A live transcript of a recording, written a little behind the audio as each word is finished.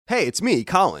Hey, it's me,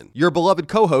 Colin, your beloved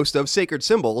co-host of Sacred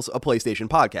Symbols, a PlayStation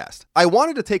podcast. I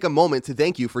wanted to take a moment to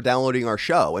thank you for downloading our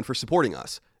show and for supporting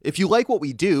us. If you like what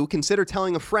we do, consider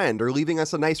telling a friend or leaving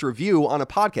us a nice review on a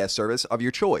podcast service of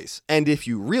your choice. And if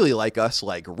you really like us,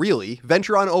 like really,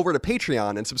 venture on over to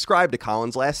Patreon and subscribe to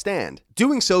Colin's Last Stand.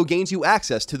 Doing so gains you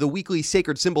access to the weekly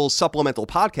Sacred Symbols supplemental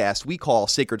podcast we call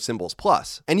Sacred Symbols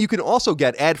Plus. And you can also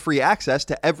get ad-free access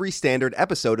to every standard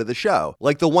episode of the show,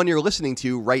 like the one you're listening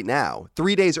to right now,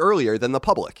 3 days earlier than the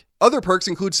public. Other perks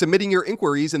include submitting your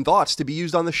inquiries and thoughts to be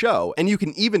used on the show, and you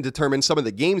can even determine some of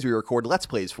the games we record Let's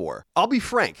Plays for. I'll be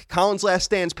frank, Colin's Last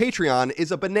Stand's Patreon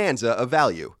is a bonanza of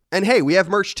value. And hey, we have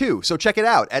merch too, so check it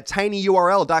out at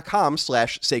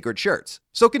tinyurl.com/sacredshirts.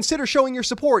 So consider showing your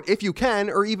support if you can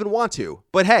or even want to.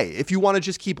 But hey, if you want to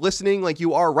just keep listening like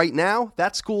you are right now,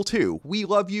 that's cool too. We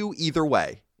love you either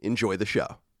way. Enjoy the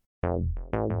show.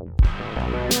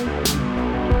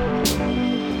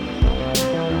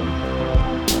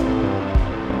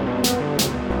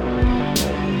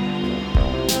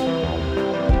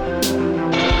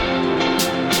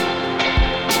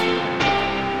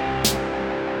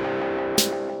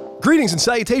 Greetings and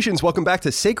salutations. Welcome back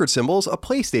to Sacred Symbols, a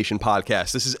PlayStation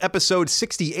podcast. This is episode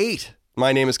 68.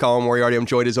 My name is Colin Moriarty. I'm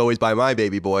joined as always by my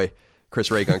baby boy, Chris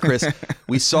Raygun. Chris,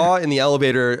 we saw in the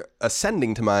elevator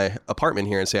ascending to my apartment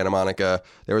here in Santa Monica,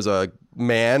 there was a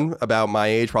man about my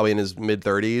age, probably in his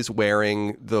mid-30s, wearing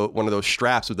one of those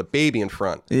straps with the baby in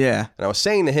front. Yeah. And I was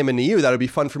saying to him and to you that it would be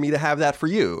fun for me to have that for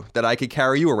you, that I could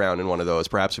carry you around in one of those,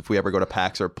 perhaps if we ever go to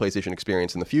PAX or PlayStation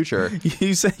Experience in the future.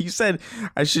 You said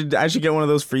I should get one of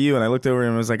those for you, and I looked over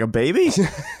and was like, a baby?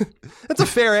 That's a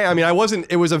fair, I mean,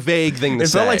 it was a vague thing to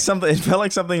say. It felt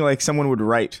like something like someone would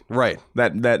write. Right.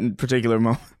 That particular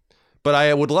moment. But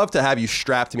I would love to have you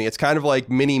strapped to me. It's kind of like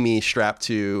mini-me strapped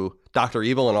to Dr.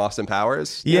 Evil and Austin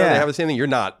Powers. You know, they have the same thing. You're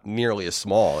not nearly as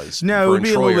small as No, Vern it would be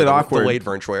Troyer, a little bit awkward. The late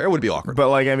Vern Troyer. It would be awkward. But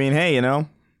like, I mean, hey, you know.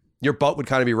 Your butt would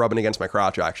kind of be rubbing against my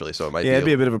crotch, actually, so it might it'd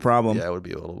be a bit of a problem. Yeah, it would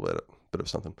be a little bit of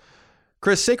something.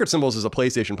 Chris, Sacred Symbols is a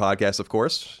PlayStation podcast, of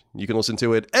course. You can listen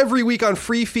to it every week on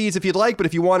free feeds if you'd like, but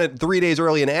if you want it 3 days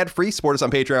early and ad-free, support us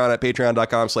on Patreon at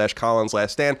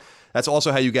patreon.com/colinslaststand. That's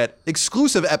also how you get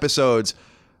exclusive episodes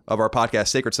of our podcast,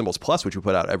 Sacred Symbols Plus, which we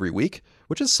put out every week,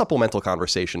 which is supplemental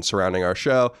conversation surrounding our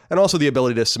show, and also the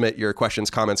ability to submit your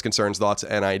questions, comments, concerns, thoughts,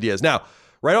 and ideas. Now,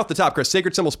 right off the top, Chris,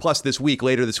 Sacred Symbols Plus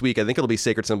later this week, I think it'll be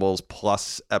Sacred Symbols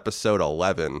Plus episode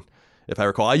 11, if I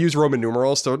recall. I use Roman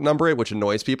numerals to number it, which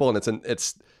annoys people, and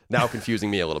it's now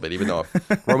confusing me a little bit, even though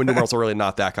Roman numerals are really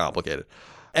not that complicated.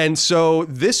 And so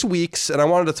this week's, and I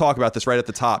wanted to talk about this right at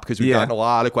the top because we've gotten a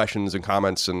lot of questions and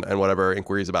comments and whatever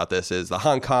inquiries about this, is the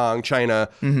Hong Kong, China,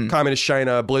 Communist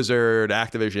China, Blizzard,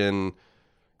 Activision,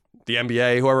 the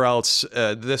NBA, whoever else,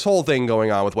 this whole thing going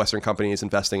on with Western companies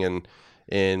investing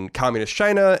in Communist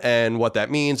China and what that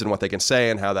means and what they can say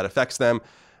and how that affects them.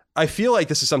 I feel like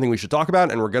this is something we should talk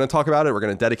about, and we're going to talk about it. We're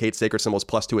going to dedicate Sacred Symbols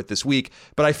Plus to it this week,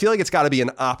 but I feel like it's got to be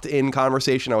an opt-in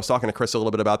conversation. I was talking to Chris a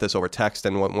little bit about this over text,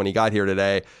 and when he got here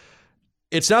today,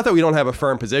 it's not that we don't have a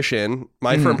firm position.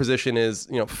 My firm position is,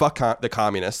 fuck the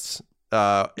communists.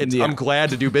 I'm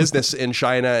glad to do business in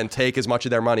China and take as much of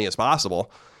their money as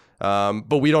possible,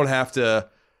 but we don't have to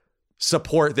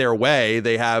support their way.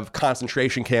 They have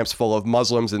concentration camps full of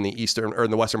Muslims in the eastern or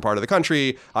in the western part of the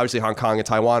country. Obviously, Hong Kong and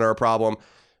Taiwan are a problem.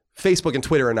 Facebook and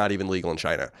Twitter are not even legal in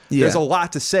China. Yeah. There's a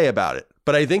lot to say about it,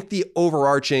 but I think the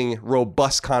overarching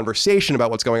robust conversation about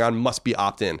what's going on must be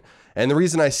opt-in. And the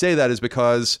reason I say that is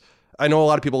because I know a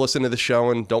lot of people listen to the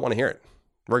show and don't want to hear it,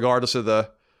 regardless of the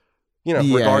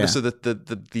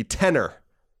tenor,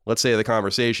 let's say, of the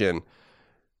conversation.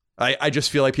 I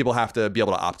just feel like people have to be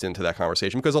able to opt into that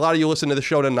conversation because a lot of you listen to the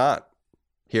show to not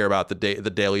hear about the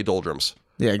daily doldrums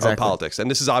of politics. And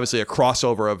this is obviously a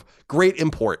crossover of great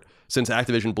import, since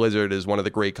Activision Blizzard is one of the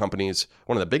great companies,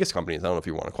 one of the biggest companies. I don't know if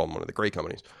you want to call them one of the great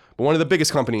companies, but one of the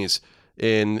biggest companies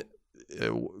in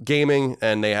gaming,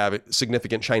 and they have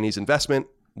significant Chinese investment.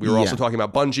 We were also talking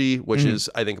about Bungie, which is,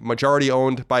 I think, majority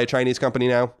owned by a Chinese company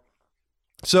now.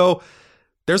 So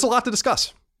there's a lot to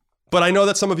discuss. But I know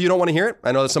that some of you don't want to hear it.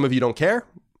 I know that some of you don't care.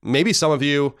 Maybe some of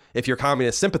you, if you're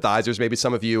communist sympathizers, maybe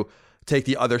some of you take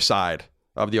the other side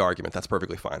of the argument. That's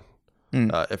perfectly fine.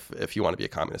 If you want to be a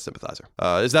communist sympathizer.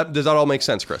 Does that all make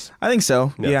sense, Chris? I think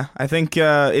so. Yeah. I think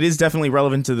it is definitely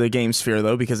relevant to the game sphere,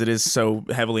 though, because it is so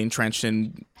heavily entrenched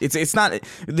in... It's not...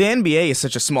 The NBA is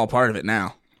such a small part of it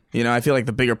now. I feel like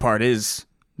the bigger part is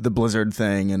the Blizzard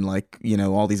thing and, like,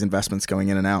 all these investments going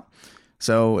in and out.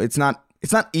 So it's not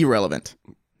irrelevant.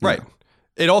 Right.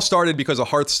 It all started because of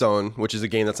Hearthstone, which is a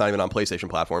game that's not even on PlayStation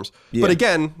platforms. Yeah. But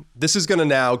again, this is going to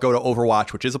now go to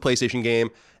Overwatch, which is a PlayStation game,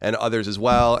 and others as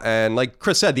well. And like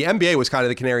Chris said, the NBA was kind of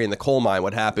the canary in the coal mine,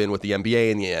 what happened with the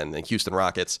NBA in the end, and Houston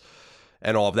Rockets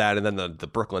and all of that. And then the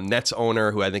Brooklyn Nets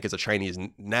owner, who I think is a Chinese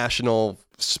national,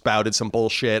 spouted some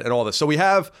bullshit and all this. So we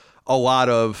have a lot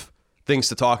of things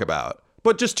to talk about.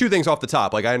 But just two things off the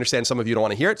top. Like, I understand some of you don't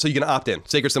want to hear it, so you can opt in.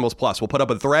 Sacred Symbols Plus. We'll put up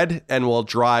a thread and we'll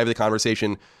drive the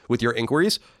conversation with your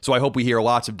inquiries. So I hope we hear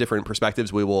lots of different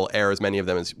perspectives. We will air as many of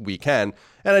them as we can.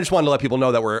 And I just wanted to let people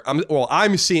know that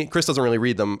I'm seeing, Chris doesn't really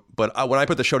read them, but when I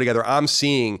put the show together, I'm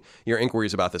seeing your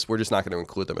inquiries about this. We're just not going to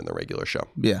include them in the regular show.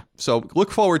 Yeah. So look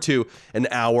forward to an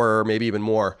hour, maybe even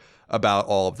more, about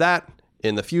all of that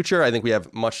in the future. I think we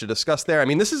have much to discuss there. I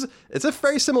mean, it's a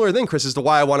very similar thing, Chris, as to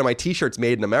why I wanted my t-shirts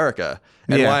made in America.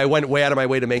 And why I went way out of my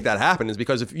way to make that happen is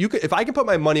because if I can put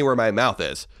my money where my mouth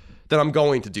is, then I'm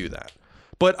going to do that.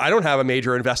 But I don't have a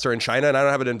major investor in China, and I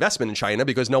don't have an investment in China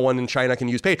because no one in China can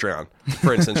use Patreon,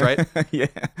 for instance, right? Yeah.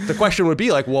 The question would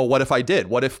be like, well, what if I did?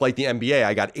 What if, like the NBA,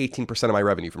 I got 18% of my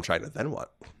revenue from China? Then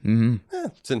what?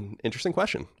 It's an interesting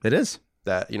question. It is.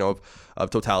 That,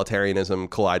 of totalitarianism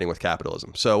colliding with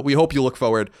capitalism. So we hope you look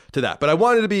forward to that. But I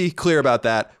wanted to be clear about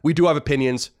that. We do have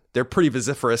opinions. They're pretty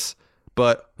vociferous,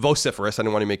 but vociferous. I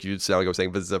didn't want to make you sound like I was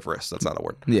saying vociferous. That's not a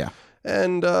word. Yeah.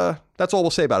 And that's all we'll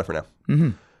say about it for now.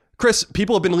 Chris,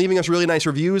 people have been leaving us really nice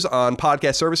reviews on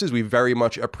podcast services. We very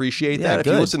much appreciate that. If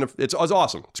you listen to it's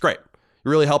awesome. It's great.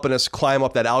 You're really helping us climb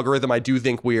up that algorithm. I do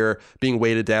think we're being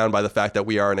weighted down by the fact that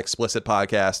we are an explicit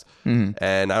podcast.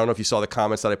 And I don't know if you saw the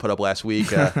comments that I put up last week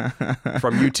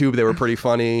from YouTube. They were pretty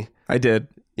funny. I did.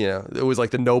 It was like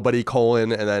the nobody :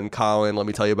 and then Colin, let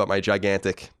me tell you about my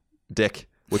gigantic dick,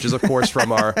 which is of course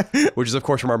from our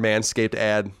Manscaped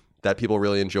ad that people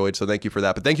really enjoyed. So thank you for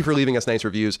that. But thank you for leaving us nice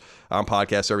reviews on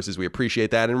podcast services. We appreciate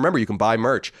that. And remember, you can buy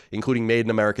merch, including Made in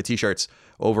America t-shirts,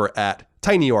 over at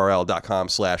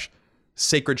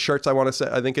tinyurl.com/sacred shirts,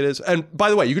 I think it is. And by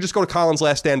the way, you can just go to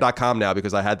colinslaststand.com now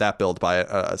because I had that built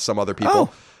by some other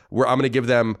people. Where I'm going to give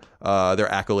them their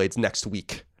accolades next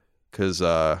week because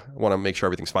I want to make sure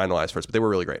everything's finalized first. But they were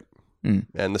really great.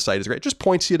 And the site is great. It just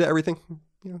points you to everything.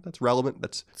 That's relevant.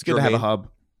 It's good to have a hub.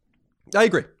 I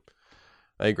agree.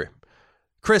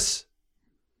 Chris,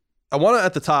 I want to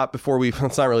at the top before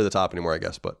it's not really the top anymore, I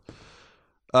guess, but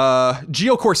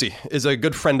Gio Corsi is a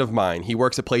good friend of mine. He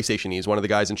works at PlayStation. He's one of the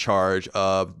guys in charge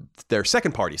of their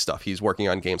second party stuff. He's working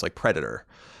on games like Predator.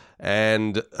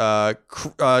 And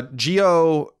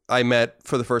Gio, I met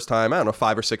for the first time, I don't know,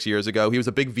 5 or 6 years ago. He was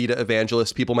a big Vita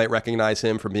evangelist. People might recognize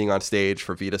him from being on stage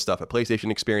for Vita stuff at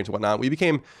PlayStation Experience and whatnot. We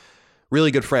became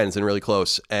really good friends and really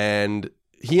close. And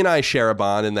he and I share a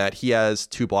bond in that he has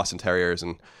 2 Boston Terriers,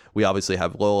 and we obviously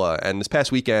have Lola. And this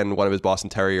past weekend, one of his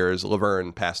Boston Terriers,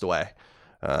 Laverne, passed away.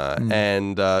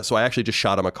 And so I actually just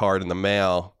shot him a card in the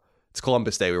mail. It's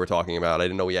Columbus Day we were talking about. I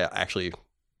didn't know we actually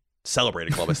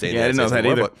celebrated Columbus Day. Yeah, I didn't know that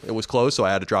either. But it was closed, so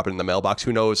I had to drop it in the mailbox.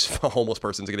 Who knows if a homeless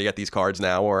person's going to get these cards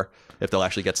now or if they'll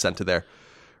actually get sent to their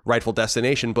rightful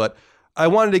destination. But I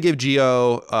wanted to give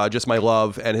Gio just my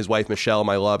love, and his wife Michelle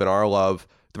my love, and our love at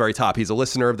the very top. He's a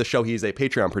listener of the show. He's a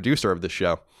Patreon producer of the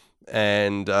show.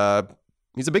 And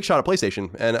he's a big shot at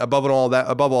PlayStation. And above all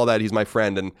that, he's my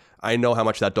friend. And I know how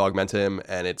much that dog meant to him,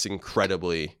 and it's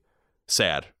incredibly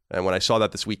sad. And when I saw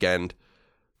that this weekend,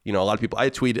 a lot of people, I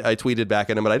tweeted back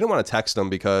at him, but I didn't want to text him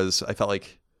because I felt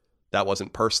like that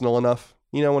wasn't personal enough,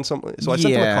 so I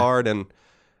sent him a card and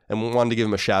wanted to give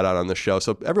him a shout out on the show.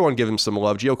 So everyone give him some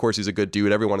love. Gio Corsi's a good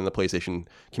dude. Everyone in the PlayStation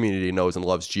community knows and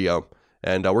loves Gio.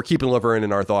 And we're keeping Laverne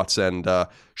in our thoughts, and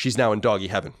she's now in doggy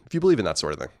heaven, if you believe in that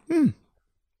sort of thing.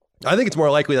 I think it's more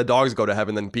likely that dogs go to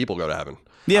heaven than people go to heaven.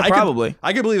 Yeah, probably.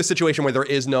 I could believe a situation where there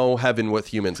is no heaven with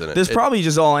humans in it. There's probably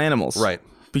just all animals. Right.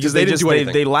 Because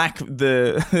they lack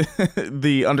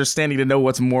the understanding to know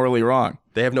what's morally wrong.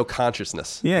 They have no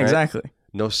consciousness. Yeah, right? Exactly.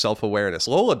 No self-awareness.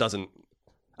 Lola doesn't.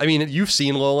 I mean, you've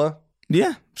seen Lola.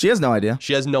 Yeah, she has no idea.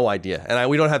 She has no idea. And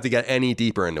we don't have to get any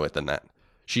deeper into it than that.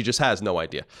 She just has no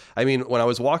idea. I mean, when I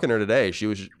was walking her today,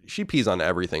 she pees on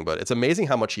everything, but it's amazing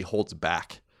how much she holds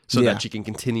back so that she can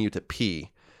continue to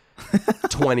pee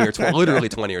 20 or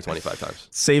 25 times.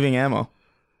 Saving ammo.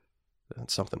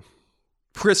 That's something.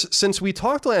 Chris, since we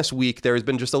talked last week, there has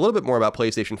been just a little bit more about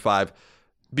PlayStation 5.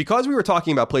 Because we were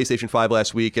talking about PlayStation 5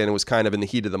 last week and it was kind of in the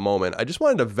heat of the moment, I just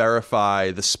wanted to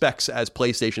verify the specs as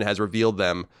PlayStation has revealed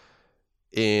them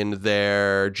in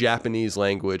their Japanese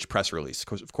language press release.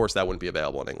 Of course, that wouldn't be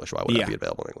available in English. Why would that be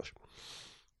available in English?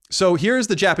 So here's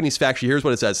the Japanese fact sheet. Here's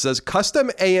what it says. It says custom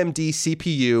AMD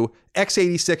CPU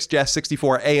x86 Gen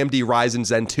 64 AMD Ryzen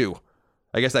Zen 2.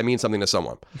 I guess that means something to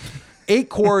someone. 8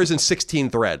 cores and 16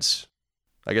 threads.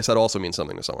 I guess that also means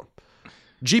something to someone.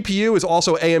 GPU is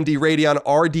also AMD Radeon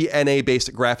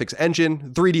RDNA-based graphics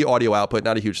engine, 3D audio output,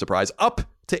 not a huge surprise, up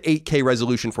to 8K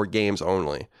resolution for games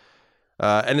only.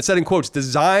 And it said in quotes,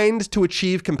 designed to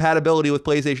achieve compatibility with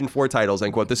PlayStation 4 titles,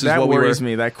 end quote. This is that what worries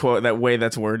me, that quote, that way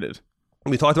that's worded.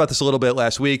 We talked about this a little bit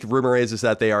last week. Rumor is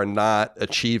that they are not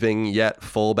achieving yet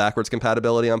full backwards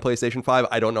compatibility on PlayStation 5.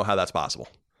 I don't know how that's possible,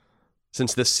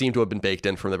 since this seemed to have been baked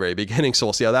in from the very beginning, so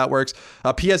we'll see how that works.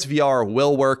 PSVR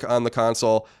will work on the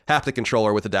console, haptic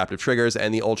controller with adaptive triggers,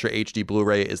 and the Ultra HD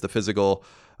Blu-ray is the physical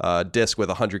disc with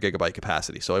 100 gigabyte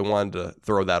capacity. So I wanted to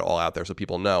throw that all out there so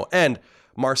people know. And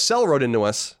Marcel wrote into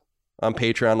us on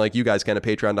Patreon, like you guys can at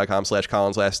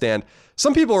patreon.com/ColinsLastStand.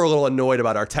 Some people are a little annoyed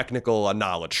about our technical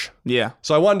knowledge. Yeah.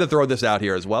 So I wanted to throw this out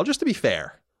here as well, just to be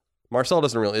fair. Marcel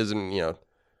isn't,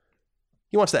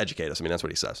 he wants to educate us. I mean, that's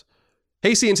what he says.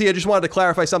 Hey, CNC, I just wanted to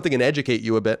clarify something and educate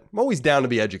you a bit. I'm always down to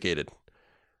be educated.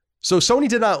 So Sony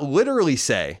did not literally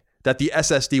say that the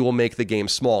SSD will make the game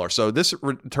smaller. So this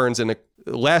returns in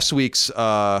last week's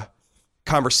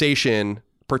conversation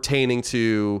pertaining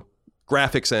to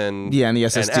graphics and the SSD and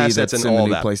assets that's and in all the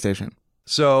new that. PlayStation.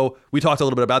 So we talked a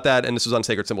little bit about that, and this was on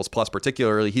Sacred Symbols Plus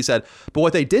particularly. He said, but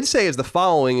what they did say is the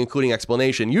following, including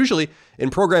explanation. Usually,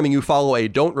 in programming, you follow a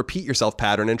don't repeat yourself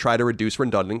pattern and try to reduce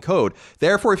redundant code.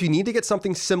 Therefore, if you need to get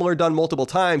something similar done multiple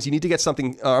times, you need to get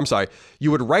something,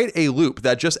 you would write a loop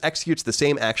that just executes the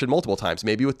same action multiple times,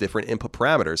 maybe with different input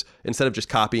parameters, instead of just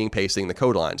copying, pasting the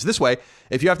code lines. This way,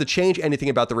 if you have to change anything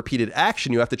about the repeated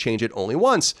action, you have to change it only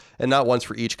once, and not once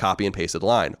for each copy and pasted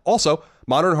line. Also,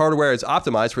 modern hardware is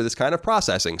optimized for this kind of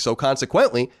processing, so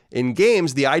consequently, in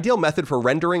games, the ideal method for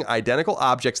rendering identical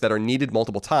objects that are needed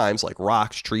multiple times, like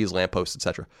rocks, trees, lampposts,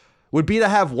 etc., would be to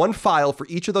have one file for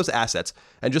each of those assets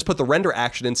and just put the render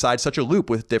action inside such a loop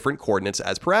with different coordinates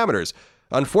as parameters.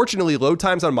 Unfortunately, load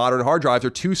times on modern hard drives are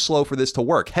too slow for this to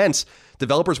work. Hence,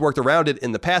 developers worked around it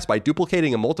in the past by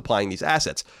duplicating and multiplying these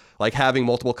assets, like having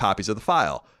multiple copies of the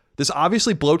file. This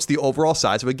obviously bloats the overall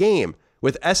size of a game.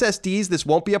 With SSDs, this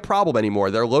won't be a problem anymore.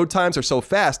 Their load times are so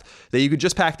fast that you could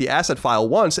just pack the asset file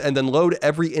once and then load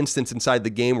every instance inside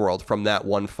the game world from that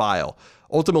one file.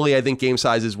 Ultimately, I think game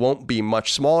sizes won't be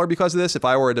much smaller because of this. If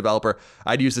I were a developer,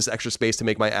 I'd use this extra space to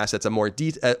make my assets more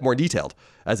detailed.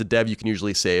 As a dev, you can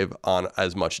usually save on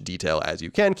as much detail as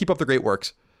you can. Keep up the great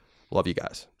works. Love you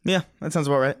guys. Yeah, that sounds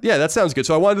about right. Yeah, that sounds good.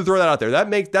 So I wanted to throw that out there.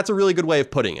 That's a really good way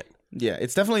of putting it. Yeah,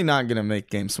 it's definitely not going to make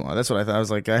games smaller. That's what I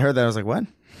thought. I heard that. I was like, what?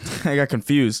 I got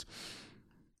confused.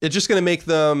 It's just going to make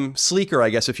them sleeker, I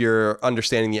guess, if you're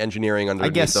understanding the engineering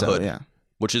underneath the hood, yeah.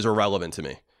 Which is irrelevant to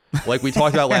me. Like we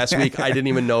talked about last week, I didn't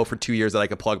even know for 2 years that I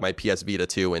could plug my PS Vita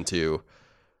 2 into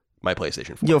my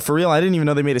PlayStation 4. Yo, for real, I didn't even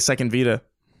know they made a second Vita.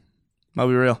 I'll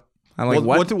be real. I'm like,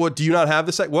 what do you not have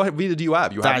the second? What Vita do you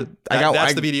have? That's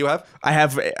the Vita you have? I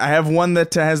have one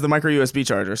that has the micro USB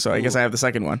charger, so I guess I have the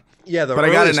second one. Yeah, but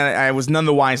I got it and I was none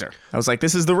the wiser. I was like,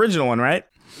 this is the original one, right?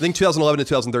 I think 2011 to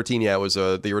 2013, yeah, it was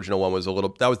the original one was a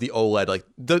little. That was the OLED, like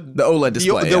the OLED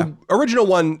display. The original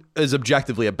one is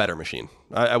objectively a better machine.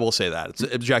 I will say that it's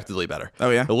objectively better. Oh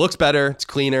yeah, it looks better. It's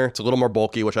cleaner. It's a little more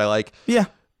bulky, which I like. Yeah.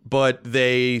 But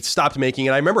they stopped making it.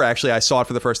 I remember actually I saw it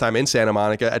for the first time in Santa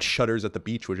Monica at Shutters at the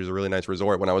Beach, which is a really nice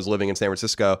resort when I was living in San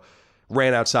Francisco.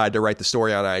 Ran outside to write the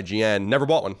story on IGN. Never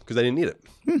bought one because I didn't need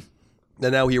it.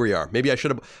 And now here we are. Maybe I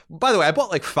should have. By the way, I bought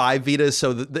like 5 Vitas,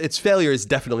 so its failure is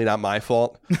definitely not my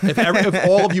fault. If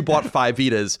all of you bought 5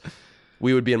 Vitas,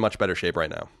 we would be in much better shape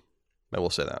right now. I will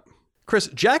say that. Chris,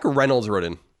 Jack Reynolds wrote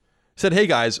in, said, "Hey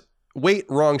guys, wait,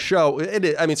 wrong show."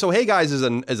 So hey guys is a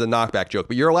knockback joke,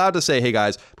 but you're allowed to say hey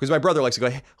guys because my brother likes to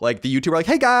go like the YouTuber, like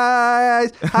hey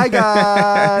guys, hi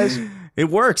guys.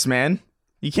 It works, man.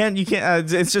 You can't.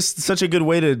 It's just such a good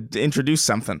way to introduce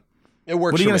something. It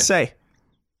works. What are you gonna say?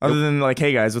 Other than like,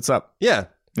 hey guys, what's up? Yeah.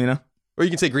 You know? Or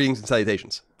you can say greetings and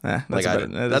salutations.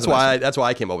 That's why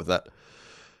I came up with that.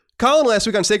 Colin, last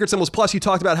week on Sacred Symbols Plus, you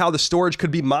talked about how the storage could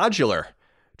be modular.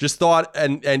 Just thought,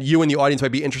 and you and the audience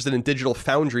might be interested in Digital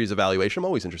Foundry's evaluation. I'm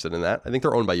always interested in that. I think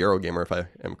they're owned by Eurogamer, if I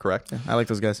am correct. Yeah, I like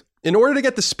those guys. In order to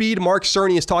get the speed Mark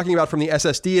Cerny is talking about from the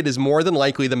SSD, it is more than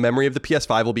likely the memory of the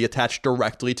PS5 will be attached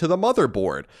directly to the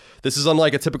motherboard. This is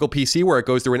unlike a typical PC where it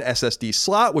goes through an SSD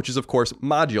slot, which is, of course,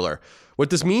 modular.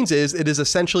 What this means is it is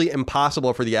essentially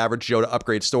impossible for the average Joe to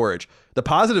upgrade storage. The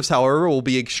positives, however, will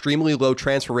be extremely low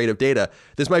transfer rate of data.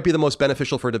 This might be the most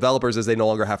beneficial for developers as they no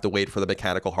longer have to wait for the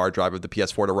mechanical hard drive of the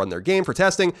PS4 to run their game for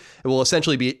testing. It will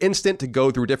essentially be instant to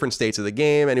go through different states of the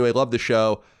game. Anyway, love the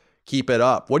show. Keep it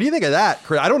up. What do you think of that,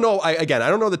 Chris? I don't know. I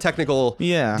don't know the technical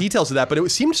details of that, but it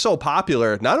seemed so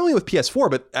popular, not only with PS4,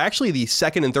 but actually the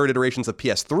second and third iterations of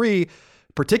PS3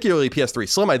 particularly PS3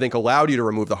 Slim, I think allowed you to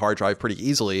remove the hard drive pretty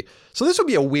easily. So this would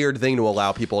be a weird thing to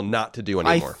allow people not to do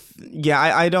anymore.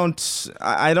 I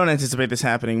don't anticipate this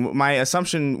happening. My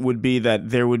assumption would be that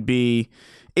there would be,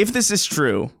 if this is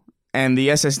true, and the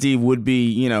SSD would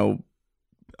be,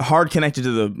 hard connected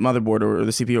to the motherboard or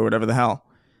the CPU or whatever the hell,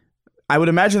 I would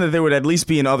imagine that there would at least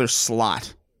be another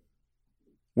slot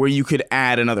where you could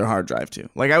add another hard drive to.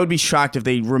 Like, I would be shocked if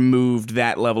they removed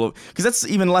that level of, because that's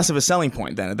even less of a selling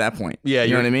point then at that point. Yeah,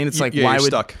 you know what I mean? It's like, why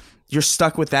would you're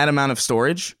stuck with that amount of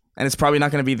storage, and it's probably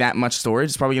not going to be that much storage.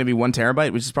 It's probably going to be 1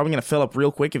 terabyte, which is probably going to fill up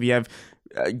real quick if you have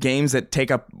games that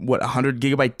take up 100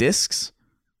 gigabyte discs.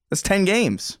 That's 10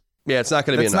 games. Yeah, it's not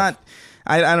going to be enough.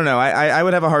 I don't know. I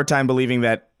would have a hard time believing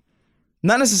that.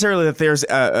 Not necessarily that there's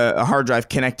a hard drive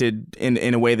connected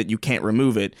in a way that you can't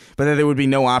remove it, but that there would be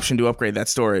no option to upgrade that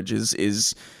storage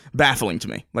is baffling to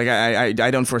me. Like,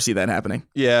 I don't foresee that happening.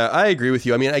 Yeah, I agree with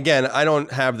you. I mean, again, I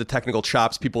don't have the technical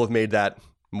chops. People have made that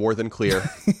more than clear.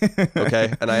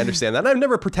 Okay? And I understand that. And I've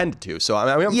never pretended to. So,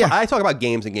 I talk about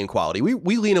games and game quality.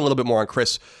 We lean a little bit more on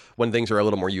Chris when things are a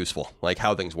little more useful, like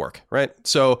how things work, right?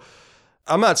 So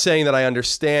I'm not saying that I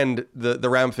understand the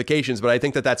ramifications, but I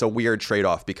think that that's a weird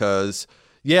trade-off because,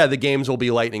 yeah, the games will be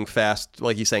lightning fast,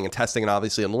 like he's saying, in testing and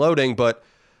obviously in loading. But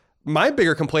my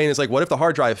bigger complaint is, like, what if the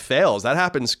hard drive fails? That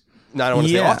happens, I don't want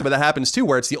to say often, but that happens too,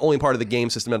 where it's the only part of the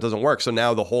game system that doesn't work. So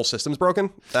now the whole system's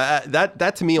broken.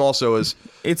 That to me also is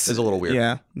a little weird.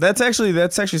 Yeah, that's actually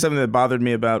something that bothered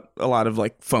me about a lot of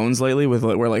like phones lately, with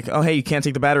where like, oh hey, you can't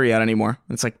take the battery out anymore.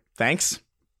 It's like, thanks,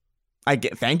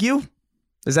 thank you.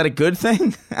 Is that a good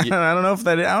thing? I don't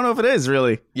know if it is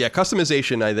really. Yeah,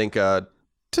 customization, I think, to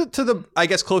the, I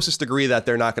guess, closest degree that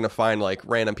they're not going to find like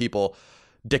random people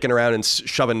dicking around and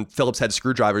shoving Phillips head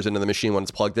screwdrivers into the machine when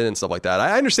it's plugged in and stuff like that.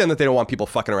 I understand that they don't want people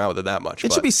fucking around with it that much.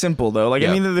 It should be simple though. Like,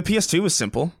 yeah. I mean, the PS2 was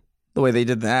simple the way they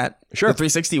did that. Sure. The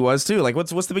 360 was too. Like,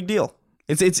 what's the big deal?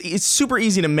 It's super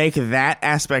easy to make that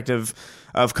aspect of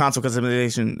console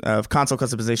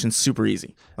customization super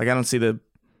easy. Like, I don't see the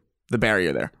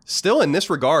barrier there. Still, in this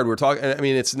regard, we're talking, I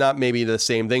mean, it's not maybe the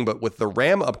same thing, but with the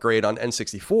RAM upgrade on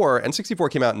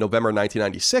N64 came out in November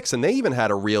 1996, and they even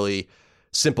had a really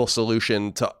simple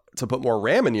solution to put more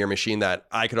RAM in your machine that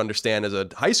I could understand as a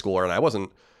high schooler, and I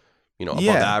wasn't, above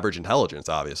average intelligence,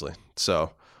 obviously.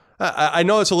 So I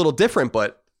know it's a little different,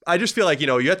 but I just feel like, you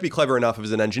have to be clever enough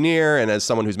as an engineer and as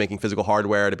someone who's making physical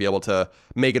hardware to be able to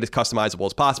make it as customizable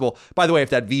as possible. By the way,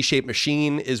 if that V-shaped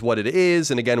machine is what it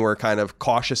is, and again, we're kind of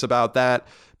cautious about that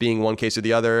being one case or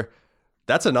the other,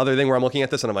 that's another thing where I'm looking at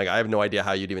this and I'm like, I have no idea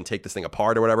how you'd even take this thing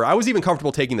apart or whatever. I was even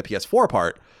comfortable taking the PS4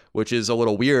 apart, which is a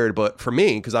little weird, but for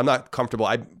me, because I'm not comfortable,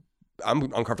 I'm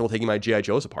uncomfortable taking my G.I.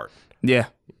 Joes apart. Yeah.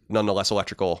 Nonetheless,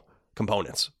 electrical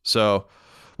components. So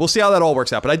we'll see how that all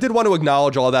works out. But I did want to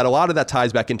acknowledge all of that. A lot of that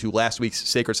ties back into last week's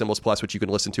Sacred Symbols Plus, which you can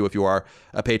listen to if you are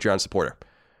a Patreon supporter.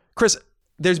 Chris,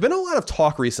 there's been a lot of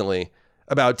talk recently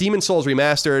about Demon's Souls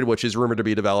Remastered, which is rumored to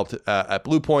be developed at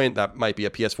Bluepoint. That might be a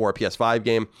PS4 or PS5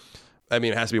 game. I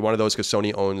mean, it has to be one of those because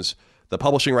Sony owns the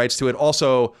publishing rights to it.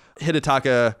 Also,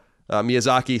 Hidetaka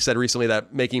Miyazaki said recently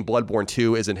that making Bloodborne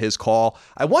 2 isn't his call.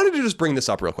 I wanted to just bring this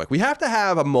up real quick. We have to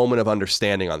have a moment of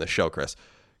understanding on this show, Chris,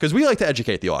 because we like to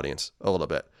educate the audience a little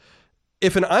bit.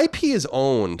 If an IP is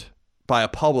owned by a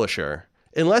publisher,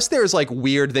 unless there's like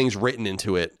weird things written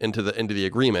into it, into the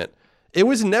agreement, it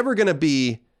was never going to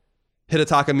be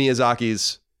Hidetaka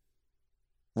Miyazaki's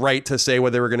right to say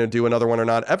whether they were going to do another one or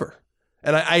not ever.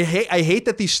 And I hate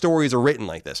that these stories are written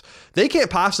like this. They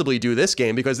can't possibly do this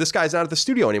game because this guy's not at the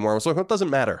studio anymore. So it doesn't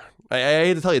matter. I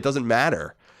hate to tell you, it doesn't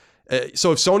matter.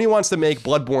 So if Sony wants to make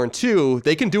Bloodborne 2,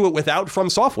 they can do it without From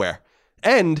Software.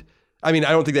 And, I mean, I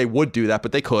don't think they would do that,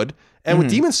 but they could. And with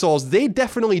Demon's Souls, they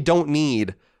definitely don't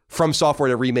need From Software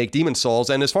to remake Demon's Souls.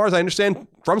 And as far as I understand,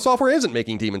 From Software isn't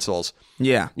making Demon's Souls.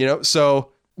 Yeah.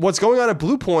 So what's going on at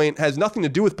Bluepoint has nothing to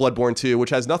do with Bloodborne 2, which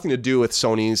has nothing to do with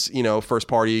Sony's, first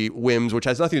party whims, which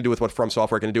has nothing to do with what From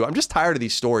Software can do. I'm just tired of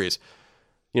these stories,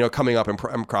 coming up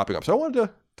and cropping up. So I wanted to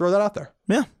throw that out there.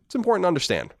 Yeah. It's important to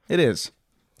understand. It is.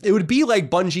 It would be like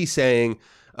Bungie saying,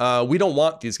 we don't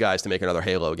want these guys to make another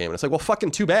Halo game. And it's like, well,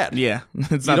 fucking too bad. Yeah.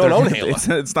 It's not don't own Halo.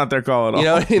 It's not their call at all. You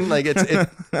know what I mean? Like,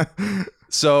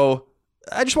 so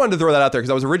I just wanted to throw that out there because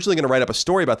I was originally going to write up a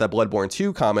story about that Bloodborne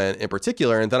 2 comment in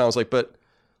particular. And then I was like, but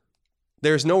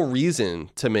there's no reason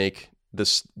to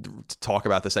talk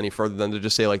about this any further than to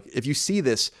just say, like, if you see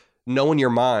this, know in your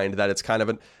mind that it's kind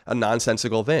of a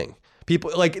nonsensical thing.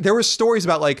 People, like, there were stories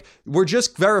about, like, we're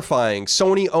just verifying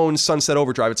Sony owns Sunset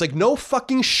Overdrive. It's like, no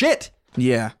fucking shit.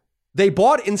 Yeah. They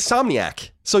bought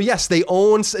Insomniac. So yes, they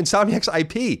own Insomniac's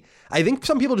IP. I think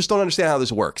some people just don't understand how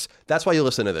this works. That's why you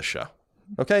listen to this show.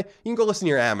 Okay? You can go listen to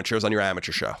your amateurs on your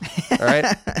amateur show. All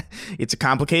right? It's a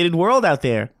complicated world out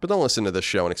there. But don't listen to this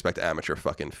show and expect amateur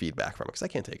fucking feedback from it because I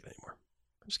can't take it anymore.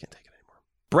 I just can't take it anymore.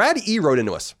 Brad E. wrote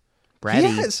into us. Brad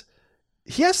E.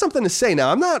 He has something to say.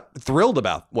 Now, I'm not thrilled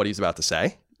about what he's about to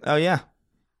say. Oh, yeah.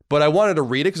 But I wanted to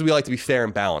read it because we like to be fair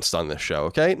and balanced on this show,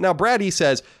 okay? Now, Brad E.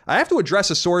 says, I have to address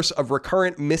a source of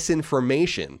recurrent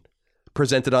misinformation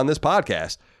presented on this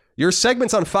podcast. Your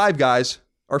segments on Five Guys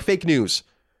are fake news.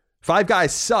 Five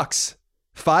Guys sucks.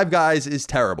 Five Guys is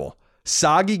terrible.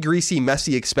 Soggy, greasy,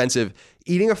 messy, expensive.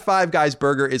 Eating a Five Guys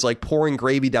burger is like pouring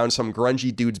gravy down some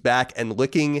grungy dude's back and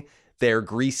licking their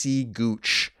greasy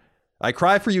gooch. I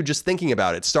cry for you just thinking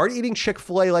about it. Start eating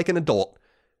Chick-fil-A like an adult.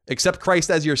 Accept Christ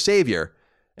as your savior.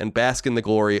 And bask in the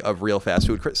glory of real fast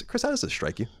food. Chris, how does this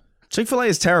strike you? Chick-fil-A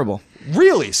is terrible.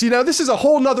 Really? See, now this is a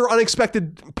whole nother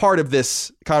unexpected part of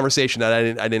this conversation that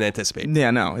I didn't anticipate. Yeah,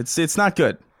 no, it's not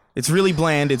good. It's really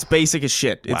bland. It's basic as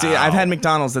shit. Wow. I've had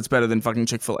McDonald's that's better than fucking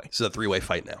Chick-fil-A. This is a three-way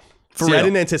fight now. For See, real. I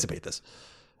didn't anticipate this.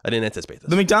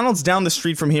 The McDonald's down the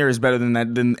street from here is better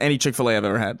than any Chick-fil-A I've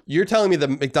ever had. You're telling me the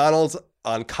McDonald's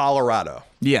on Colorado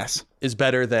Yes. is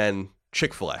better than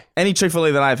Chick-fil-A? Any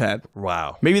Chick-fil-A that I've had.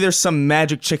 Wow. Maybe there's some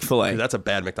magic Chick-fil-A. Dude, that's a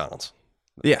bad McDonald's.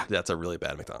 Yeah. That's a really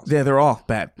bad McDonald's. Yeah, they're all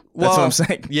bad. That's what I'm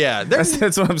saying. Yeah. That's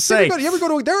what I'm saying. You ever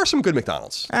go to, there are some good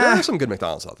McDonald's. There are some good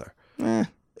McDonald's out there.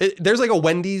 There's like a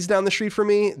Wendy's down the street from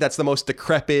me. That's the most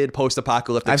decrepit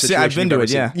post-apocalyptic situation. I've been to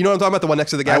it, yeah. You know what I'm talking about? The one next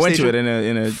to the gas station? I went to it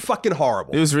in a fucking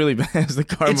horrible. It was really bad. It was the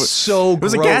car. It's so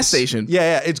gross. It was a gas station.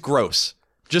 Yeah, it's gross.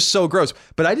 Just so gross.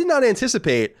 But I did not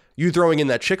anticipate you throwing in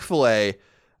that Chick-fil-A,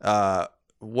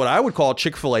 what I would call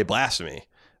Chick-fil-A blasphemy.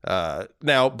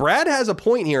 Now, Brad has a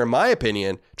point here, in my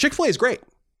opinion. Chick-fil-A is great.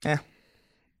 Yeah.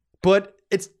 But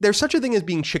there's such a thing as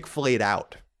being Chick-fil-A'd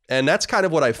out. And that's kind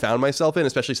of what I found myself in,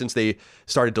 especially since they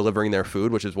started delivering their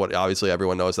food, which is what obviously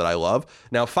everyone knows that I love.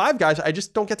 Now, Five Guys, I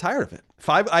just don't get tired of it.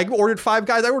 I ordered Five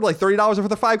Guys. I ordered like $30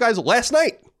 worth of Five Guys last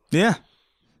night. Yeah.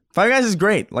 Five Guys is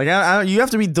great. Like you have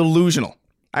to be delusional.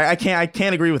 I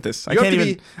can't agree with this. I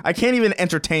can't even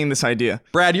entertain this idea.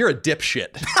 Brad, you're a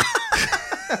dipshit.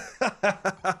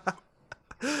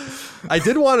 I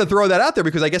did want to throw that out there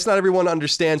because I guess not everyone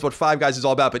understands what Five Guys is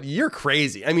all about, but you're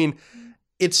crazy. I mean,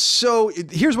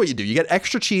 here's what you do. You get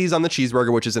extra cheese on the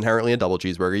cheeseburger, which is inherently a double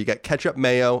cheeseburger. You get ketchup,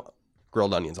 mayo,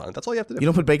 grilled onions on it. That's all you have to do. You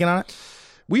don't put bacon on it?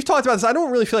 We've talked about this. I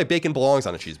don't really feel like bacon belongs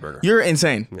on a cheeseburger. You're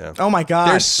insane. Yeah. Oh my God.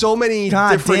 There's so many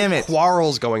different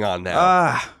quarrels going on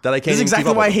now that I can't. This is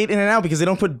exactly why I with. hate In-N-Out, because they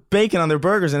don't put bacon on their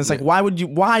burgers, and it's like, why would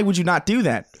you not do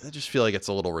that? I just feel like it's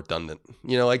a little redundant.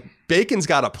 You know, like bacon's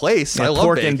got a place. Yeah, I love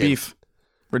pork bacon. and beef.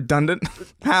 Redundant?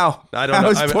 How? I don't know.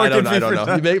 I don't know.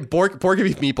 Redundant? Pork and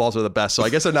beef meatballs are the best. So I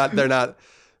guess they're not.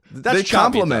 That's they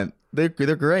compliment. They're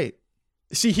great.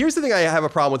 See, here's the thing I have a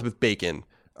problem with bacon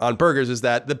on burgers is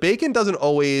that the bacon doesn't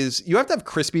always, you have to have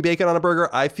crispy bacon on a burger,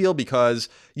 I feel, because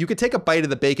you could take a bite of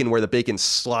the bacon where the bacon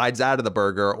slides out of the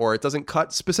burger or it doesn't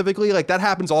cut specifically. Like that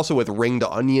happens also with ringed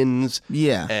onions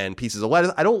and pieces of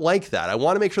lettuce. I don't like that. I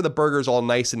want to make sure the burger's all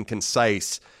nice and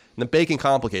concise, and the bacon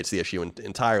complicates the issue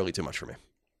entirely too much for me.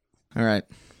 All right.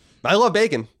 I love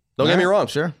bacon. Don't get me wrong.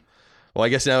 Sure. Well, I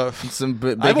guess now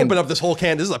I've opened up this whole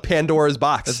can. This is a Pandora's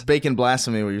box. That's bacon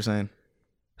blasphemy, what you're saying.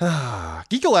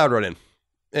 Geek Aloud wrote in.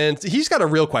 And he's got a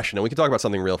real question, and we can talk about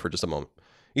something real for just a moment.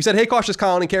 He said, hey, Cautious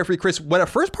Colin and Carefree Chris, when a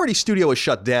first-party studio is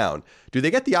shut down, do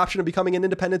they get the option of becoming an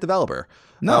independent developer?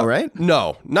 No, right?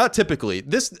 No, not typically.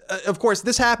 This, of course,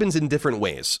 this happens in different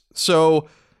ways. So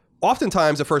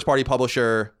oftentimes a first-party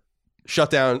publisher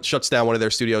shuts down one of their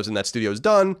studios, and that studio is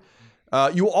done.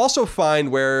 You also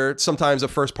find where sometimes a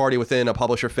first-party within a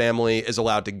publisher family is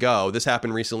allowed to go. This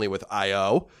happened recently with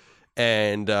IO.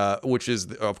 And which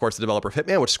is, of course, the developer of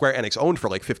Hitman, which Square Enix owned for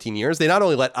like 15 years. They not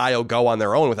only let IO go on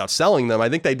their own without selling them, I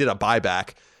think they did a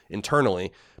buyback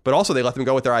internally, but also they let them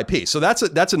go with their IP. So that's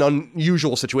an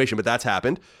unusual situation, but that's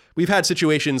happened. We've had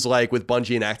situations like with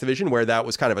Bungie and Activision where that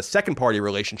was kind of a second-party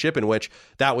relationship in which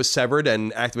that was severed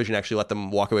and Activision actually let them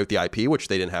walk away with the IP, which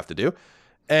they didn't have to do.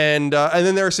 And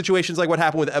then there are situations like what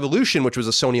happened with Evolution, which was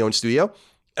a Sony-owned studio.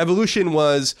 Evolution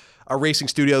was a racing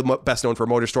studio best known for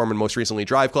MotorStorm and most recently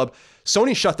Drive Club.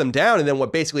 Sony shut them down, and then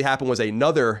what basically happened was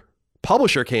another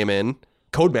publisher came in,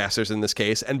 Codemasters in this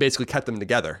case, and basically kept them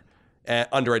together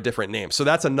under a different name. So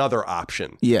that's another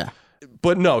option. Yeah.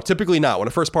 But no, typically not. When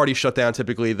a first party shut down,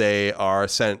 typically they are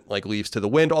sent like leaves to the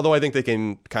wind, although I think they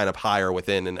can kind of hire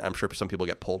within, and I'm sure some people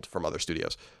get pulled from other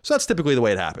studios. So that's typically the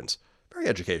way it happens. Very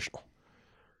educational.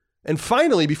 And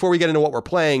finally, before we get into what we're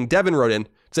playing, Devin wrote in,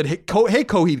 said, hey,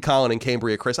 Coheed, Colin, and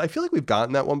Cambria, Chris. I feel like we've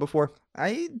gotten that one before.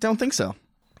 I don't think so.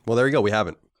 Well, there you go. We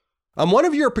haven't. I'm one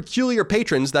of your peculiar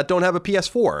patrons that don't have a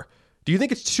PS4. Do you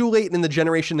think it's too late in the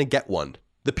generation to get one?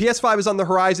 The PS5 is on the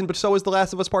horizon, but so is The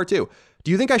Last of Us Part 2. Do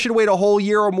you think I should wait a whole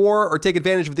year or more or take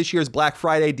advantage of this year's Black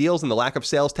Friday deals and the lack of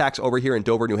sales tax over here in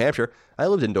Dover, New Hampshire? I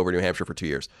lived in Dover, New Hampshire for 2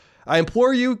 years. I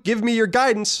implore you, give me your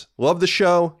guidance. Love the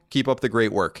show. Keep up the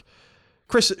great work.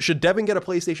 Chris, should Devin get a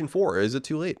PlayStation 4 or is it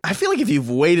too late? I feel like if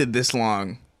you've waited this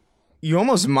long, you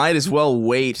almost might as well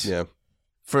wait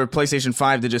for PlayStation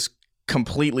 5 to just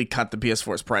completely cut the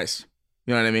PS4's price.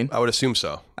 You know what I mean? I would assume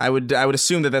so. I would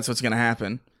assume that that's what's going to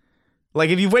happen. Like,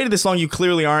 if you've waited this long, you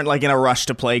clearly aren't, like, in a rush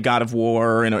to play God of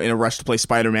War or in a rush to play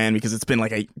Spider-Man because it's been,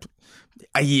 like,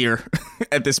 a year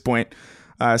at this point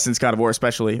since God of War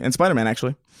especially, and Spider-Man,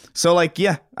 actually. So, like,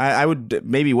 yeah, I would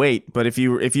maybe wait. But if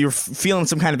you're feeling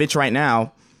some kind of itch right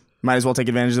now, might as well take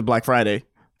advantage of Black Friday.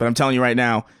 But I'm telling you right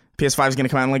now, PS5 is going to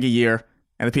come out in, like, a year,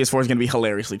 and the PS4 is going to be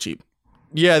hilariously cheap.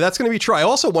 Yeah, that's going to be true. I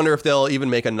also wonder if they'll even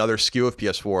make another SKU of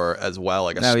PS4 as well,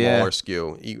 like a smaller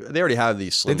SKU. They already have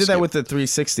these slim They did that SKU. with the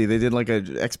 360. They did like a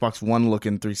Xbox One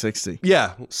looking 360.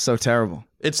 Yeah. So terrible.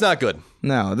 It's not good.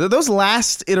 No, those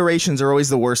last iterations are always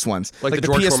the worst ones. Like the the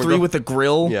George PS3 Foreman with the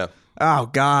grill. Yeah. Oh,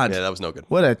 God. Yeah, that was no good.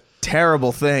 What a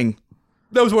terrible thing.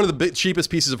 That was one of the cheapest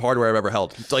pieces of hardware I've ever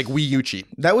held. It's like Wii U cheap.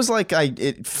 That was like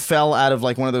it fell out of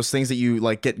like one of those things that you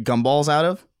like get gumballs out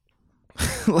of.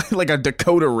 Like a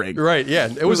decoder rig. Right, yeah.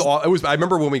 It was I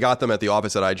remember when we got them at the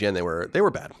office at IGN, they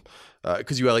were bad.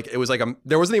 Because you had like, it was like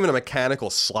there wasn't even a mechanical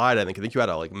slide, I think. I think you had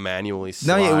to like manually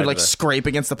slide. No, it would like scrape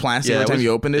against the plastic every time you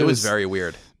opened it. It was very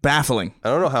weird. Baffling. I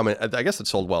don't know how many, I guess it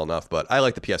sold well enough, but I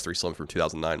like the PS3 Slim from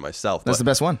 2009 myself. That's the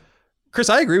best one. Chris,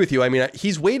 I agree with you. I mean,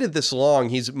 he's waited this long.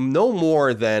 He's no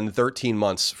more than 13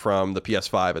 months from the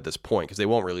PS5 at this point because they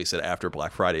won't release it after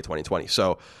Black Friday 2020.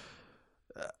 So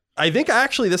I think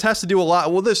actually this has to do a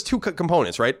lot. Well, there's two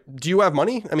components, right? Do you have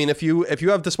money? I mean, if you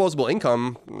have disposable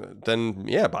income, then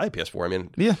yeah, buy a PS4. I mean,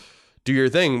 yeah, do your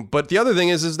thing. But the other thing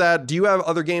is that do you have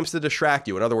other games to distract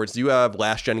you? In other words, do you have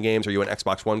last gen games? Are you an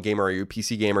Xbox One gamer? Are you a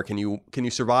PC gamer? Can you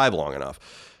survive long enough?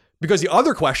 Because the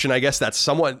other question, I guess that's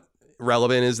somewhat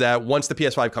relevant, is that once the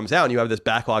PS5 comes out and you have this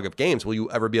backlog of games, will you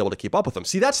ever be able to keep up with them?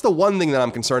 See, that's the one thing that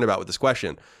I'm concerned about with this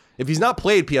question. If he's not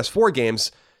played PS4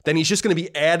 games, then he's just going to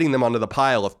be adding them onto the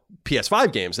pile of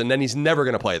PS5 games, and then he's never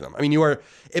going to play them. I mean,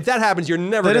 if that happens, you're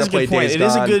never going to play Days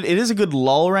Gone. It is a good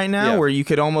lull right now where you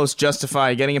could almost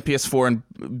justify getting a PS4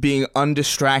 and being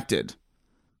undistracted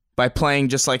by playing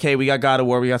just like, hey, we got God of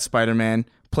War, we got Spider-Man,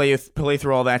 play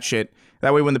through all that shit.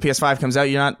 That way, when the PS5 comes out,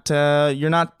 you're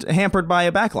not hampered by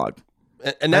a backlog.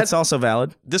 And that's also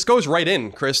valid. This goes right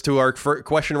in, Chris, to our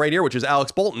question right here, which is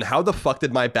Alex Bolton. How the fuck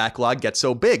did my backlog get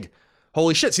so big?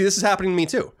 Holy shit. See, this is happening to me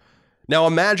too. Now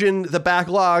imagine the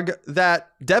backlog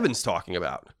that Devin's talking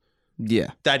about.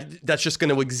 Yeah. That's just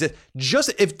going to exist.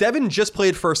 Just if Devin just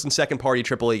played first and second party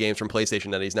AAA games from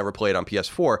PlayStation that he's never played on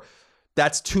PS4,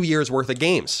 that's 2 years worth of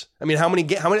games. I mean, how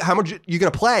much are you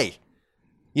going to play?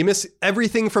 You miss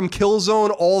everything from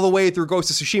Killzone all the way through Ghost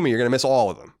of Tsushima. You're going to miss all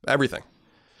of them. Everything.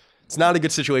 It's not a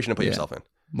good situation to put yourself in.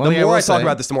 Well, the more I talk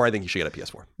about this, the more I think you should get a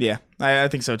PS4. Yeah, I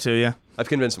think so too, yeah. I've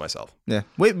convinced myself. Yeah.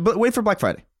 Wait for Black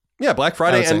Friday. Yeah, Black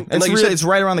Friday. And like you said, it's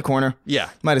right around the corner. Yeah.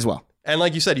 Might as well. And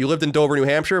like you said, you lived in Dover, New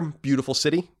Hampshire. Beautiful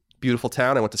city. Beautiful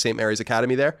town. I went to St. Mary's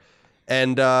Academy there.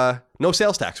 And no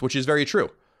sales tax, which is very true.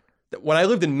 When I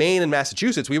lived in Maine and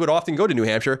Massachusetts, we would often go to New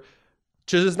Hampshire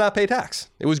to just not pay tax.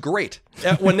 It was great.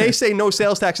 When they say no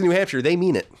sales tax in New Hampshire, they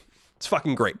mean it. It's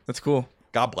fucking great. That's cool.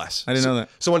 God bless. I didn't know that.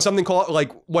 So when something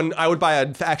when I would buy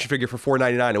an action figure for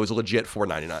 $4.99, it was legit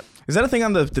 $4.99. Is that a thing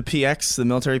on the PX, the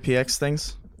military PX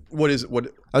things? What?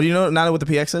 Oh, do you not know what the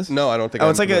PX is? No, I don't think. Oh,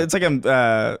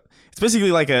 it's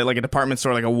basically like a department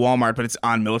store, like a Walmart, but it's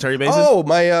on military bases. Oh,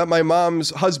 my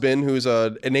mom's husband, who's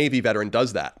a Navy veteran,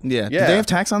 does that. Yeah. Do they have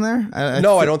tax on there? I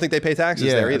don't think they pay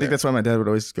taxes there either. I think that's why my dad would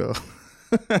always go.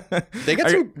 They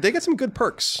get some good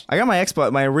perks. I got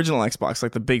my original Xbox,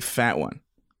 like the big fat one,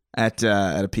 at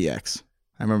a PX.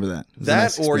 I remember that.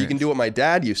 That, or you can do what my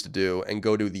dad used to do and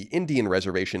go to the Indian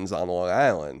reservations on Long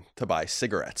Island to buy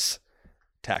cigarettes,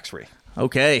 tax free.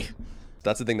 Okay,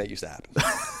 that's the thing that used to happen.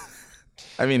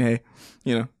 I mean, hey,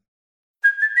 you know.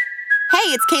 Hey,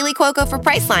 it's Kaylee Cuoco for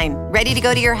Priceline. Ready to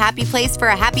go to your happy place for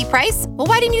a happy price? Well,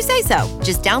 why didn't you say so?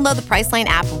 Just download the Priceline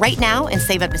app right now and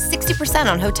save up to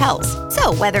 60% on hotels.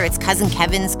 So whether it's Cousin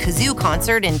Kevin's Kazoo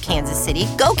Concert in Kansas City,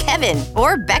 go Kevin,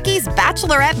 or Becky's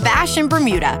Bachelorette Bash in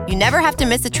Bermuda, you never have to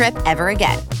miss a trip ever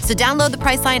again. So download the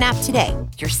Priceline app today.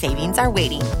 Your savings are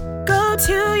waiting. Go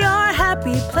to your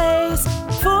happy place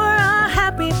for a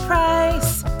happy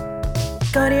price.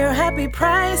 Go to your happy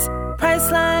price,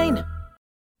 Priceline.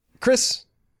 Chris,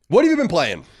 what have you been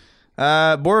playing?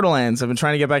 Borderlands. I've been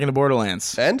trying to get back into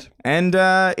Borderlands. And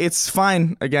it's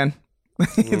fine again.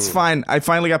 It's fine. I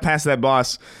finally got past that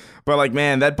boss. But like,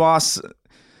 man, that boss,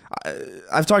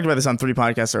 I've talked about this on 3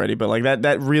 podcasts already, but like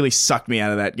that really sucked me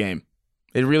out of that game.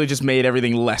 It really just made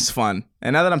everything less fun.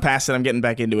 And now that I'm past it, I'm getting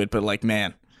back into it. But like,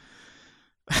 man,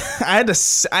 I had to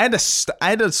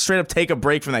straight up take a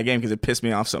break from that game because it pissed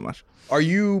me off so much. Are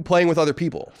you playing with other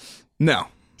people? No.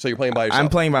 So you're playing by yourself? I'm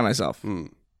playing by myself,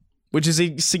 which is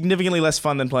significantly less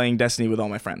fun than playing Destiny with all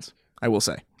my friends, I will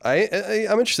say.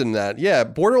 I'm interested in that. Yeah,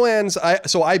 Borderlands.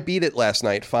 I beat it last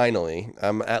night. Finally,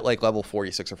 I'm at like level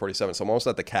 46 or 47, so I'm almost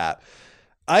at the cap.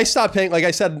 I stopped paying, like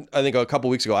I said, I think a couple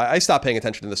weeks ago, I stopped paying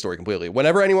attention to the story completely.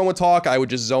 Whenever anyone would talk, I would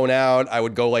just zone out. I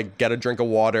would go like get a drink of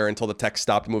water until the text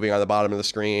stopped moving on the bottom of the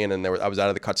screen, and I was out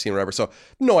of the cutscene or whatever. So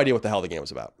no idea what the hell the game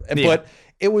was about. Yeah. But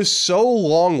it was so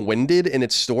long-winded in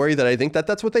its story that I think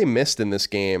that's what they missed in this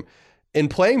game. In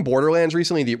playing Borderlands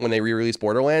recently, when they re-released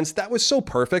Borderlands, that was so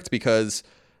perfect because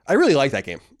I really like that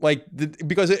game. Like,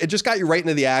 because it just got you right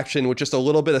into the action with just a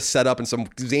little bit of setup and some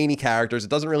zany characters. It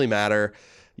doesn't really matter.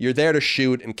 You're there to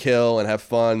shoot and kill and have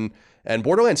fun. And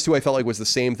Borderlands 2, I felt like was the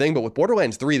same thing. But with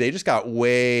Borderlands 3, they just got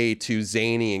way too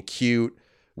zany and cute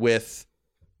with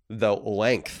the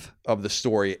length of the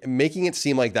story, making it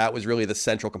seem like that was really the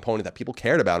central component that people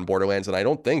cared about in Borderlands. And I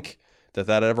don't think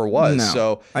that ever was. No.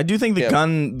 So I do think the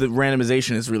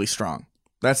randomization is really strong.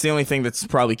 That's the only thing that's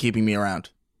probably keeping me around,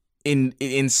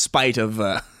 in spite of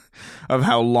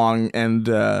how long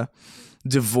and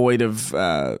devoid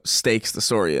of stakes the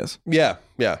story is. Yeah.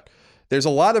 There's a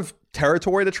lot of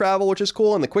territory to travel, which is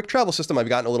cool. And the quick travel system I've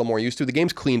gotten a little more used to. The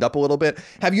game's cleaned up a little bit.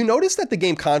 Have you noticed that the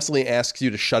game constantly asks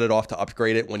you to shut it off to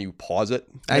upgrade it when you pause it?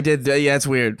 I did. Yeah, it's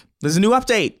weird. There's a new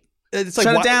update. It's like,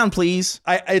 shut it down, please.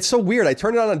 It's so weird. I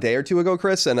turned it on a day or two ago,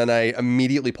 Chris, and then I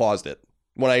immediately paused it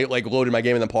when I like loaded my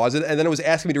game and then paused it. And then it was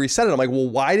asking me to reset it. I'm like, well,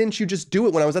 why didn't you just do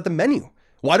it when I was at the menu?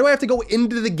 Why do I have to go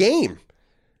into the game?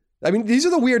 I mean, these are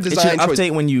the weird design choices. It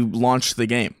should update when you launch the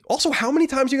game. Also, how many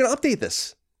times are you going to update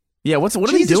this? Yeah, what are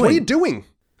they doing? What are you doing?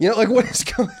 You know, like what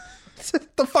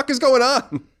the fuck is going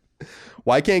on?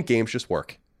 Why can't games just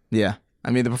work? Yeah.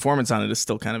 I mean, the performance on it is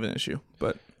still kind of an issue,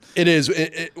 but it is,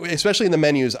 especially in the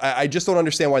menus. I just don't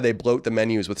understand why they bloat the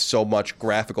menus with so much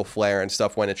graphical flair and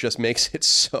stuff when it just makes it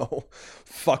so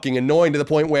fucking annoying to the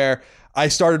point where I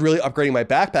started really upgrading my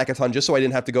backpack a ton just so I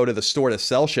didn't have to go to the store to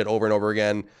sell shit over and over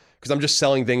again, because I'm just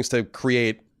selling things to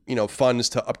create, funds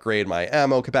to upgrade my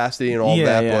ammo capacity and all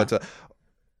that. Yeah. But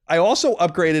I also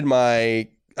upgraded my,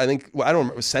 I don't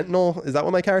remember, Sentinel. Is that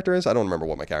what my character is? I don't remember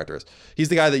what my character is. He's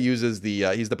the guy that uses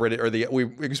he's the British, or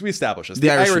we established this.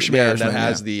 The Irishman that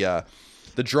has the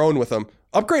drone with him.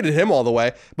 Upgraded him all the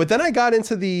way. But then I got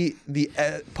into the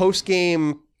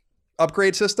post-game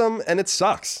upgrade system, and it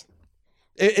sucks.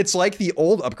 It's like the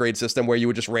old upgrade system where you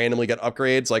would just randomly get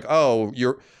upgrades, like, oh,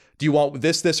 do you want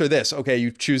this, or this? Okay,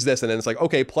 you choose this, and then it's like,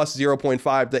 okay, plus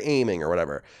 0.5 to aiming or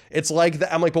whatever. It's like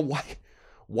that. I'm like, but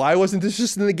why wasn't this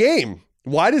just in the game?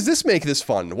 Why does this make this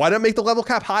fun? Why not make the level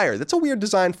cap higher? That's a weird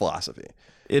design philosophy.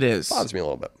 It is. It bothers me a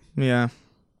little bit. Yeah.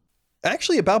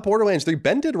 Actually, about Borderlands 3,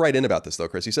 Ben did write in about this, though,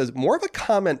 Chris. He says, more of a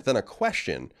comment than a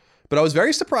question, but I was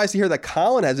very surprised to hear that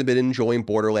Colin hasn't been enjoying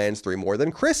Borderlands 3 more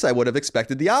than Chris. I would have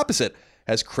expected the opposite.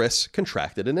 Has Chris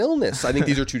contracted an illness? I think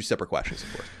these are two separate questions,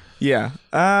 of course. Yeah.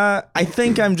 I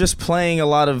think I'm just playing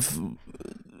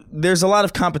there's a lot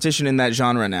of competition in that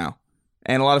genre now,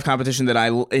 and a lot of competition that I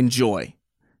enjoy.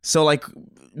 So, like,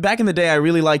 back in the day, I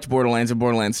really liked Borderlands and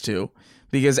Borderlands 2,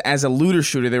 because as a looter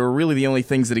shooter, they were really the only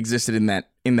things that existed in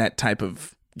that type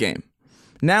of game.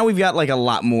 Now we've got, like, a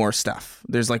lot more stuff.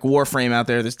 There's, like, Warframe out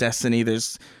there, there's Destiny,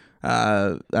 there's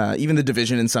even The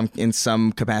Division in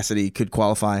some capacity could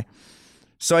qualify.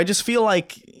 So I just feel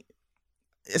like,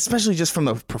 especially just from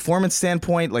the performance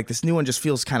standpoint, like, this new one just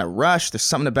feels kind of rushed. There's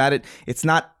something about it. It's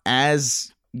not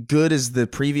as good as the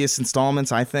previous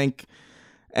installments, I think.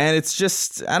 And it's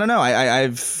just, I don't know.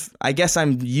 I guess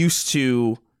I'm used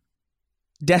to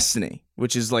Destiny,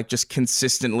 which is like just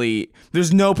consistently,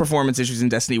 there's no performance issues in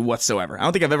Destiny whatsoever. I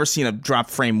don't think I've ever seen a drop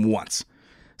frame once.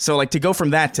 So like to go from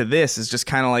that to this is just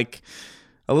kind of like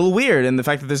a little weird. And the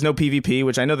fact that there's no PvP,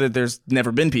 which I know that there's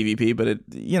never been PvP, but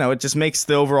it just makes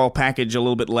the overall package a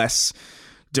little bit less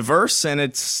diverse. And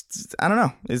I don't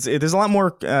know. There's a lot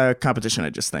more competition, I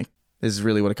just think, is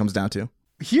really what it comes down to.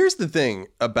 Here's the thing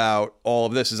about all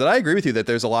of this is that I agree with you that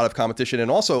there's a lot of competition.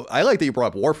 And also, I like that you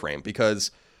brought up Warframe,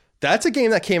 because that's a game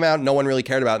that came out and no one really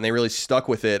cared about, and they really stuck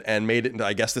with it and made it into,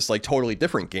 I guess, this like totally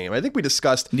different game. I think we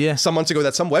discussed some months ago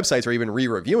that some websites are even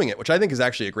re-reviewing it, which I think is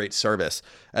actually a great service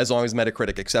as long as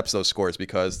Metacritic accepts those scores,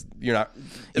 because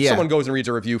if someone goes and reads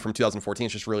a review from 2014,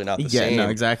 it's just really not the same. Yeah,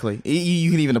 no, exactly. You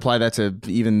can even apply that to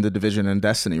even The Division and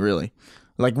Destiny, really.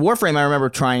 Like Warframe, I remember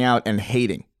trying out and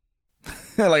hating.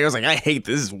 Like I was like, I hate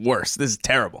this. This is worse. This is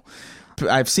terrible.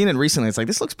 I've seen it recently. It's like,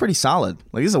 this looks pretty solid.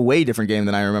 Like, this is a way different game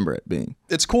than I remember it being.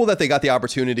 It's cool that they got the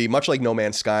opportunity, much like No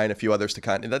Man's Sky and a few others,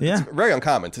 to it's very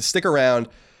uncommon, to stick around,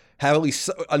 have at least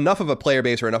enough of a player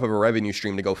base or enough of a revenue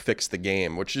stream to go fix the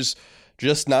game, which is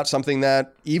just not something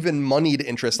that even moneyed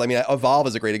interest. I mean, Evolve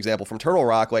is a great example from Turtle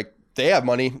Rock. Like, they have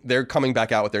money. They're coming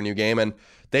back out with their new game, and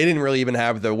they didn't really even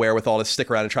have the wherewithal to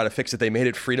stick around and try to fix it. They made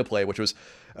it free to play, which was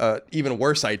even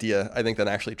worse idea, I think, than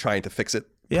actually trying to fix it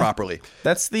properly.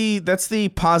 That's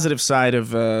the positive side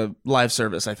of live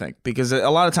service, I think, because a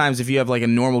lot of times if you have like a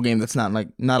normal game that's not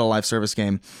a live service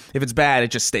game, if it's bad,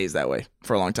 it just stays that way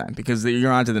for a long time because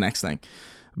you're on to the next thing.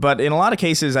 But in a lot of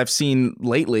cases I've seen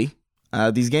lately,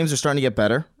 these games are starting to get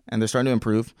better and they're starting to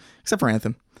improve, except for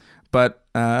Anthem. But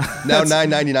now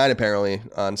 $9.99 apparently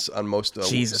on most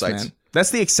Jesus, sites. Man.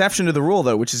 That's the exception to the rule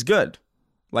though, which is good.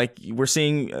 Like we're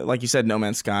seeing, like you said, No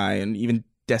Man's Sky and even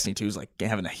Destiny 2 is like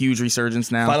having a huge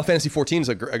resurgence now. Final Fantasy 14 is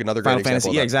another great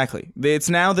example. Yeah, exactly. It's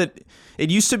now that it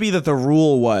used to be that the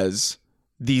rule was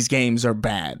these games are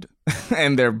bad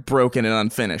and they're broken and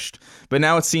unfinished. But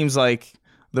now it seems like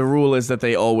the rule is that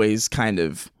they always kind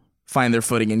of find their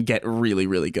footing and get really,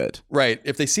 really good. Right.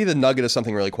 If they see the nugget of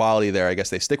something really quality there, I guess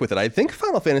they stick with it. I think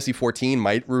Final Fantasy 14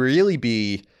 might really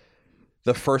be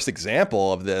the first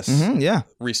example of this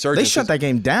resurgence. They shut that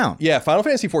game down. Yeah, Final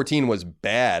Fantasy 14 was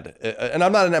bad. And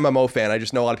I'm not an MMO fan. I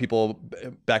just know a lot of people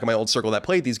back in my old circle that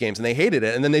played these games and they hated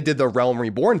it. And then they did the Realm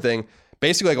Reborn thing,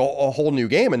 basically like a whole new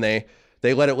game, and they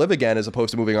let it live again as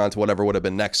opposed to moving on to whatever would have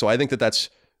been next. So I think that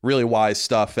that's really wise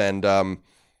stuff. And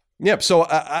so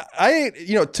I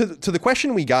to the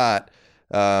question we got,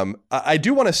 I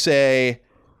do want to say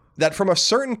that from a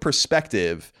certain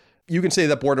perspective, you can say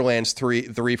that Borderlands 3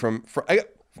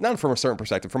 not from a certain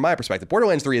perspective, from my perspective,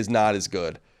 Borderlands 3 is not as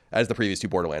good as the previous two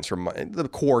Borderlands from the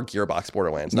core Gearbox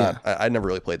Borderlands. I never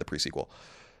really played the pre-sequel.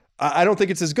 I don't think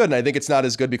it's as good, and I think it's not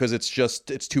as good because it's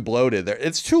too bloated.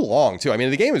 It's too long, too. I mean,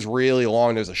 the game is really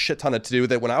long. There's a shit ton to do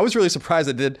with it. When I was really surprised,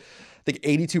 I did, I think,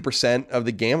 82% of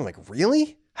the game. I'm like,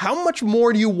 really? How much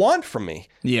more do you want from me?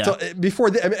 Yeah. So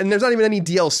and there's not even any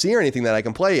DLC or anything that I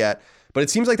can play yet. But it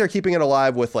seems like they're keeping it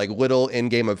alive with like little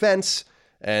in-game events,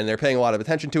 and they're paying a lot of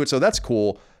attention to it. So that's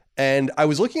cool. And I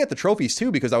was looking at the trophies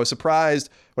too, because I was surprised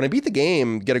when I beat the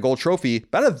game, get a gold trophy,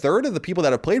 about a third of the people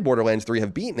that have played Borderlands 3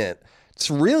 have beaten it. It's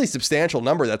a really substantial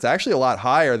number. That's actually a lot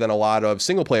higher than a lot of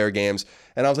single player games.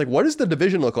 And I was like, what does the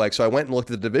Division look like? So I went and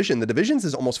looked at the Division. The Division's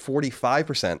is almost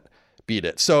 45% beat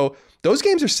it. So those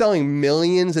games are selling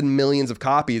millions and millions of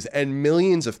copies, and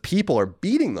millions of people are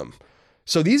beating them.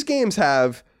 So these games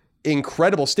have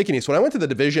incredible stickiness. When I went to the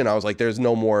Division, I was like, there's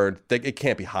no more, it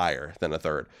can't be higher than a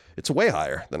third. It's way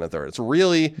higher than a third. It's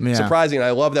really surprising. And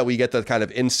I love that we get the kind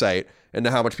of insight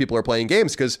into how much people are playing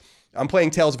games, because I'm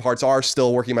playing Tales of Hearts R,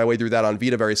 still working my way through that on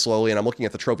Vita very slowly, and I'm looking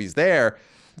at the trophies there.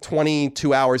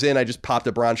 22 hours in, I just popped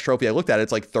a bronze trophy. I looked at it,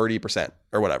 it's like 30%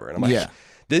 or whatever. And I'm like,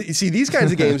 you see, these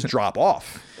kinds of games drop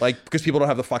off, like, because people don't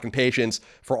have the fucking patience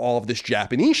for all of this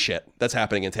Japanese shit that's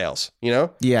happening in Tales, you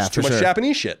know? Yeah, too much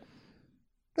Japanese shit.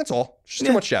 That's all. It's just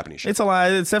too much Japanese shit. It's a lot.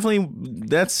 It's definitely,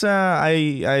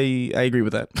 I agree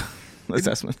with that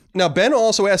assessment. Now, Ben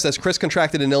also asked, has Chris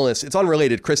contracted an illness? It's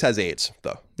unrelated. Chris has AIDS,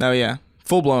 though. Oh, yeah.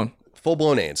 Full-blown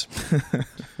AIDS.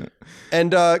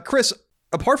 And Chris,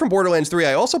 apart from Borderlands 3,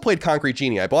 I also played Concrete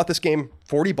Genie. I bought this game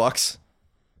 $40.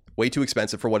 Way too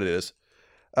expensive for what it is.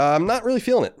 I'm not really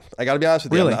feeling it. I got to be honest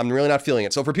with you. I'm really not feeling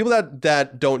it. So for people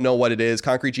that don't know what it is,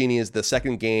 Concrete Genie is the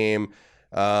second game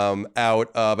out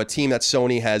of a team that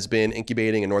Sony has been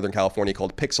incubating in Northern California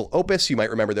called Pixel Opus. You might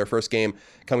remember their first game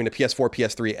coming to PS4,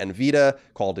 PS3, and Vita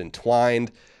called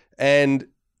Entwined. And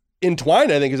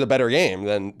Entwined, I think, is a better game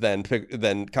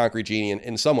than Concrete Genie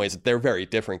in some ways. They're very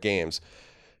different games.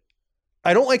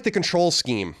 I don't like the control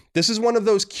scheme. This is one of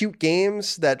those cute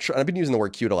games that, I've been using the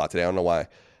word cute a lot today, I don't know why.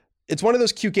 It's one of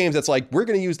those cute games that's like, we're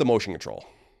going to use the motion control.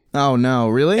 Oh, no,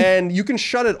 really? And you can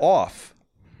shut it off.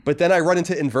 But then I run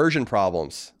into inversion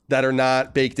problems that are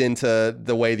not baked into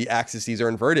the way the axes are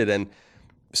inverted. And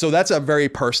so that's a very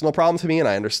personal problem to me, and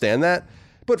I understand that.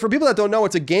 But for people that don't know,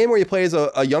 it's a game where you play as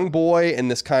a young boy in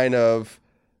this kind of,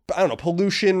 I don't know,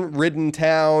 pollution-ridden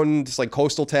town, just like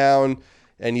coastal town,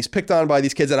 and he's picked on by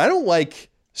these kids. And I don't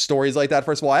like stories like that,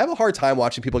 first of all. I have a hard time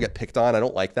watching people get picked on. I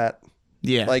don't like that.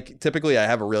 Yeah. Like, typically, I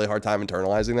have a really hard time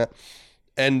internalizing that.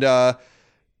 And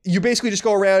you basically just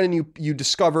go around and you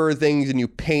discover things, and you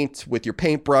paint with your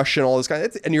paintbrush and all this kind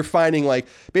of, and you're finding, like,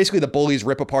 basically the bullies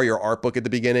rip apart your art book at the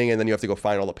beginning, and then you have to go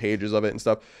find all the pages of it and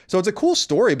stuff. So it's a cool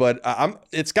story, but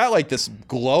it's got like this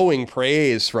glowing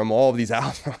praise from all of these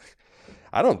outlets.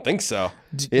 I don't think so.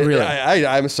 Really?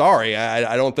 I'm sorry.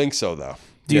 I don't think so, though.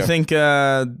 Do you think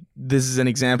this is an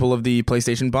example of the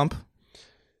PlayStation bump?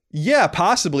 Yeah,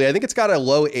 possibly. I think it's got a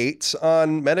low 8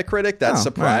 on Metacritic. That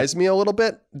surprised me a little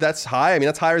bit. That's high. I mean,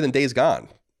 that's higher than Days Gone,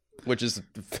 which is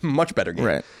a much better game.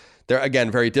 Right. They're,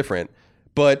 again, very different.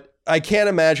 But I can't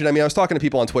imagine. I mean, I was talking to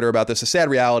people on Twitter about this. The sad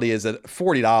reality is that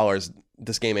 $40,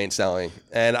 this game ain't selling.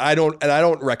 And I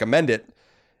don't recommend it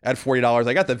at $40.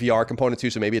 I got the VR component too,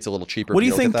 so maybe it's a little cheaper. What do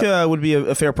you think would be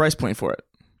a fair price point for it?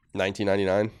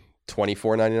 $19.99,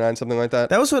 $24.99, something like that.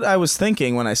 That was what I was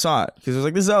thinking when I saw it, because it was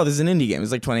like, this is an indie game.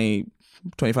 It's like 20,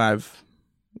 25.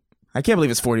 I can't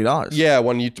believe it's $40. Yeah,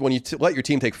 when you let your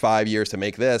team take 5 years to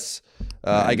make this,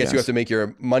 I guess you have to make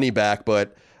your money back.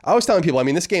 But I was telling people, I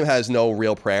mean, this game has no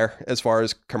real prayer as far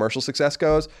as commercial success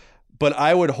goes. But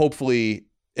I would hopefully,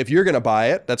 if you're going to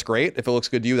buy it, that's great. If it looks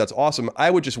good to you, that's awesome.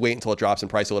 I would just wait until it drops in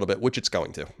price a little bit, which it's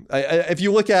going to. If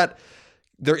you look at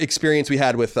the experience we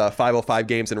had with 505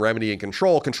 Games and Remedy and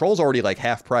Control's already like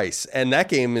half price. And that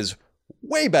game is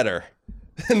way better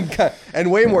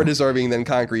and way more deserving than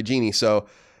Concrete Genie. So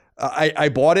I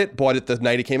bought it the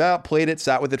night it came out, played it,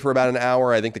 sat with it for about an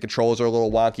hour. I think the controls are a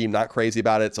little wonky. I'm not crazy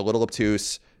about it. It's a little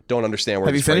obtuse. Don't understand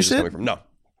where this phrase is coming from. No.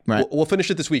 Right. We'll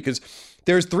finish it this week because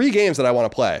there's 3 games that I want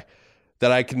to play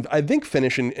that I think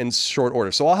finish in short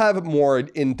order. So I'll have more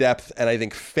in-depth and I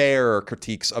think fair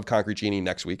critiques of Concrete Genie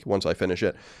next week once I finish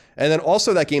it. And then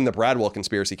also that game, The Bradwell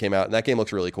Conspiracy, came out, and that game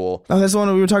looks really cool. Oh, that's the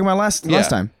one we were talking about last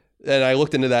time. And I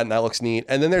looked into that, and that looks neat.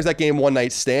 And then there's that game, One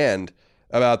Night Stand,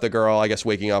 about the girl, I guess,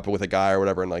 waking up with a guy or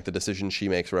whatever, and like the decisions she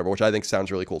makes or whatever, which I think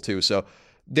sounds really cool too. So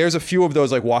there's a few of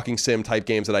those like walking sim type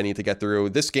games that I need to get through.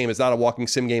 This game is not a walking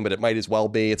sim game, but it might as well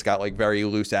be. It's got like very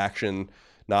loose action,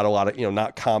 not a lot of,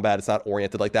 not combat. It's not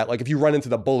oriented like that. Like if you run into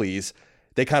the bullies,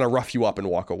 they kind of rough you up and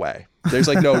walk away. There's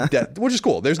like no death, which is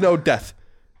cool. There's no death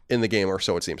in the game, or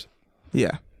so it seems.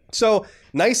 Yeah. So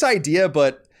nice idea,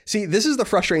 but see, this is the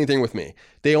frustrating thing with me.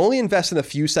 They only invest in a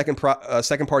few second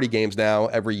party games now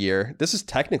every year. This is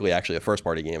technically actually a first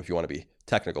party game if you want to be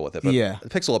technical with it. But yeah.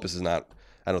 Pixel Opus is not,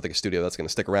 I don't think, a studio that's going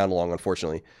to stick around long,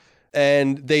 unfortunately.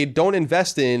 And they don't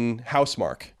invest in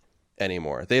Housemarque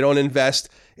anymore. They don't invest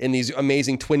in these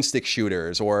amazing twin stick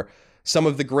shooters or some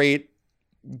of the great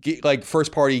like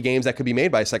first party games that could be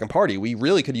made by a second party. We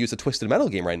really could use a Twisted Metal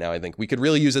game right now. I think we could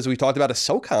really use, as we talked about, a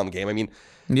SOCOM game. I mean,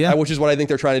 which is what I think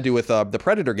they're trying to do with the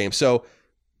Predator game. So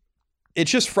it's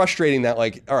just frustrating that,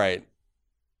 like, all right,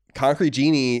 Concrete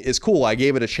Genie is cool. I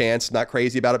gave it a chance. Not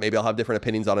crazy about it. Maybe I'll have different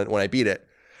opinions on it when I beat it.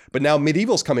 But now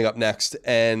Medieval's coming up next,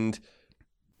 and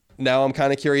now I'm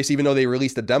kind of curious, even though they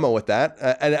released a demo with that.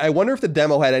 And I wonder if the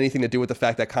demo had anything to do with the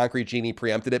fact that Concrete Genie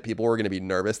preempted it. People were going to be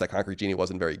nervous that Concrete Genie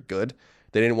wasn't very good.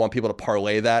 They didn't want people to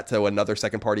parlay that to another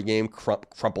second-party game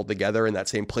crumpled together in that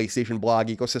same PlayStation blog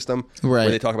ecosystem where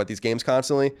they talk about these games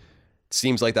constantly. It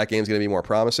seems like that game's going to be more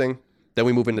promising. Then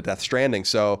we move into Death Stranding.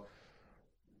 So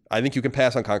I think you can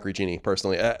pass on Concrete Genie,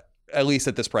 personally, at least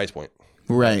at this price point.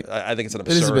 Right. I think it's an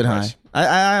absurd It is a bit price.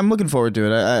 high. I'm looking forward to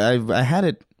it. I had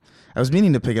it. I was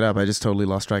meaning to pick it up. I just totally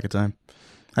lost track of time.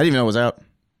 I didn't even know it was out.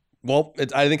 Well,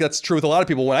 I think that's true with a lot of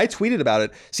people. When I tweeted about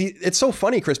it, see, it's so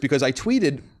funny, Chris, because I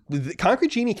tweeted, Concrete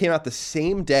Genie came out the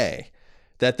same day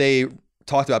that they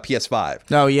talked about PS5.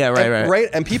 Oh, yeah, right. Right?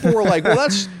 And people were like, well,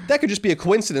 that could just be a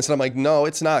coincidence. And I'm like, no,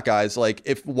 it's not, guys. Like,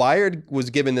 if Wired was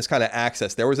given this kind of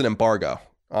access, there was an embargo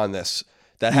on this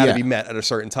that had to be met at a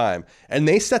certain time. And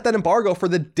they set that embargo for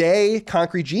the day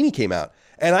Concrete Genie came out.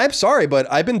 And I'm sorry,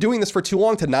 but I've been doing this for too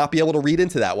long to not be able to read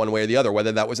into that one way or the other,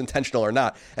 whether that was intentional or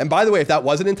not. And by the way, if that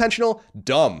wasn't intentional,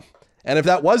 dumb. And if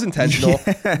that was intentional,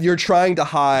 you're trying to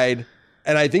hide,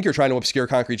 and I think you're trying to obscure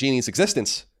Concrete Genie's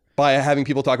existence by having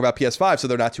people talk about PS5 so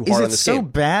they're not too hard on this game. Is it so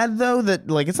bad, though, that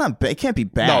like it's not bad? It can't be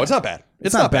bad. No, it's not bad.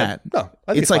 It's not bad. No,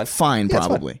 I think it's like fine,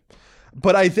 probably.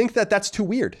 But I think that's too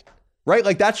weird, right?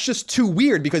 Like that's just too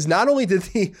weird because not only did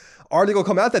the article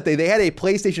come out that day, they had a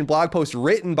PlayStation blog post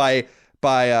written by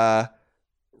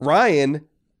Ryan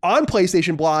on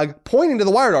PlayStation blog pointing to the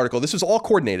Wired article. This was all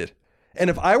coordinated. And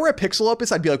if I were at Pixel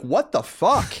Opus, I'd be like, what the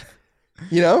fuck?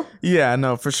 You know? Yeah,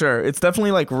 no, for sure. It's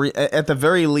definitely like, at the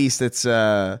very least, it's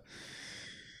the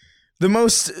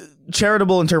most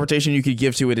charitable interpretation you could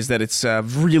give to it is that it's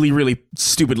really, really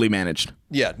stupidly managed.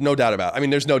 Yeah, no doubt about it. I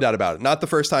mean, there's no doubt about it. Not the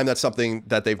first time that's something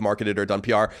that they've marketed or done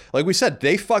PR. Like we said,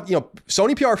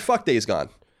 Sony PR fucked Days Gone.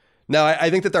 Now, I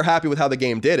think that they're happy with how the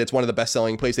game did. It's one of the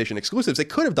best-selling PlayStation exclusives. They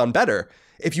could have done better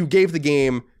if you gave the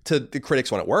game to the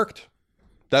critics when it worked.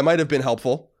 That might have been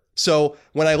helpful. So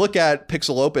when I look at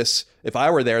Pixel Opus, if I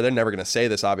were there, they're never going to say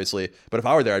this, obviously, but if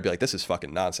I were there, I'd be like, this is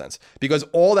fucking nonsense. Because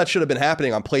all that should have been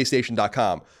happening on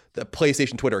PlayStation.com, the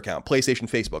PlayStation Twitter account, PlayStation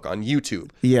Facebook, on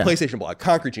YouTube, PlayStation Blog,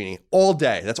 Concrete Genie, all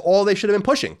day. That's all they should have been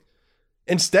pushing.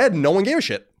 Instead, no one gave a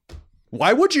shit.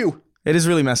 Why would you? It is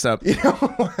really messed up. You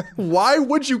know, why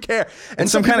would you care? And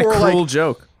some kind of cruel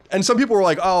joke. And some people were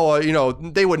like, oh,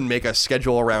 they wouldn't make a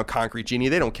schedule around Concrete Genie.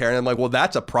 They don't care. And I'm like, well,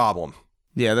 that's a problem.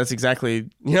 Yeah, that's exactly.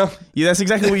 Yeah, that's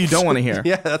exactly what you don't want to hear.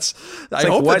 Yeah, I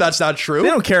hope that's not true. They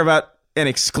don't care about an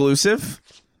exclusive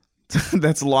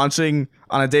that's launching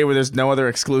on a day where there's no other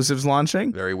exclusives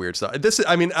launching. Very weird stuff.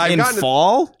 In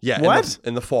fall? Yeah, what?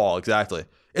 In the fall, exactly.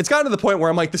 It's gotten to the point where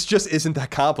I'm like, this just isn't that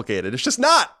complicated. It's just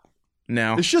not.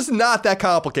 No, it's just not that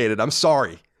complicated. I'm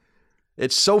sorry.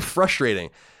 It's so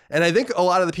frustrating. And I think a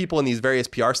lot of the people in these various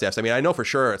PR staffs, I know for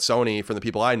sure at Sony, from the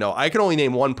people I know, I can only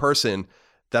name one person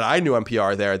that I knew on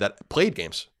PR there that played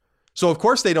games. So of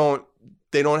course they don't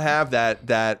have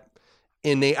that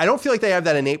innate, I don't feel like they have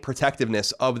that innate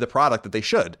protectiveness of the product that they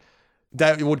should.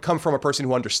 That would come from a person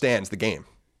who understands the game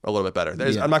a little bit better.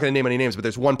 I'm not going to name any names, but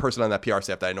there's one person on that PR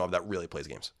staff that I know of that really plays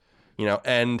games.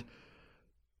 And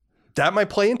that might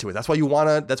play into it. That's why you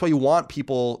want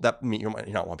people that you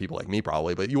don't want people like me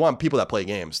probably, but you want people that play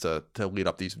games to lead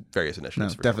up these various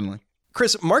initiatives. No, definitely.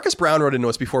 Chris, Marcus Brown wrote into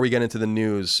us before we get into the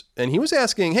news, and he was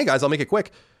asking, hey guys, I'll make it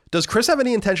quick. Does Chris have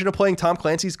any intention of playing Tom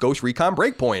Clancy's Ghost Recon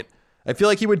Breakpoint? I feel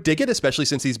like he would dig it, especially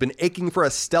since he's been aching for a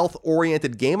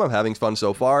stealth-oriented game. I'm having fun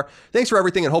so far. Thanks for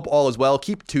everything and hope all is well.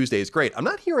 Keep Tuesdays great. I'm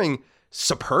not hearing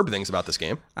superb things about this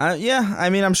game.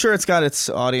 I'm sure it's got its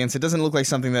audience. It doesn't look like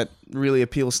something that really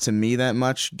appeals to me that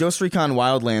much. Ghost Recon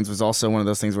Wildlands was also one of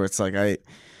those things where it's like,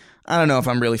 I don't know if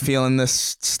I'm really feeling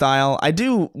this style. I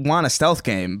do want a stealth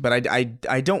game, but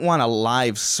I don't want a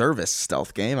live service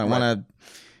stealth game. I want to,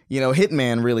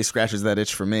 Hitman really scratches that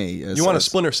itch for me. You want a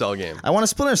Splinter Cell game? I want a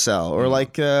Splinter Cell, or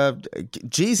like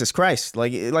Jesus Christ,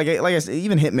 like I said,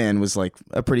 even Hitman was like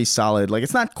a pretty solid. Like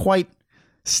it's not quite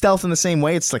stealth in the same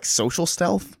way. It's like social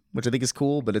stealth, which I think is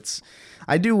cool. But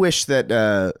I do wish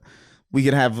that we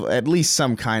could have at least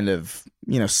some kind of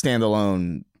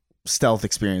standalone stealth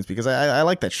experience, because I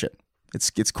like that shit.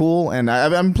 It's cool, and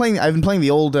I've been playing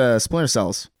the old Splinter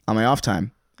Cells on my off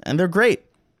time, and they're great.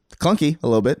 Clunky a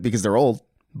little bit because they're old,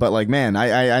 but like, man,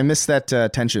 I miss that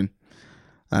tension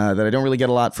that I don't really get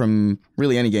a lot from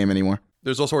really any game anymore.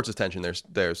 There's all sorts of tension.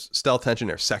 There's stealth tension.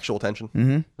 There's sexual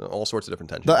tension. All sorts of different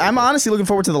tension. But I'm honestly looking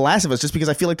forward to The Last of Us, just because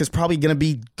I feel like there's probably going to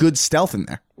be good stealth in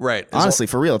there. Right. Honestly,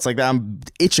 for real, it's like I'm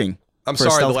itching. I'm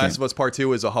sorry, The Last of Us Part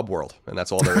 2 is a hub world, and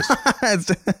that's all there is.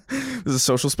 This is a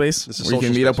social space where you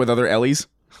can meet up with other Ellies.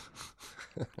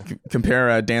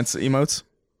 Compare dance emotes.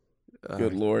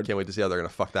 Good Lord. Can't wait to see how they're going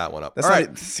to fuck that one up.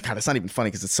 It's not even funny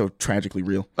because it's so tragically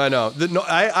real. I know.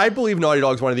 I believe Naughty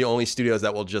Dog's one of the only studios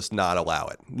that will just not allow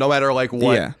it. No matter like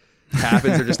what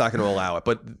happens, they're just not going to allow it.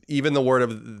 But even the word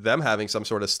of them having some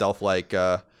sort of stealth-like,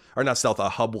 or not stealth, a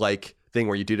hub-like thing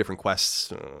where you do different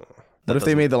quests. What if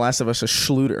they made The Last of Us a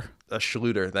Schluter? A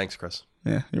Schluter. Thanks, Chris.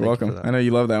 Yeah, you're welcome. I know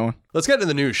you love that one. Let's get into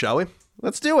the news, shall we?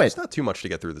 Let's do it. It's not too much to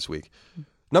get through this week.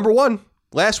 Number one.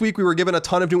 Last week, we were given a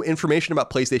ton of new information about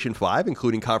PlayStation 5,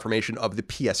 including confirmation of the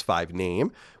PS5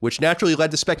 name, which naturally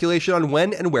led to speculation on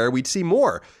when and where we'd see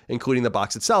more, including the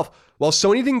box itself. While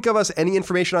Sony didn't give us any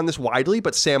information on this widely,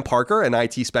 but Sam Parker, an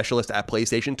IT specialist at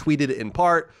PlayStation, tweeted in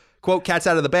part, quote, "Cat's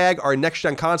out of the bag, our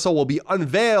next-gen console will be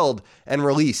unveiled and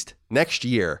released next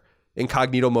year.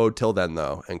 Incognito mode till then,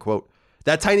 though," end quote.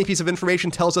 That tiny piece of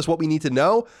information tells us what we need to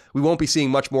know. We won't be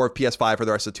seeing much more of PS5 for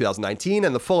the rest of 2019,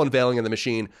 and the full unveiling of the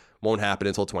machine won't happen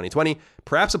until 2020.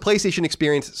 Perhaps a PlayStation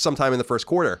experience sometime in the first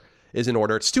quarter is in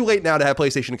order. It's too late now to have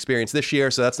PlayStation experience this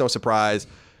year, so that's no surprise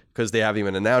because they haven't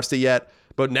even announced it yet.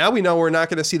 But now we know we're not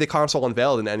going to see the console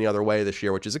unveiled in any other way this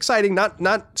year, which is exciting.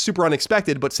 Not super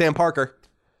unexpected, but Sam Parker,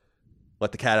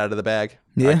 let the cat out of the bag.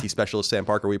 Yeah. IT specialist Sam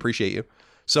Parker, we appreciate you.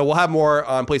 So we'll have more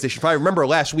on PlayStation 5. Remember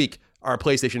last week, our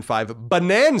PlayStation 5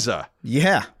 bonanza.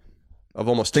 Yeah. Of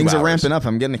almost 2 hours. Things are ramping up.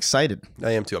 I'm getting excited.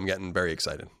 I am too. I'm getting very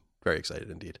excited. Very excited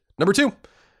indeed. Number two,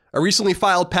 a recently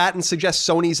filed patent suggests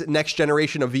Sony's next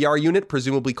generation of VR unit,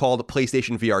 presumably called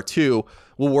PlayStation VR 2,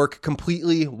 will work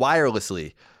completely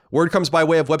wirelessly. Word comes by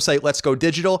way of website Let's Go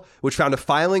Digital, which found a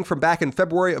filing from back in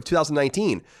February of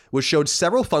 2019, which showed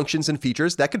several functions and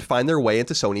features that could find their way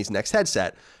into Sony's next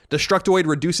headset. Destructoid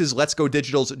reduces Let's Go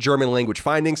Digital's German language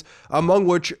findings, among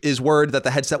which is word that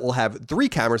the headset will have 3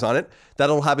 cameras on it, that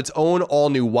it'll have its own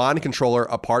all-new wand controller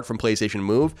apart from PlayStation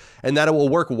Move, and that it will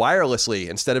work wirelessly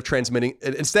instead transmitting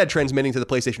to the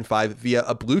PlayStation 5 via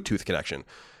a Bluetooth connection.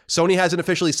 Sony hasn't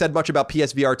officially said much about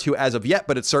PSVR 2 as of yet,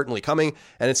 but it's certainly coming,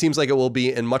 and it seems like it will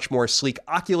be in much more sleek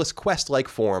Oculus Quest-like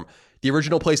form. The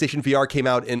original PlayStation VR came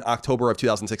out in October of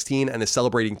 2016 and is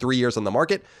celebrating 3 years on the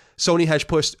market. Sony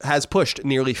has pushed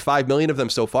nearly 5 million of them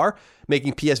so far,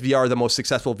 making PSVR the most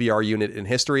successful VR unit in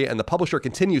history, and the publisher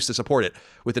continues to support it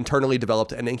with internally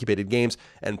developed and incubated games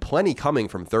and plenty coming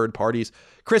from third parties.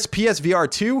 Chris, PSVR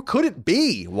 2, could it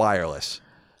be wireless?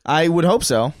 I would hope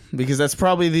so, because that's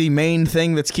probably the main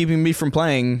thing that's keeping me from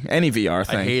playing any VR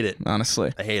thing. I hate it.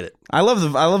 Honestly. I hate it. I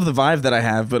love the Vive that I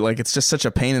have, but like it's just such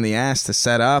a pain in the ass to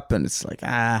set up, and it's like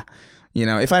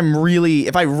if I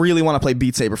really want to play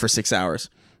Beat Saber for 6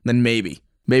 hours, then maybe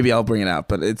I'll bring it out.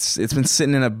 But it's been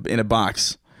sitting in a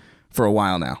box for a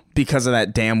while now because of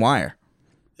that damn wire.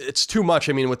 It's too much.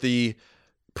 I mean, with the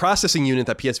processing unit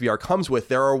that PSVR comes with,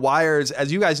 there are wires,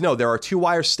 as you guys know, there are 2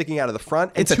 wires sticking out of the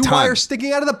front and 2 wires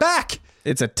sticking out of the back.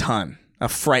 It's a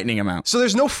frightening amount. So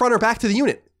there's no front or back to the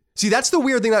unit. See, that's the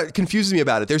weird thing that confuses me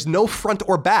about it. There's no front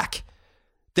or back.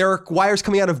 There are wires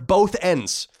coming out of both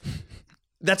ends.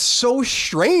 That's so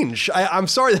strange. I'm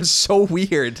sorry, that's so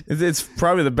weird. It's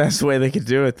probably the best way they could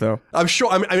do it, though. I'm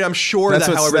sure that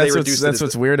however they reduce it. That's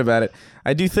what's weird about it.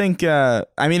 I do think.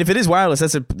 If it is wireless,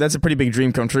 that's a pretty big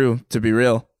dream come true. To be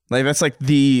real, like that's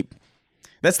the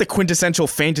quintessential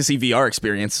fantasy VR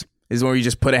experience. Is where you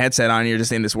just put a headset on and you're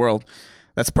just in this world.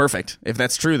 That's perfect. If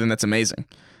that's true, then that's amazing.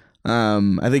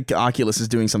 I think Oculus is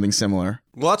doing something similar.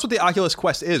 Well, that's what the Oculus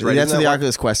Quest is, right? That's what the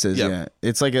Oculus Quest is, yeah.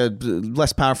 It's like a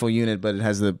less powerful unit, but it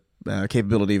has the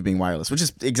capability of being wireless, which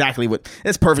is exactly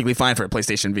it's perfectly fine for a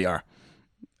PlayStation VR.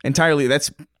 Entirely,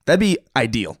 that'd be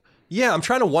ideal. Yeah, I'm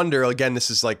trying to wonder, again, this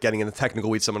is like getting in the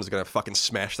technical weeds, someone's going to fucking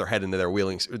smash their head into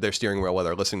their steering wheel while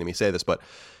they're listening to me say this, but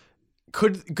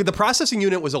could the processing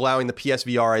unit was allowing the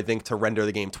PSVR, I think, to render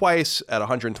the game twice at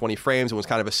 120 frames and was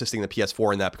kind of assisting the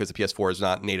PS4 in that because the PS4 is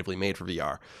not natively made for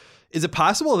VR. Is it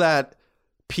possible that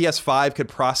PS5 could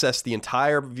process the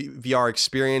entire VR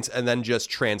experience and then just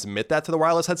transmit that to the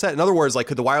wireless headset? In other words, like,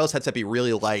 could the wireless headset be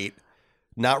really light,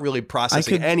 not really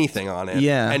processing anything on it,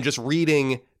 and just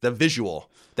reading the visual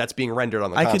that's being rendered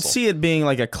on the console? I could see it being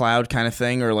like a cloud kind of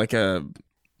thing, or like a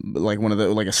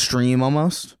stream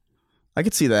almost. I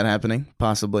could see that happening,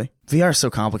 possibly. VR is so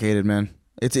complicated, man.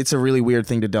 It's a really weird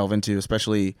thing to delve into,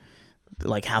 especially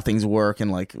like how things work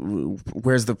and like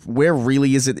where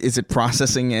really is it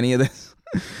processing any of this?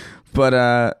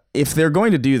 But if they're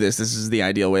going to do this is the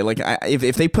ideal way. Like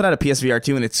if they put out a PSVR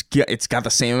 2 and it's got the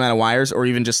same amount of wires or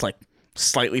even just like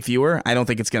slightly fewer, I don't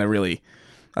think it's going to really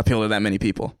appeal to that many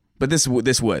people. But this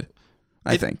would,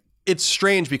 I think. It's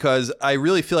strange because I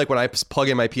really feel like when I plug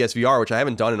in my PSVR, which I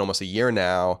haven't done in almost a year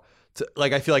now,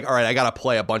 I feel like, all right, I got to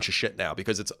play a bunch of shit now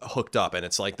because it's hooked up and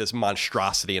it's like this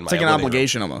monstrosity in my It's like an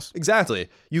obligation almost. Exactly.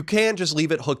 You can't just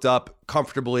leave it hooked up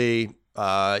comfortably.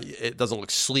 It doesn't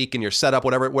look sleek in your setup,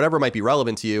 whatever might be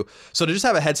relevant to you. So to just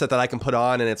have a headset that I can put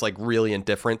on and it's like really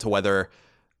indifferent to whether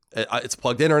it's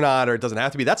plugged in or not, or it doesn't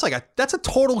have to be, that's a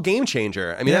total game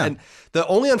changer. I mean, and the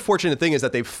only unfortunate thing is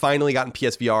that they've finally gotten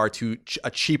PSVR to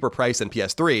a cheaper price than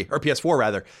PS3 or PS4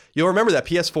 rather. You'll remember that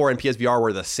PS4 and PSVR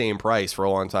were the same price for a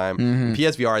long time. Mm-hmm.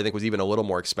 PSVR I think was even a little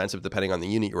more expensive depending on the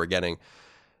unit you were getting.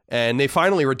 And they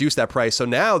finally reduced that price. So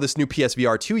now this new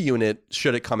PSVR 2 unit,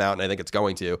 should it come out, and I think it's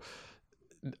going to,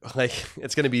 like,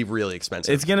 it's going to be really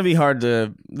expensive. It's going to be hard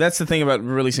to. That's the thing about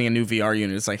releasing a new VR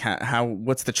unit. It's like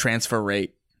what's the transfer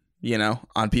rate,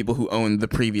 on people who own the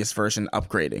previous version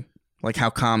upgrading? Like,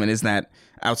 how common is that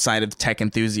outside of tech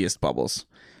enthusiast bubbles?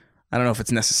 I don't know if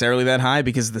it's necessarily that high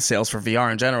because the sales for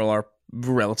VR in general are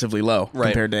relatively low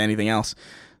compared to anything else.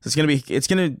 So it's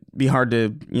going to be hard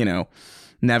to,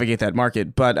 navigate that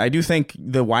market. But I do think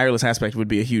the wireless aspect would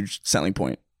be a huge selling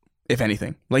point, if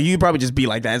anything. Like, you could probably just be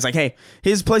like that. It's like, hey,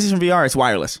 his PlayStation VR, it's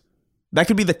wireless. That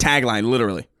could be the tagline,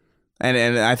 literally.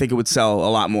 And I think it would sell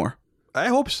a lot more. I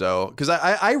hope so, because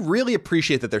I really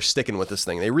appreciate that they're sticking with this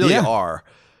thing. They really are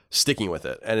sticking with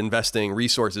it and investing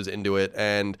resources into it.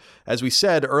 And as we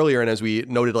said earlier, and as we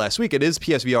noted last week, it is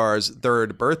PSVR's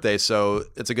third birthday, so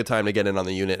it's a good time to get in on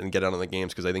the unit and get in on the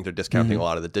games, because I think they're discounting a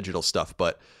lot of the digital stuff.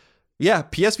 But yeah,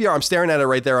 PSVR, I'm staring at it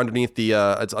right there underneath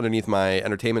it's underneath my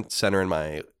entertainment center in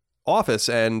my office,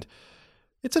 and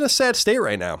it's in a sad state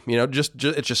right now. Just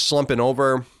it's just slumping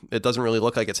over. It doesn't really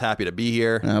look like it's happy to be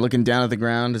here. Looking down at the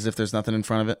ground as if there's nothing in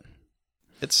front of it.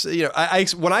 It's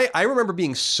I remember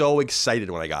being so excited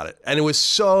when I got it, and it was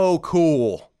so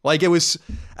cool. Like, I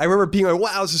remember being like,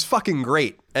 wow, this is fucking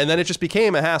great. And then it just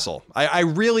became a hassle. I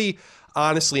really,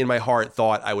 honestly, in my heart,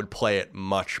 thought I would play it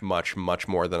much, much, much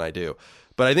more than I do.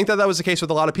 But I think that was the case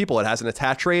with a lot of people. It has an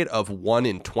attach rate of 1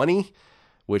 in 20,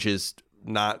 which is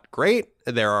not great.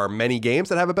 There are many games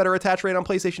that have a better attach rate on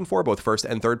PlayStation 4, both first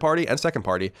and third party and second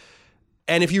party.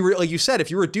 And if you, like you said,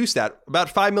 if you reduce that, about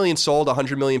 5 million sold,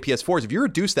 100 million PS4s, if you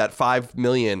reduce that 5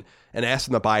 million and ask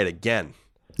them to buy it again,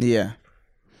 yeah,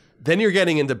 then you're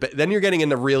getting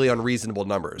into really unreasonable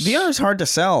numbers. VR is hard to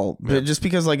sell, but just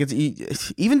because like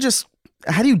it's even just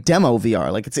how do you demo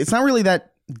VR? Like it's not really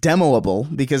that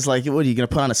demoable because like what are you gonna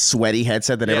put on a sweaty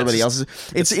headset that everybody else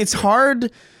is? It's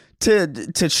hard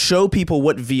to show people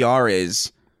what VR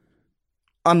is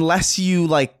unless you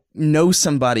like know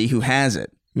somebody who has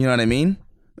it. You know what I mean?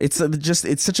 It's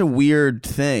such a weird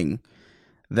thing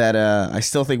that I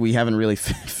still think we haven't really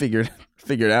figured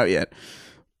out yet.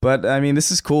 But I mean,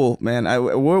 this is cool, man.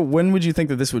 When would you think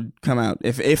that this would come out?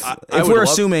 If we're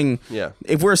assuming that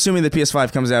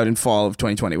PS5 comes out in fall of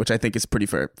 2020, which I think is pretty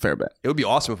fair bet. It would be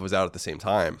awesome if it was out at the same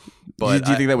time. But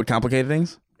do you think that would complicate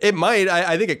things? It might.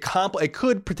 I think it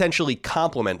could potentially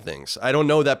complement things. I don't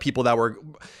know that people that were,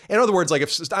 in other words, like I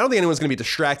don't think anyone's going to be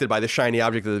distracted by the shiny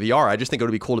object of the VR. I just think it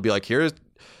would be cool to be like, here it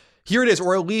is,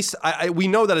 or at least we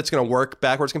know that it's going to work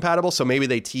backwards compatible. So maybe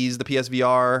they tease the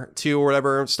PSVR 2 or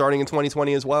whatever starting in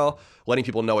 2020 as well, letting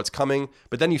people know it's coming.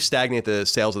 But then you stagnate the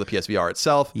sales of the PSVR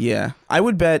itself. Yeah, I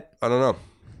would bet. I don't know.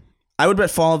 I would bet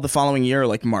fall of the following year,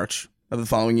 like March of the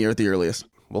following year at the earliest.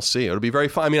 We'll see. It'll be very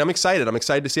fun. I mean, I'm excited. I'm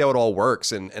excited to see how it all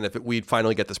works. And if we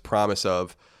finally get this promise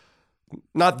of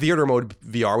not theater mode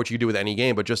VR, which you do with any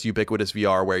game, but just ubiquitous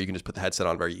VR where you can just put the headset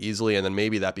on very easily. And then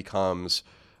maybe that becomes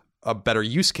a better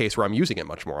use case where I'm using it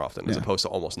much more often as opposed to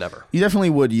almost never. You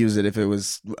definitely would use it if it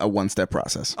was a one-step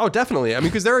process. Oh, definitely. I mean,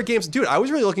 because there are games, dude, I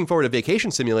was really looking forward to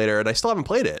Vacation Simulator and I still haven't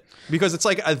played it because it's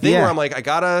like a thing where I'm like, I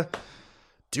gotta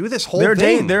do this whole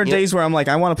thing. There are days where I'm like,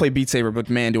 I want to play Beat Saber, but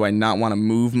man, do I not want to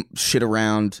move shit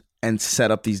around and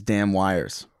set up these damn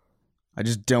wires. I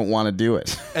just don't want to do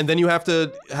it. And then you have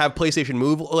to have PlayStation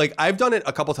Move. Like, I've done it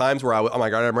a couple times where oh my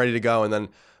God, I'm ready to go. And then I'm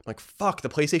like, fuck, the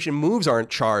PlayStation Moves aren't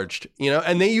charged, you know?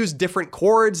 And they use different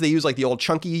cords. They use like the old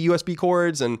chunky USB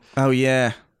cords. And oh,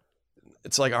 yeah.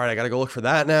 It's like, all right, I got to go look for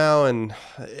that now. And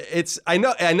I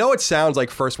know it sounds like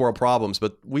first world problems,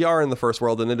 but we are in the first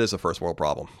world and it is a first world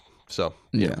problem. So,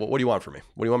 yeah. What do you want from me?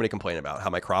 What do you want me to complain about? How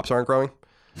my crops aren't growing?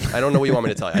 I don't know what you want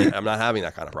me to tell you. I'm not having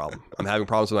that kind of problem. I'm having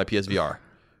problems with my PSVR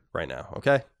right now.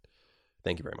 Okay?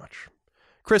 Thank you very much.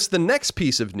 Chris, the next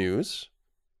piece of news,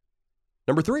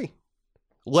 number 3.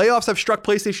 Layoffs have struck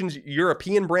PlayStation's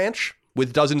European branch,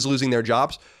 with dozens losing their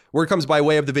jobs. Word comes by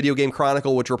way of the Video Game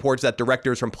Chronicle, which reports that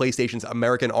directors from PlayStation's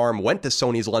American arm went to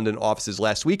Sony's London offices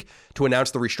last week to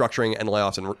announce the restructuring and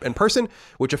layoffs in person,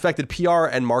 which affected PR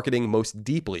and marketing most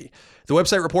deeply. The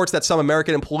website reports that some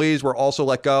American employees were also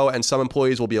let go, and some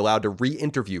employees will be allowed to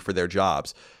re-interview for their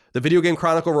jobs. The Video Game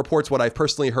Chronicle reports what I've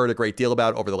personally heard a great deal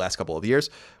about over the last couple of years,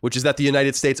 which is that the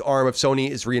United States arm of Sony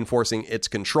is reinforcing its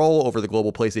control over the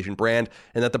global PlayStation brand,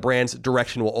 and that the brand's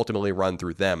direction will ultimately run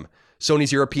through them.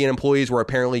 Sony's European employees were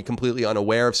apparently completely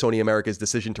unaware of Sony America's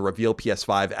decision to reveal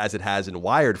PS5 as it has in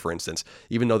Wired, for instance,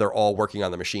 even though they're all working on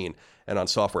the machine and on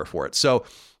software for it. So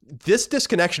this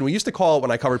disconnection, we used to call it when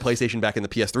I covered PlayStation back in the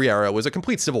PS3 era, was a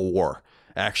complete civil war,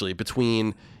 actually,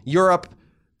 between Europe.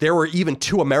 There were even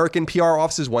 2 American PR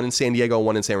offices, one in San Diego,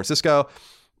 one in San Francisco.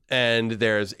 And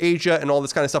there's Asia and all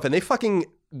this kind of stuff. And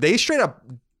they straight up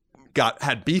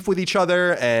had beef with each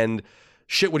other, and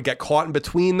shit would get caught in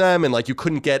between them, and like you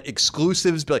couldn't get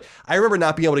exclusives. But like, I remember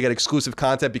not being able to get exclusive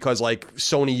content because like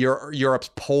Sony Europe's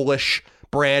Polish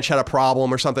branch had a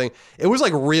problem or something. It was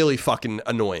like really fucking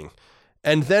annoying.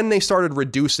 And then they started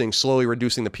slowly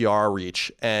reducing the PR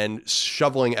reach and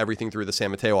shoveling everything through the San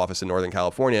Mateo office in Northern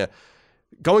California,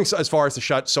 going as far as to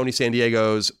shut Sony San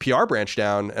Diego's PR branch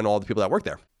down and all the people that work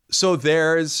there. So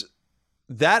there's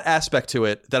that aspect to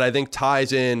it that I think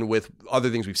ties in with other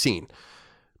things we've seen.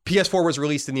 PS4 was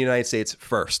released in the United States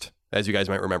first, as you guys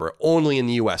might remember. Only in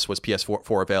the US was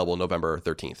PS4 available November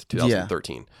 13th,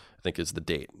 2013, I think is the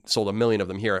date. Sold 1 million of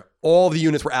them here. All the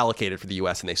units were allocated for the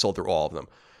US and they sold through all of them.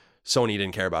 Sony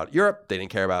didn't care about Europe. They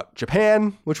didn't care about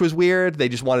Japan, which was weird. They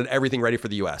just wanted everything ready for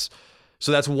the US.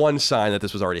 So that's one sign that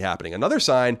this was already happening. Another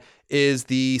sign is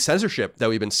the censorship that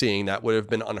we've been seeing that would have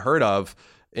been unheard of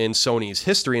in Sony's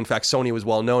history. In fact, Sony was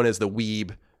well known as the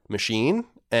weeb machine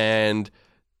and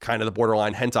kind of the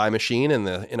borderline hentai machine and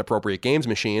the inappropriate games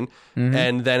machine,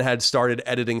 and then had started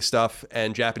editing stuff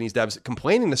and Japanese devs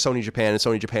complaining to Sony Japan and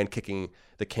Sony Japan kicking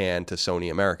the can to Sony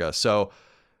America. So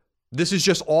this is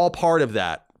just all part of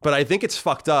that. But I think it's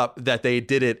fucked up that they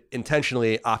did it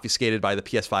intentionally, obfuscated by the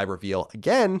PS5 reveal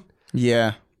again.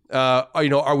 Yeah.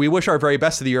 We wish our very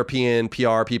best to the European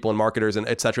PR people and marketers and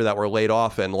et cetera that were laid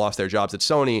off and lost their jobs at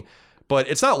Sony. But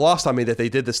it's not lost on me that they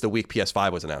did this the week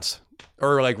PS5 was announced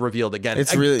or like revealed again.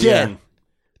 It's really, yeah.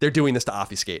 They're doing this to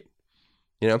obfuscate.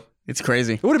 You know, it's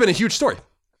crazy. It would have been a huge story.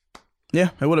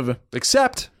 Yeah, it would have been.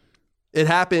 Except it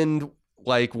happened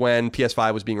like when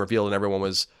PS5 was being revealed and everyone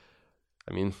was.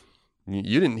 I mean,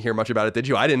 you didn't hear much about it, did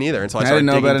you? I didn't either. And so I didn't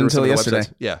know about it until yesterday.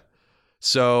 Websites. Yeah.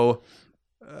 So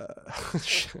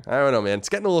I don't know, man. It's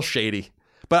getting a little shady.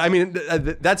 But I mean,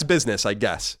 that's business, I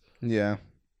guess. Yeah.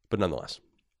 But nonetheless,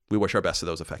 we wish our best to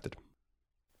those affected.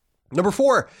 Number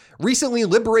 4, recently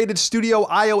liberated studio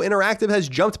IO Interactive has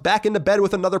jumped back into bed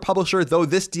with another publisher, though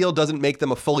this deal doesn't make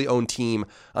them a fully owned team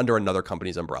under another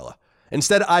company's umbrella.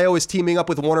 Instead, IO is teaming up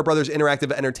with Warner Brothers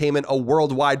Interactive Entertainment, a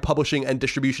worldwide publishing and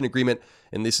distribution agreement,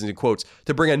 and this is in quotes,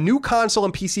 to bring a new console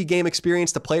and PC game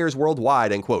experience to players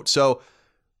worldwide, end quote. So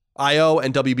IO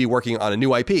and WB working on a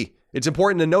new IP. It's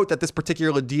important to note that this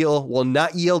particular deal will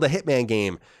not yield a Hitman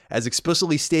game, as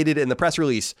explicitly stated in the press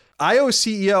release. IO's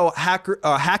CEO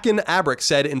Hakan Abrick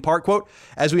said in part, quote,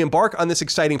 as we embark on this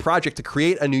exciting project to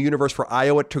create a new universe for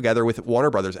IO together with Warner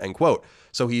Brothers, end quote.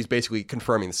 So he's basically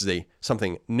confirming this is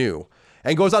something new.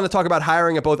 And goes on to talk about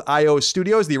hiring at both IO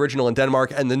studios, the original in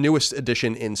Denmark and the newest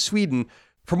edition in Sweden.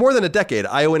 For more than a decade,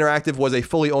 IO Interactive was a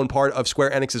fully owned part of Square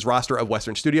Enix's roster of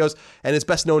Western studios and is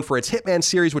best known for its Hitman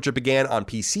series, which it began on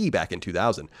PC back in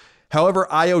 2000.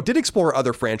 However, IO did explore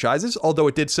other franchises, although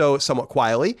it did so somewhat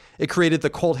quietly. It created the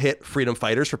cult hit Freedom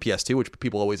Fighters for PS2, which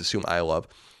people always assume I love,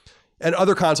 and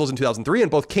other consoles in 2003,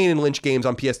 and both Kane and Lynch games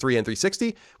on PS3 and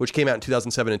 360, which came out in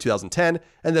 2007 and 2010,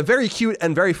 and the very cute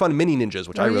and very fun Mini Ninjas,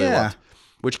 which I really loved,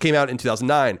 which came out in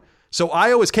 2009. So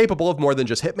IO is capable of more than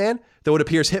just Hitman, though it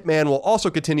appears Hitman will also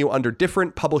continue under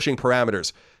different publishing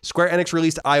parameters. Square Enix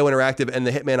released IO Interactive and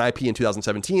the Hitman IP in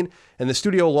 2017, and the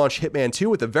studio launched Hitman 2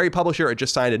 with the very publisher it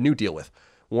just signed a new deal with,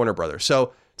 Warner Brothers.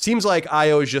 So it seems like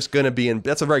IO is just going to be in,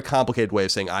 that's a very complicated way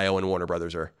of saying IO and Warner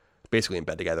Brothers are basically in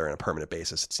bed together on a permanent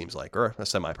basis, it seems like, or a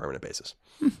semi-permanent basis.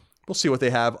 We'll see what they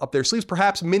have up their sleeves.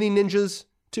 Perhaps Mini Ninjas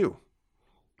 2.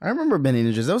 I remember Mini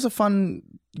Ninjas. That was a fun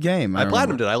game. I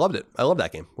platinumed it. I loved it. I love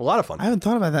that game. A lot of fun. I haven't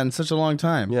thought about that in such a long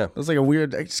time. Yeah. It was like a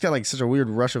weird, I just got like such a weird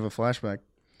rush of a flashback.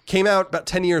 Came out about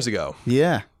 10 years ago.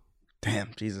 Yeah.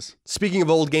 Damn, Jesus. Speaking of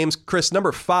old games, Chris,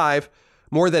 number 5,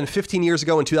 more than 15 years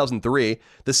ago in 2003,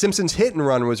 The Simpsons Hit and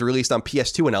Run was released on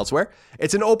PS2 and elsewhere.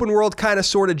 It's an open world kind of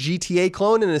sort of GTA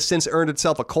clone and has since earned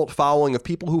itself a cult following of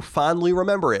people who fondly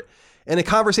remember it. In a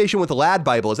conversation with Lad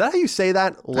Bible, is that how you say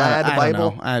that? Lad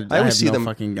Bible? I always see them.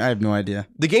 I have no idea.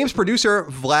 The game's producer,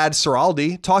 Vlad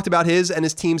Seraldi, talked about his and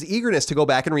his team's eagerness to go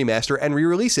back and remaster and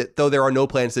re-release it, though there are no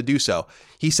plans to do so.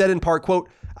 He said in part, quote,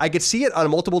 I could see it on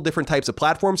multiple different types of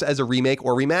platforms as a remake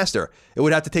or remaster. It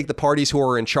would have to take the parties who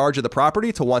are in charge of the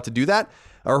property to want to do that,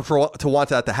 or to want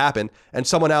that to happen, and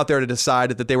someone out there to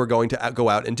decide that they were going to go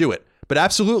out and do it. But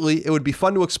absolutely, it would be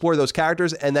fun to explore those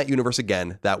characters and that universe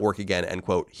again, that work again, end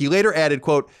quote. He later added,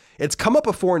 quote, it's come up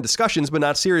before in discussions, but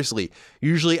not seriously.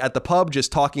 Usually at the pub,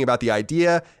 just talking about the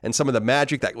idea and some of the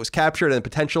magic that was captured and the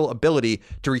potential ability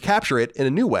to recapture it in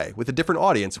a new way with a different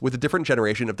audience, with a different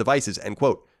generation of devices, end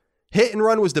quote. Hit and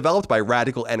Run was developed by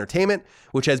Radical Entertainment,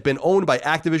 which has been owned by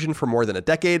Activision for more than a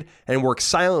decade and works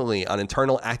silently on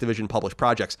internal Activision published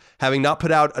projects, having not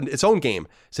put out its own game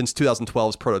since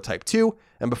 2012's Prototype 2,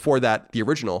 and before that, the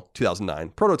original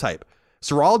 2009 Prototype.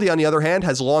 Seraldi, on the other hand,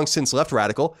 has long since left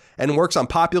Radical and works on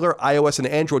popular iOS and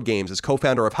Android games as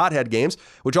co-founder of Hothead Games,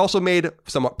 which also made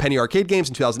some Penny Arcade games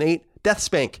in 2008, Death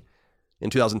Spank in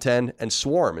 2010, and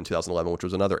Swarm in 2011, which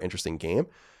was another interesting game.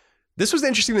 This was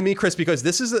interesting to me, Chris, because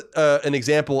this is an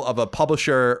example of a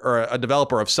publisher or a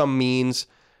developer of some means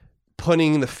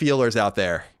putting the feelers out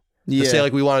there to say,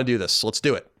 like, we want to do this. Let's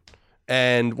do it.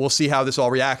 And we'll see how this all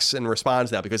reacts and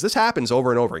responds now, because this happens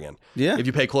over and over again. Yeah. If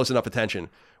you pay close enough attention,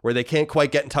 where they can't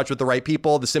quite get in touch with the right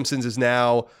people. The Simpsons is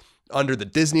now under the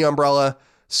Disney umbrella.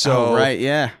 So right,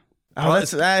 yeah. Oh,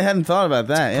 I hadn't thought about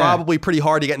that. Probably pretty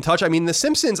hard to get in touch. I mean, The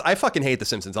Simpsons, I fucking hate The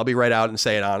Simpsons. I'll be right out and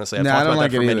say it honestly. I've talked about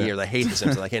that for many years. I hate The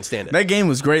Simpsons. I can't stand it. That game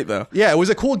was great, though. Yeah, it was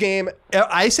a cool game.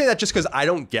 I say that just because I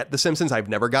don't get The Simpsons. I've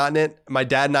never gotten it. My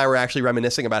dad and I were actually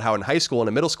reminiscing about how in high school and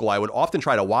in middle school, I would often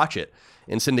try to watch it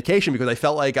in syndication because I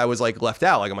felt like I was like left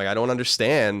out. Like, I'm like, I don't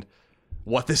understand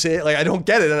what this is. Like, I don't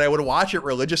get it. And I would watch it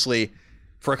religiously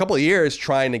for a couple of years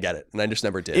trying to get it. And I just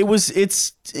never did.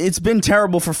 It's been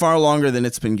terrible for far longer than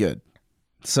it's been good.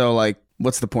 So, like,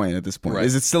 what's the point at this point? Right.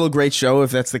 Is it still a great show if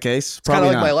that's the case? It's kind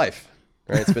of like my life.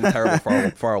 Right? It's been terrible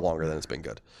far longer than it's been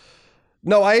good.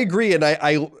 No, I agree. And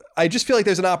I just feel like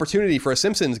there's an opportunity for a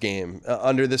Simpsons game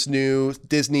under this new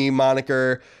Disney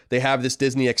moniker. They have this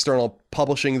Disney external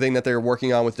publishing thing that they're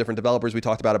working on with different developers we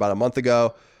talked about a month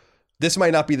ago. this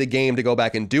might not be the game to go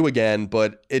back and do again,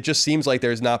 but it just seems like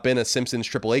there's not been a Simpsons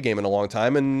AAA game in a long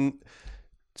time, and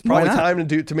it's probably time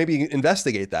to maybe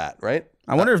investigate that, right?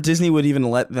 I wonder if Disney would even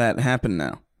let that happen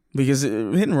now, because Hit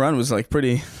and Run was like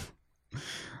pretty.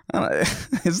 I don't know,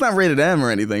 it's not rated M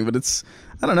or anything, but it's,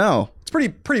 I don't know. It's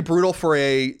pretty brutal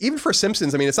even for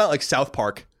Simpsons. I mean, it's not like South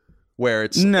Park where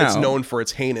it's known for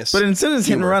its heinous. But instead of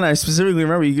Hit and Run, I specifically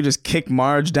remember you could just kick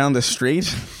Marge down the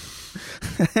street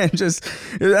and just,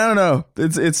 I don't know.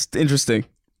 It's interesting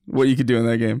what you could do in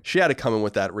that game. She had to come in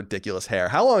with that ridiculous hair.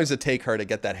 How long does it take her to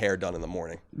get that hair done in the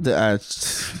morning?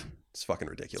 It's fucking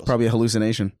ridiculous. Probably a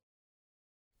hallucination.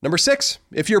 Number 6,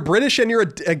 if you're British and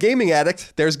you're a gaming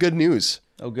addict, there's good news.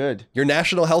 Oh, good. Your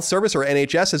National Health Service, or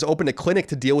NHS, has opened a clinic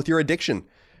to deal with your addiction.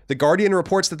 The Guardian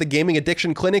reports that the Gaming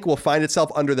Addiction Clinic will find itself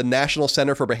under the National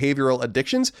Centre for Behavioural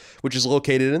Addictions, which is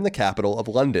located in the capital of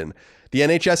London. The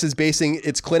NHS is basing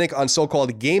its clinic on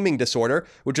so-called gaming disorder,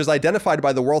 which was identified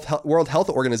by the World Health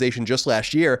Organization just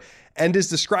last year, and is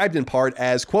described in part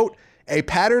as, quote, a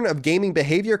pattern of gaming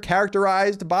behavior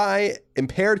characterized by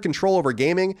impaired control over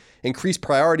gaming, increased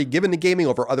priority given to gaming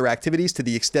over other activities to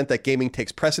the extent that gaming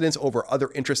takes precedence over other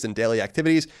interests in daily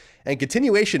activities, and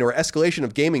continuation or escalation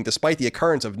of gaming despite the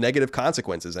occurrence of negative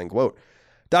consequences, end quote.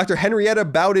 Dr. Henrietta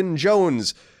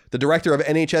Bowden-Jones, the director of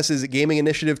NHS's gaming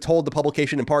initiative, told the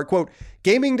publication in part, quote,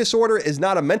 gaming disorder is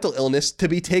not a mental illness to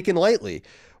be taken lightly.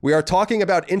 We are talking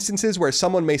about instances where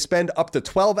someone may spend up to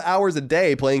 12 hours a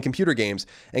day playing computer games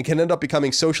and can end up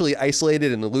becoming socially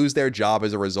isolated and lose their job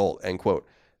as a result, end quote.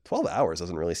 12 hours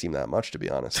doesn't really seem that much, to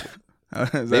be honest.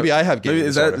 Maybe I have gaming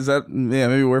disorder.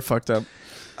 Maybe we're fucked up.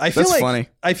 That's funny.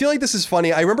 I feel like this is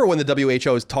funny. I remember when the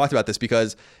WHO has talked about this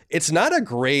because it's not a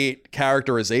great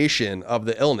characterization of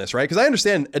the illness, right? Because I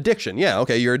understand addiction. Yeah,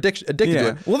 okay, you're addicted to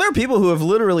it. Well, there are people who have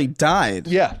literally died.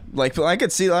 Yeah. Like, I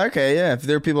could see, okay, yeah, if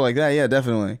there are people like that, yeah,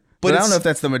 definitely. But I don't know if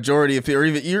that's the majority of people, or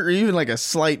even like a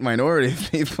slight minority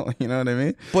of people, you know what I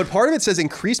mean? But part of it says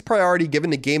increased priority given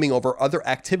to gaming over other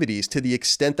activities to the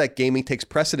extent that gaming takes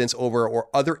precedence over or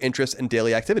other interests in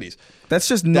daily activities. That's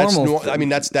just normal.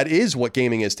 That is what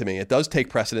gaming is to me. It does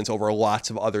take precedence over lots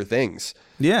of other things.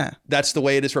 Yeah. That's the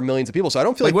way it is for millions of people. So I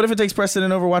don't feel like what if it takes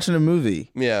precedent over watching a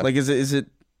movie? Yeah. Like, is it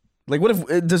like, what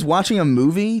if, does watching a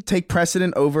movie take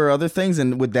precedent over other things?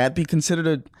 And would that be considered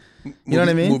a, you know what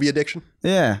I mean? Movie addiction?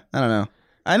 Yeah, I don't know.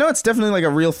 I know it's definitely like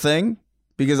a real thing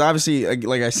because obviously,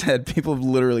 like I said, people have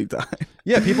literally died.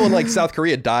 Yeah, people in like South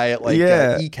Korea die at like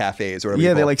e-cafes or whatever.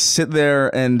 Yeah, they like sit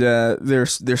there and their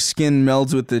skin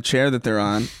melds with the chair that they're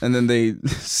on, and then they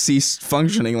cease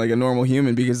functioning like a normal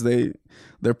human because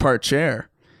they're part chair.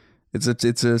 It's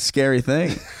a scary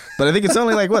thing. But I think it's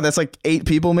only like that's like 8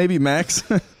 people maybe max.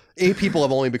 8 people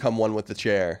have only become one with the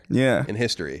chair. Yeah, in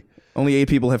history, only 8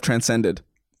 people have transcended.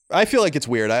 I feel like it's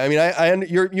weird. I mean,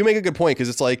 you make a good point because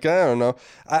it's like, I don't know.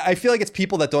 I feel like it's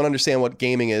people that don't understand what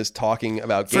gaming is talking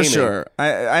about gaming. For sure.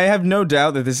 I have no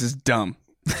doubt that this is dumb.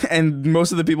 And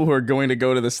most of the people who are going to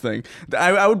go to this thing,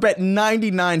 I would bet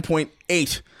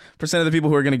 99.8% of the people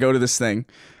who are going to go to this thing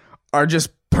are just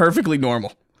perfectly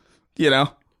normal, you know?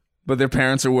 But their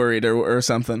parents are worried or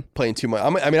something. Playing too much.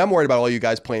 I'm worried about all you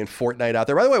guys playing Fortnite out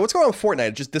there. By the way, what's going on with Fortnite?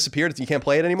 It just disappeared? You can't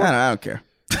play it anymore? I don't care.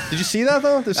 Did you see that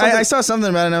though? I saw something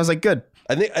about it and I was like, good.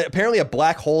 I think apparently a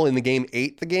black hole in the game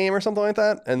ate the game or something like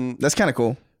that, and that's kind of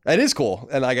cool. It is cool,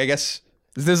 and like I guess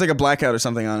there's like a blackout or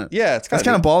something on it. Yeah, that's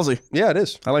kind of ballsy. Yeah, it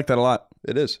is. I like that a lot.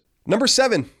 It is. Number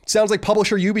 7. Sounds like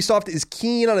publisher Ubisoft is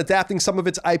keen on adapting some of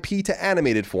its IP to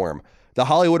animated form. The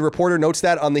Hollywood Reporter notes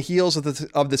that on the heels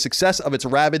of the success of its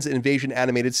Rabbids Invasion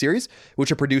animated series,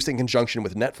 which are produced in conjunction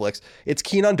with Netflix, it's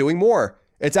keen on doing more.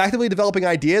 It's actively developing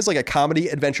ideas like a comedy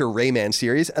adventure Rayman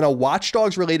series and a Watch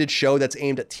Dogs related show that's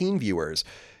aimed at teen viewers.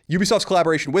 Ubisoft's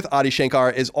collaboration with Adi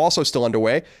Shankar is also still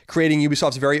underway, creating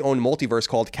Ubisoft's very own multiverse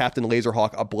called Captain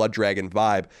Laserhawk: A Blood Dragon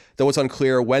Vibe. Though it's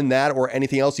unclear when that or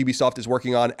anything else Ubisoft is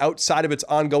working on outside of its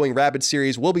ongoing Rabbids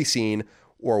series will be seen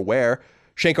or where.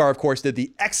 Shankar, of course, did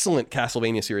the excellent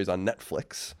Castlevania series on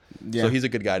Netflix. Yeah. So he's a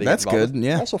good guy to get involved with. That's good,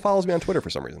 yeah. Also follows me on Twitter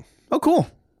for some reason. Oh, cool.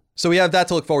 So we have that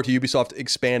to look forward to, Ubisoft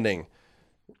expanding.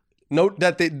 Note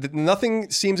that nothing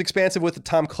seems expansive with the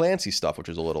Tom Clancy stuff, which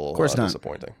is a little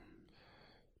disappointing.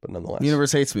 But nonetheless. The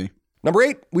universe hates me. Number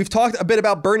 8, we've talked a bit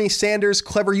about Bernie Sanders'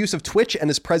 clever use of Twitch and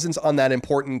his presence on that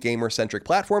important gamer-centric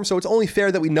platform, so it's only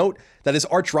fair that we note that his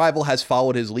arch rival has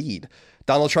followed his lead.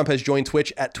 Donald Trump has joined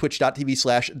Twitch at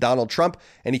twitch.tv/Donald Trump,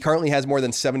 and he currently has more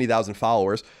than 70,000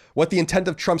 followers. What the intent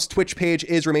of Trump's Twitch page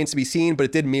is remains to be seen, but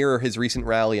it did mirror his recent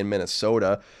rally in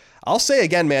Minnesota. I'll say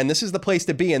again, man, this is the place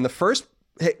to be, and the first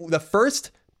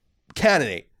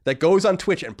candidate that goes on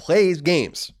Twitch and plays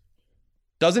games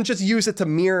doesn't just use it to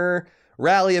mirror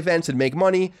rally events and make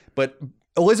money, but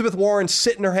Elizabeth Warren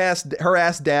sitting her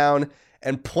ass down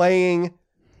and playing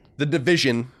The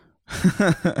Division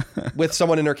with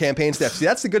someone in her campaign staff. See,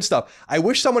 that's the good stuff. I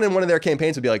wish someone in one of their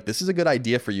campaigns would be like, this is a good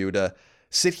idea for you to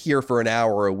sit here for an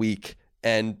hour a week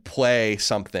and play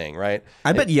something, right?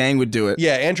 I bet Yang would do it.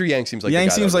 Yeah, Andrew Yang seems like Yang the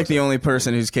guy seems that like the only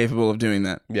person who's capable of doing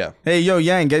that. Yeah. Hey, yo,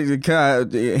 Yang,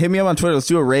 hit me up on Twitter. Let's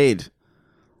do a raid.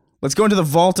 Let's go into the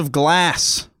Vault of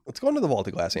Glass. Let's go into the Vault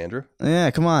of Glass, Andrew.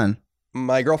 Yeah, come on.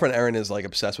 My girlfriend Erin is like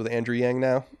obsessed with Andrew Yang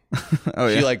now. Oh,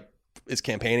 yeah. She like is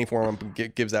campaigning for him,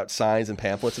 gives out signs and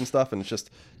pamphlets and stuff, and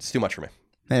it's too much for me.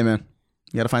 Hey, man,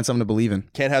 you got to find something to believe in.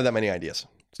 Can't have that many ideas.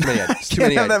 It's too many ideas.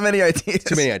 Can't have that many ideas.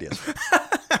 Too many ideas.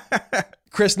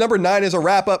 Chris, number 9 is a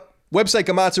wrap-up. Website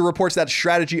Gematsu reports that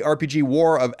strategy RPG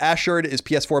War of Asherd is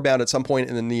PS4 bound at some point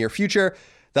in the near future.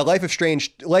 That Life is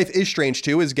Strange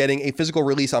 2 is getting a physical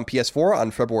release on PS4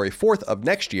 on February 4th of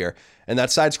next year, and that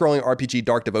side-scrolling RPG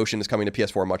Dark Devotion is coming to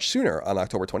PS4 much sooner on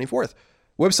October 24th.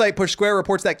 Website Push Square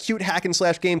reports that cute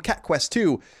hack-and-slash game Cat Quest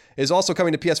 2 is also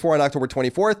coming to PS4 on October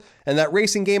 24th, and that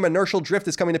racing game Inertial Drift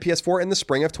is coming to PS4 in the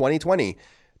spring of 2020.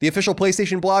 The official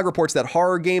PlayStation blog reports that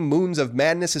horror game Moons of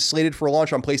Madness is slated for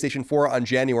launch on PlayStation 4 on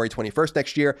January 21st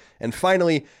next year. And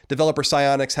finally, developer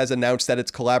Psyonix has announced that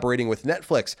it's collaborating with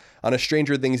Netflix on a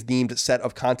Stranger Things-themed set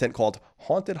of content called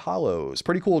Haunted Hollows.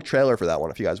 Pretty cool trailer for that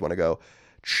one if you guys want to go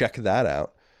check that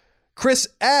out. Chris,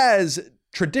 as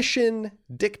tradition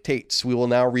dictates, we will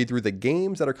now read through the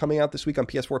games that are coming out this week on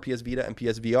PS4, PS Vita, and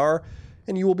PSVR,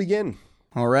 and you will begin.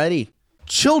 Alrighty.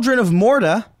 Children of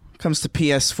Morta comes to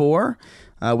PS4.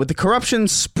 With the corruption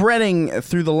spreading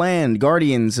through the land,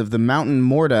 guardians of the mountain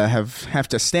Morta have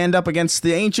to stand up against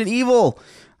the ancient evil.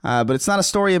 But it's not a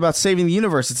story about saving the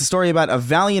universe. It's a story about a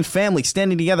valiant family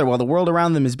standing together while the world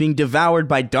around them is being devoured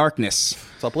by darkness.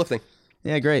 It's uplifting.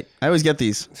 Yeah, great. I always get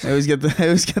these. I always get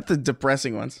the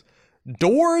depressing ones.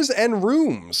 Doors and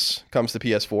Rooms comes to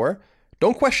PS4.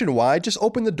 Don't question why, just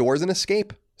open the doors and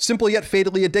escape. Simple yet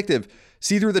fatally addictive.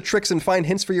 See through the tricks and find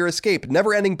hints for your escape.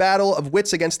 Never-ending battle of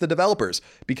wits against the developers.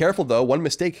 Be careful, though. One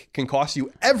mistake can cost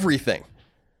you everything.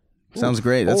 Sounds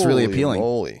great. That's really appealing.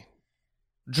 Holy.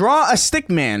 Draw a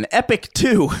Stickman Epic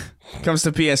 2 comes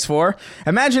to PS4.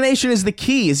 Imagination is the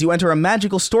key as you enter a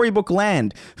magical storybook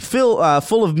land full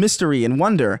of mystery and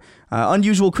wonder,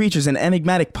 unusual creatures and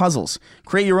enigmatic puzzles.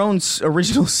 Create your own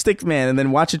original Stickman and then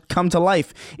watch it come to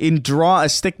life in Draw a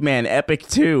Stickman Epic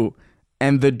 2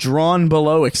 and the Drawn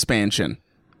Below expansion.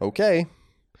 Okay.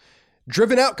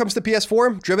 Driven Out comes to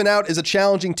PS4. Driven Out is a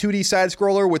challenging 2D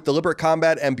side-scroller with deliberate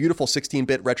combat and beautiful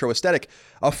 16-bit retro aesthetic.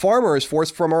 A farmer is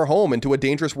forced from her home into a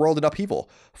dangerous world in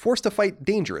upheaval, forced to fight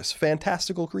dangerous,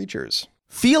 fantastical creatures.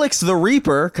 Felix the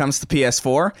Reaper comes to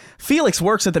PS4. Felix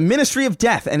works at the Ministry of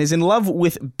Death and is in love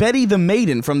with Betty the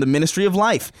Maiden from the Ministry of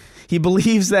Life. He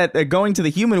believes that going to the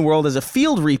human world as a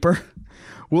field reaper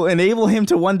will enable him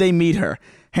to one day meet her.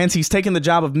 Hence, he's taken the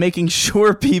job of making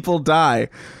sure people die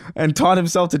and taught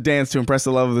himself to dance to impress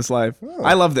the love of his life. Oh.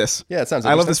 I love this. Yeah, it sounds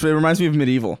I love this. It reminds me of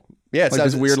Medieval. Yeah, it like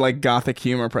sounds this weird, like gothic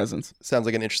humor presence. Sounds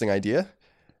like an interesting idea.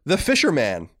 The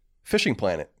Fisherman, Fishing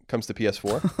Planet, comes to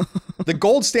PS4. The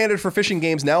gold standard for fishing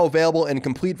games now available in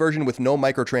complete version with no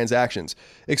microtransactions.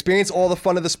 Experience all the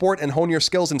fun of the sport and hone your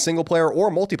skills in single player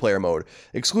or multiplayer mode.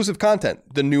 Exclusive content,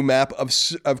 the new map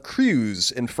of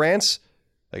Cruise in France.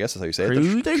 I guess that's how you say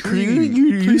it.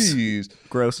 Cruise.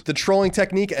 Gross. The trolling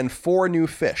technique and 4 new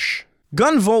fish.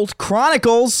 Gunvolt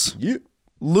Chronicles. Yeah.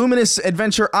 Luminous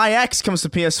Adventure IX comes to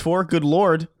PS4. Good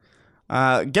lord.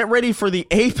 Get ready for the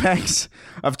apex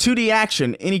of 2D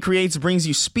action. Innie Creates brings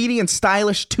you speedy and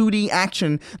stylish 2D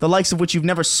action, the likes of which you've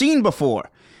never seen before.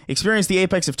 Experience the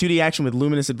apex of 2D action with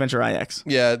Luminous Adventure IX.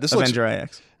 Yeah, This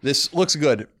looks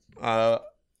good. I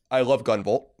love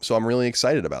Gunvolt, so I'm really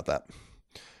excited about that.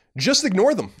 Just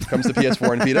Ignore Them comes to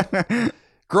PS4 and Vita.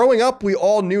 Growing up, we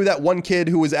all knew that one kid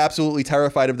who was absolutely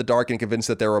terrified of the dark and convinced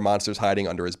that there were monsters hiding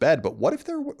under his bed. But what if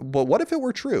it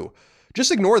were true? Just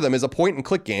Ignore Them is a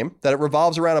point-and-click game that it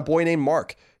revolves around a boy named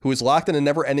Mark, who is locked in a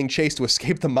never-ending chase to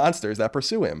escape the monsters that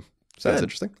pursue him. Sounds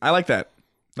interesting. I like that.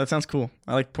 That sounds cool.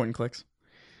 I like point-and-clicks.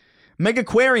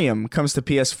 Megaquarium comes to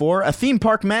PS4, a theme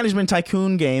park management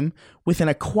tycoon game with an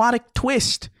aquatic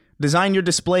twist. Design your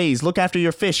displays, look after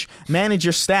your fish, manage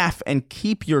your staff, and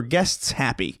keep your guests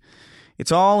happy.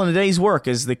 It's all in a day's work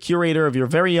as the curator of your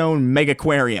very own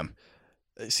Megaquarium.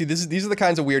 See, these are the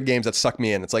kinds of weird games that suck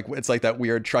me in. It's like that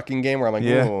weird trucking game where I'm like,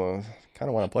 oh, kind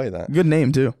of want to play that. Good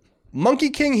name, too. Monkey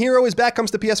King Hero is back,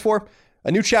 comes to PS4.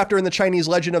 A new chapter in the Chinese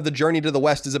legend of the Journey to the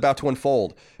West is about to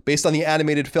unfold. Based on the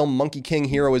animated film Monkey King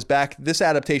Hero is Back, this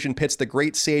adaptation pits the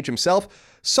great sage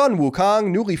himself, Sun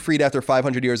Wukong, newly freed after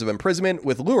 500 years of imprisonment,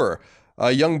 with Lure,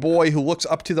 A young boy who looks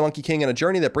up to the Monkey King in a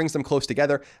journey that brings them close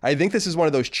together. I think this is one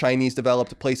of those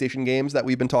Chinese-developed PlayStation games that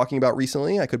we've been talking about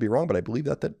recently. I could be wrong, but I believe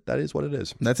that is what it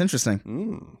is. That's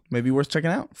interesting. Maybe worth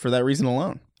checking out for that reason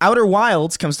alone. Outer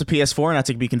Wilds comes to PS4, not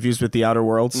to be confused with the Outer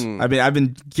Worlds. I've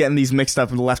been getting these mixed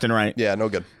up left and right. Yeah, no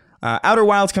good. Outer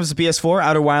Wilds comes to PS4.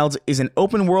 Outer Wilds is an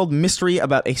open-world mystery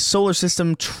about a solar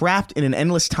system trapped in an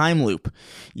endless time loop.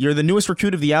 You're the newest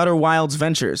recruit of the Outer Wilds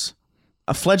Ventures,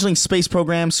 a fledgling space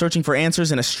program searching for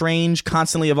answers in a strange,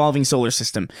 constantly evolving solar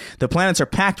system. The planets are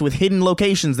packed with hidden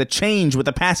locations that change with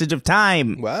the passage of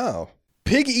time. Wow.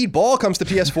 Pig Eat Ball comes to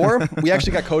PS4. We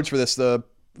actually got codes for this.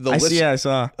 I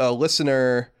saw. A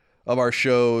listener of our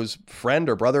show's friend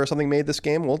or brother or something made this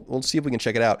game. We'll see if we can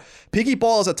check it out. Pig Eat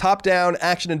Ball is a top-down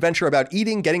action adventure about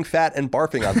eating, getting fat, and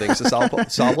barfing on things to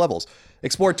solve levels.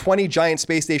 Explore 20 giant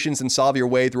space stations and solve your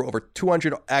way through over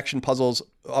 200 action puzzle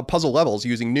levels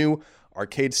using new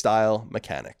arcade-style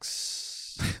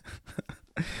mechanics.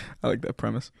 I like that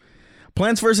premise.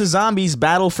 Plants vs. Zombies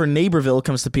Battle for Neighborville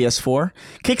comes to PS4.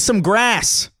 Kick some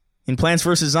grass in Plants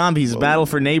vs. Zombies Battle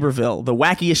for Neighborville, the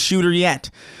wackiest shooter yet.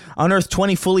 Unearth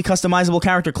 20 fully customizable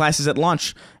character classes at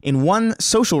launch in one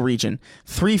social region,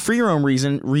 3 free roam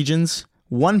regions,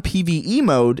 1 PvE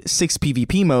mode, 6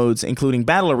 PvP modes, including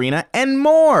Battle Arena, and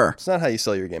more. It's not how you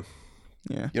sell your game.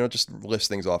 Yeah. You don't just list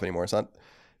things off anymore. It's not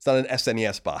an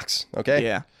SNES box, okay?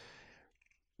 Yeah.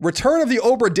 Return of the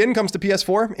Obra Dinn comes to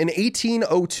PS4 in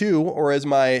 1802, or as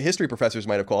my history professors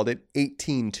might have called it,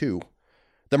 1802.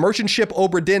 The merchant ship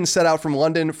Obra Dinn set out from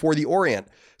London for the Orient.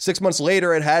 6 months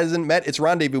later, it hasn't met its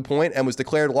rendezvous point and was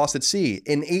declared lost at sea.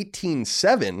 In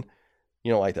 1807,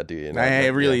 you don't like that, do you?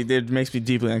 It makes me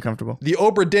deeply uncomfortable. The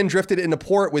Obra Dinn drifted into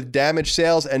port with damaged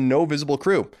sails and no visible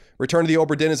crew. Return to the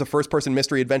Obra Dinn is a first-person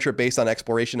mystery adventure based on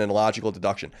exploration and logical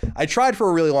deduction. I tried for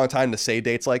a really long time to say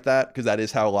dates like that, because that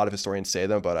is how a lot of historians say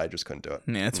them, but I just couldn't do it.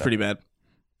 Yeah, it's pretty bad.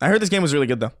 I heard this game was really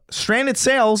good, though. Stranded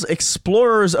Sails,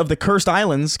 Explorers of the Cursed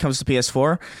Islands comes to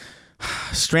PS4.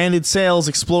 Stranded Sails,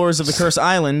 Explorers of the Cursed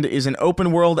Island is an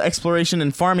open-world exploration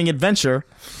and farming adventure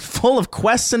full of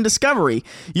quests and discovery.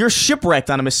 You're shipwrecked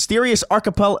on a mysterious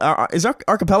archipelago. Is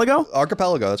archipelago?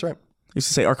 Archipelago, that's right. I used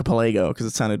to say archipelago because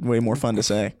it sounded way more fun to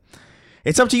say.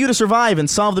 It's up to you to survive and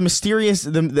solve the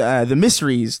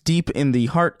mysteries deep in the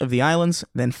heart of the islands,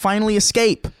 then finally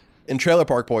escape. In Trailer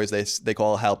Park Boys, they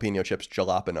call jalapeno chips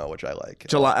jalapeno, which I like.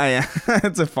 Yeah,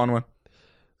 it's a fun one.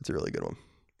 It's a really good one.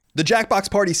 The Jackbox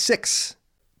Party 6.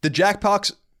 The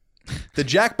Jackbox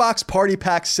Party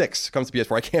Pack 6 comes to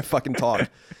PS4. I can't fucking talk.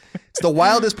 It's the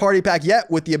wildest party pack yet,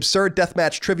 with the absurd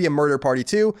deathmatch trivia murder party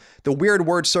 2, the weird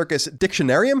word circus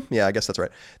dictionarium, yeah, I guess that's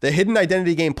right, the hidden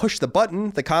identity game Push the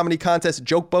Button, the comedy contest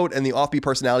Joke Boat, and the offbeat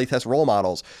personality test role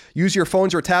models. Use your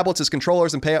phones or tablets as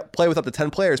controllers and play with up to 10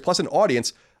 players, plus an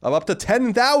audience of up to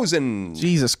 10,000.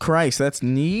 Jesus Christ, that's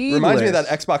neat. Reminds me of that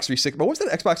Xbox 360. What was that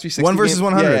Xbox 360 1 versus game?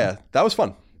 100. Yeah, that was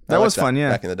fun. That was fun, yeah.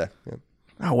 Back in the day. Yeah.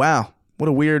 Oh, wow. What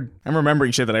a weird... I'm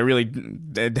remembering shit that I really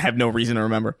have no reason to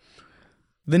remember.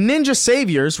 The Ninja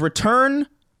Saviors Return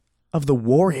of the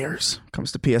Warriors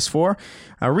comes to PS4.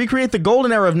 Recreate the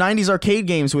golden era of 90s arcade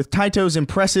games with Taito's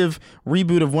impressive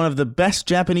reboot of one of the best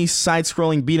Japanese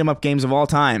side-scrolling beat-em-up games of all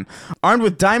time. Armed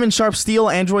with diamond-sharp steel,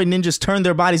 android ninjas turn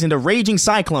their bodies into raging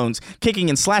cyclones, kicking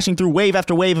and slashing through wave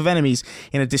after wave of enemies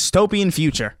in a dystopian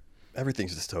future.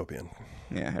 Everything's dystopian.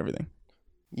 Yeah, everything.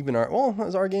 Even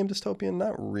is our game dystopian?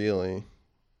 Not really.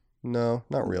 No,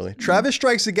 not really. Travis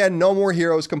Strikes Again, No More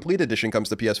Heroes Complete Edition comes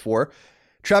to PS4.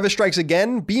 Travis Strikes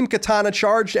Again, Beam Katana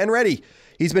charged and ready.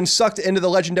 He's been sucked into the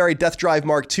legendary Death Drive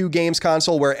Mark II games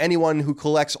console, where anyone who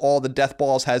collects all the death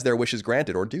balls has their wishes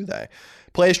granted, or do they?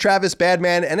 Play as Travis,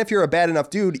 Badman, and if you're a bad enough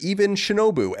dude, even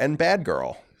Shinobu and Bad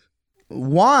Girl.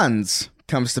 Wands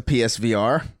comes to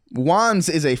PSVR. Wands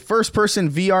is a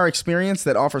first-person VR experience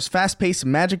that offers fast-paced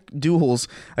magic duels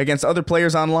against other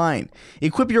players online.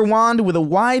 Equip your wand with a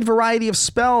wide variety of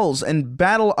spells and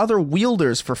battle other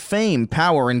wielders for fame,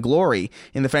 power, and glory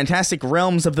in the fantastic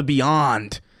realms of the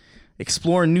beyond.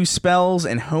 Explore new spells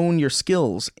and hone your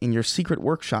skills in your secret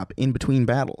workshop in between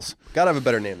battles. Gotta have a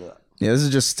better name than that. Yeah, this is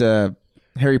just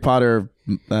Harry Potter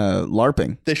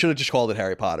LARPing. They should have just called it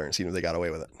Harry Potter and seen if they got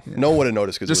away with it. Yeah. No one would have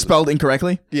noticed because just spelled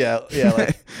incorrectly. Yeah,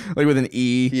 like like with an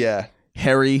E. Yeah,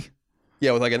 Harry.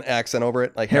 Yeah, with like an accent over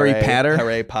it, like Harry Patter.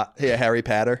 Harry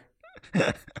Patter.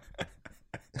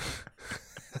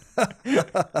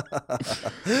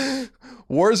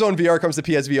 Warzone VR comes to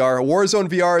PSVR. Warzone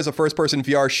VR is a first-person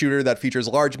VR shooter that features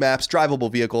large maps, drivable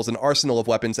vehicles, an arsenal of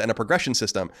weapons, and a progression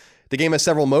system. The game has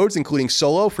several modes, including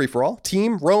solo, free-for-all,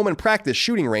 team, roam, and practice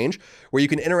shooting range, where you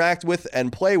can interact with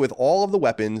and play with all of the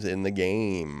weapons in the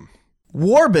game.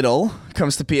 Warbiddle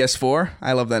comes to PS4.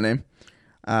 I love that name.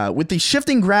 With the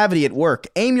shifting gravity at work,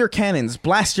 aim your cannons,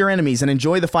 blast your enemies, and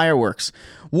enjoy the fireworks.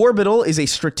 Warbiddle is a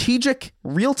strategic,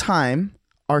 real-time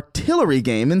artillery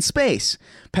game in space,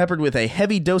 peppered with a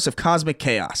heavy dose of cosmic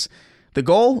chaos. The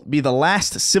goal, be the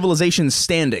last civilization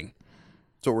standing.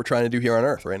 That's what we're trying to do here on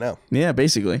Earth right now. Yeah,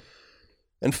 basically.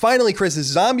 And finally, Chris,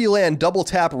 Zombieland Double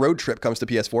Tap Road Trip comes to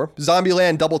PS4.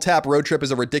 Zombieland Double Tap Road Trip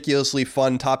is a ridiculously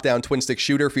fun top-down twin-stick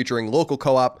shooter featuring local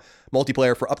co-op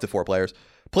multiplayer for up to 4 players.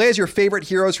 Play as your favorite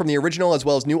heroes from the original as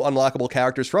well as new unlockable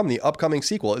characters from the upcoming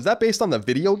sequel. Is that based on the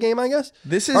video game, I guess?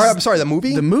 This is... I'm sorry, the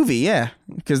movie? The movie, yeah.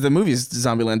 Because the movie is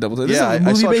Zombieland Double Tap. This is a I saw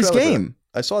movie-based trailer for game.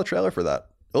 that. I saw a trailer for that.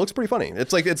 It looks pretty funny.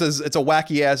 It's like it's a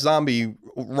wacky-ass zombie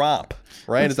romp,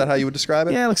 right? Is that how you would describe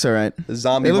it? Yeah, it looks all right. The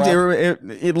zombie romp?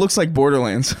 It looks like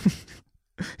Borderlands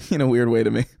in a weird way to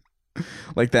me.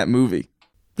 Like that movie.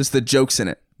 Just the jokes in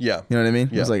it. Yeah. You know what I mean?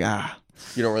 Yeah. It's like,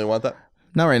 You don't really want that?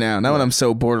 Not right now. Not when I'm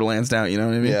so Borderlands out, you know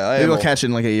what I mean? Yeah, Maybe I'll catch it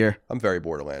in like a year. I'm very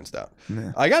Borderlands out.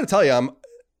 Yeah. I got to tell you,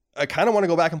 I kind of want to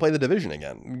go back and play The Division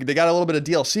again. They got a little bit of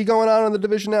DLC going on The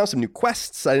Division now, some new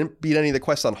quests. I didn't beat any of the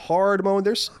quests on hard mode.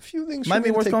 There's a few things Might for me be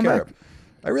to worth take going care back. of.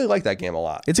 I really like that game a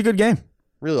lot. It's a good game.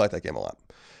 Really like that game a lot.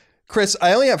 Chris,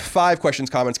 I only have 5 questions,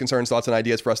 comments, concerns, thoughts, and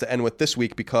ideas for us to end with this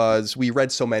week because we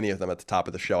read so many of them at the top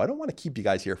of the show. I don't want to keep you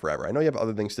guys here forever. I know you have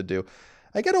other things to do.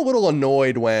 I get a little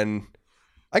annoyed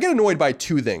by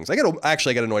 2 things. I get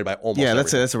annoyed by almost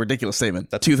everything. That's a ridiculous statement.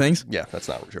 That's 2 things? Yeah, that's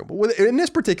not true. But in this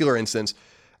particular instance,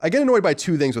 I get annoyed by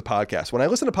 2 things with podcasts. When I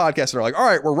listen to podcasts and they're like, all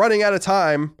right, we're running out of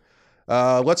time.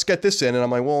 Let's get this in. And I'm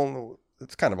like, well,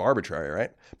 it's kind of arbitrary,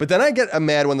 right? But then I get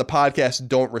mad when the podcasts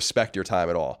don't respect your time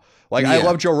at all. Like, I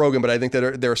love Joe Rogan, but I think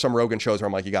that there are some Rogan shows where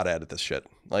I'm like, you got to edit this shit.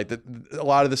 Like, a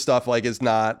lot of this stuff, like, is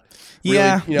not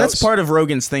really, that's part of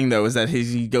Rogan's thing, though, is that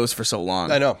he goes for so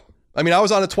long. I know. I mean, I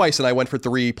was on it twice, and I went for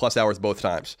 3+ hours both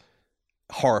times.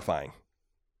 Horrifying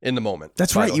in the moment.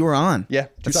 That's right. You were on. Yeah.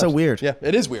 That's so weird. Yeah,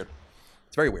 it is weird.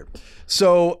 It's very weird.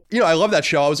 So, I love that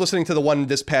show. I was listening to the one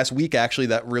this past week, actually,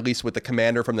 that released with the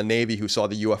commander from the Navy who saw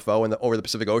the UFO over the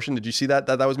Pacific Ocean. Did you see that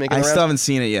was making I around? still haven't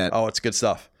seen it yet. Oh, it's good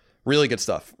stuff. Really good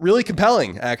stuff. Really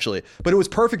compelling, actually. But it was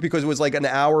perfect because it was like an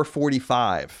hour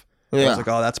 45. Yeah. I was like,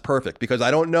 oh, that's perfect because I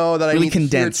don't know that I need to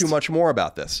hear too much more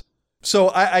about this.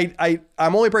 So I'm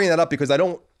only bringing that up because I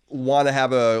don't want to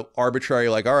have a arbitrary,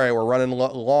 like, all right, we're running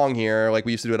long here, like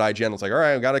we used to do at IGN. It's like, all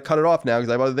right, I've got to cut it off now because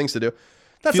I have other things to do.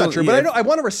 That's not true, but I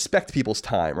want to respect people's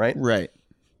time, right? Right.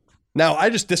 Now, I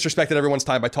just disrespected everyone's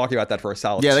time by talking about that for a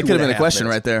solid 2.5 that could have been a question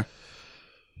minutes. right there.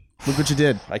 Look what you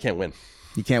did. I can't win.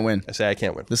 You can't win. I say I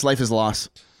can't win. This life is loss.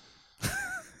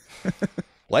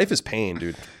 Life is pain,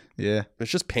 dude. Yeah.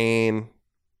 It's just pain.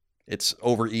 It's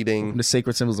overeating. The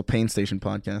Sacred Symbols of Pain Station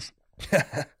podcast.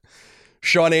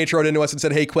 Sean H. wrote into us and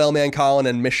said, hey, Quailman Colin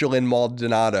and Michelin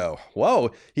Maldonado.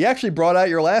 Whoa, he actually brought out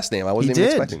your last name. I wasn't even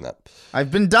expecting that.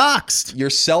 I've been doxxed. Your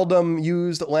seldom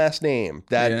used last name.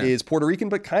 That is Puerto Rican,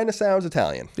 but kind of sounds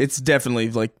Italian. It's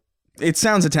definitely it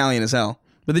sounds Italian as hell.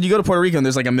 But then you go to Puerto Rico and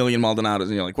there's like a million Maldonados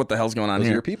and you're like, what the hell's going on Those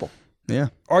here? are your people. Yeah.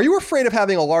 Are you afraid of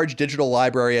having a large digital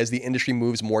library as the industry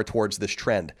moves more towards this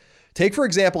trend? Take, for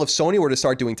example, if Sony were to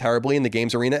start doing terribly in the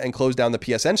games arena and close down the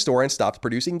PSN store and stopped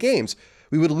producing games.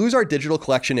 We would lose our digital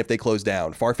collection if they closed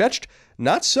down. Far-fetched?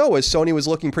 Not so, as Sony was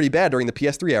looking pretty bad during the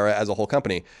PS3 era as a whole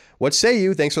company. What say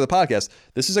you? Thanks for the podcast.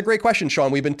 This is a great question,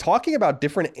 Sean. We've been talking about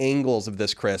different angles of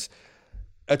this, Chris.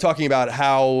 Talking about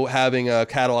how having a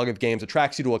catalog of games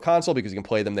attracts you to a console because you can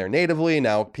play them there natively.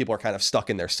 Now people are kind of stuck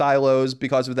in their silos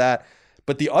because of that.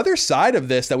 But the other side of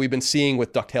this that we've been seeing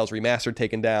with DuckTales Remastered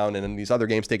taken down and then these other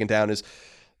games taken down is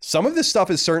some of this stuff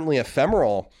is certainly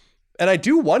ephemeral. And I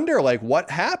do wonder, like, what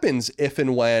happens if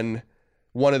and when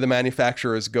one of the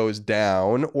manufacturers goes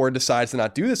down or decides to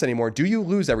not do this anymore? Do you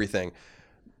lose everything?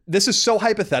 This is so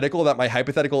hypothetical that my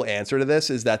hypothetical answer to this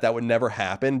is that would never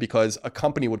happen because a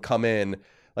company would come in,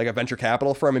 like a venture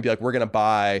capital firm, and be like, we're going to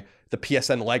buy the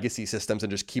PSN legacy systems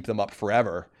and just keep them up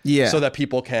forever. Yeah. So that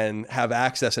people can have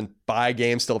access and buy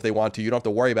games still if they want to. You don't have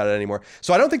to worry about it anymore.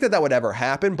 So I don't think that would ever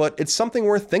happen, but it's something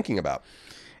worth thinking about.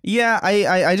 Yeah,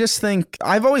 I just think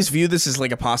I've always viewed this as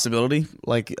like a possibility.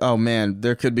 Like, oh man,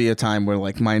 there could be a time where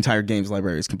like my entire games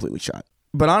library is completely shot.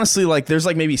 But honestly, like there's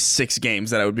like maybe 6 games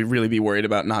that I would really be worried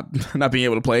about not being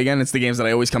able to play again. It's the games that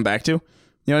I always come back to. You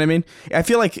know what I mean? I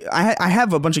feel like I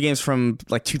have a bunch of games from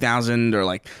like 2000 or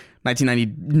like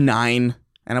 1999,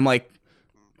 and I'm like,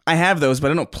 I have those,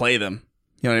 but I don't play them.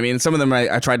 You know what I mean? And some of them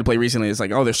I tried to play recently. It's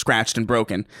like, oh, they're scratched and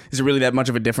broken. Is it really that much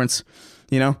of a difference?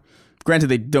 You know? Granted,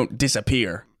 they don't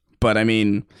disappear, but I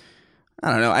mean,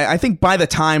 I don't know. I think by the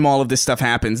time all of this stuff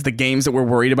happens, the games that we're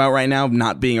worried about right now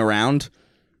not being around,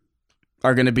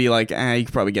 are going to be like, you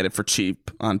could probably get it for cheap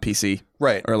on PC.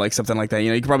 Right. Or like something like that. You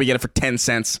know, you could probably get it for 10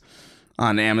 cents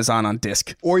on Amazon on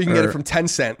disc. Or you can get it from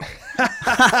Tencent.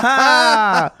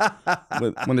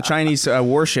 When the Chinese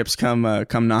warships come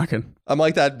knocking. I'm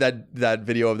like that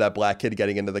video of that black kid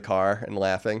getting into the car and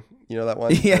laughing. You know that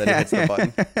one? Yeah. And then he hits the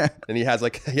button. And he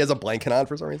has a blanket on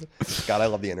for some reason. God, I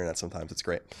love the internet sometimes. It's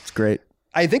great. It's great.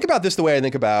 I think about this the way I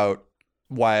think about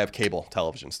why I have cable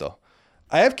television still.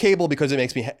 I have cable because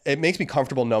it makes me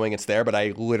comfortable knowing it's there, but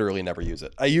I literally never use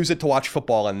it. I use it to watch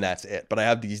football and that's it. But I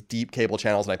have these deep cable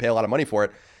channels and I pay a lot of money for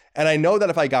it. And I know that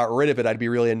if I got rid of it, I'd be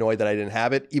really annoyed that I didn't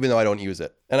have it, even though I don't use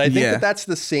it. And I think that that's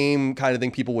the same kind of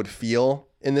thing people would feel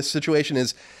in this situation.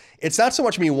 Is it's not so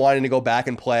much me wanting to go back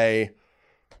and play,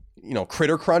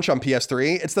 Critter Crunch on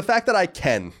PS3. It's the fact that I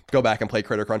can go back and play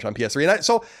Critter Crunch on PS3. And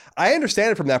so I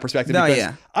understand it from that perspective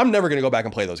because I'm never going to go back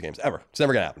and play those games ever. It's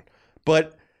never going to happen.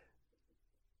 But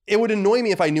it would annoy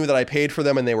me if I knew that I paid for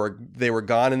them and they were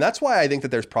gone. And that's why I think that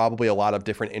there's probably a lot of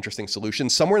different interesting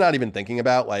solutions. Some we're not even thinking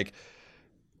about, like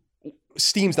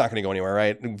Steam's not going to go anywhere,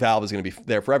 right? Valve is going to be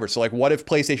there forever. So like, what if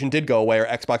PlayStation did go away or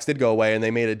Xbox did go away and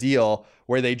they made a deal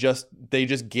where they just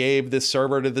gave this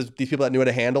server to these people that knew how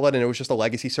to handle it, and it was just a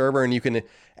legacy server and you can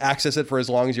access it for as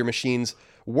long as your machines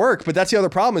work. But that's the other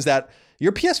problem, is that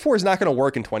your PS4 is not going to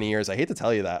work in 20 years. I hate to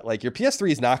tell you that. Like, your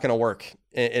PS3 is not going to work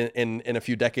in a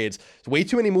few decades. It's way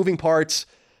too many moving parts.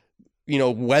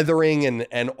 Weathering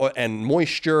and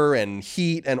moisture and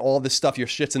heat and all this stuff. Your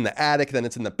shit's in the attic, then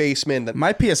it's in the basement.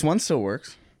 My PS1 still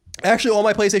works. Actually, all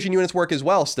my PlayStation units work as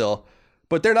well still,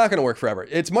 but they're not going to work forever.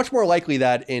 It's much more likely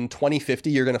that in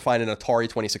 2050, you're going to find an Atari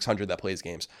 2600 that plays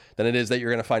games than it is that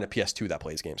you're going to find a PS2 that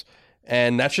plays games.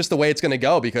 And that's just the way it's going to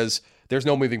go, because there's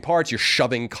no moving parts. You're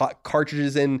shoving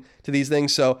cartridges into these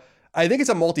things. So I think it's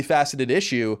a multifaceted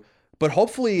issue, but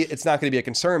hopefully it's not going to be a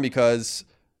concern, because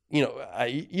you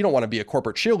don't want to be a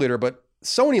corporate cheerleader, but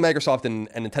Sony, Microsoft, and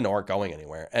Nintendo aren't going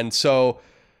anywhere. And so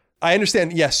I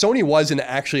understand, Sony was in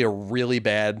actually a really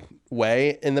bad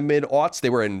way in the mid-aughts. They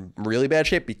were in really bad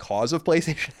shape because of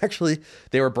PlayStation, actually.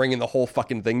 They were bringing the whole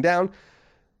fucking thing down.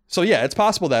 So it's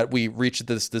possible that we reached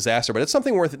this disaster, but it's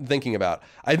something worth thinking about.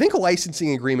 I think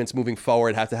licensing agreements moving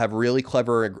forward have to have really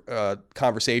clever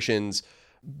conversations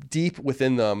deep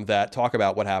within them that talk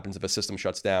about what happens if a system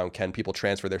shuts down. Can people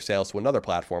transfer their sales to another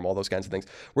platform? All those kinds of things.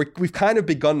 We've kind of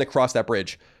begun to cross that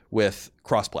bridge with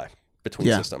crossplay between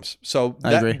systems. So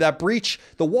that breach,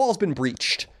 the wall's been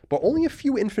breached, but only a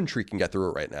few infantry can get through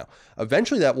it right now.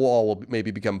 Eventually that wall will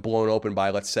maybe become blown open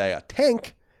by, let's say, a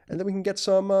tank, and then we can get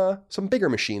some bigger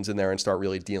machines in there and start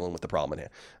really dealing with the problem in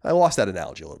here. I lost that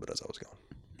analogy a little bit as I was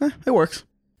going. It works.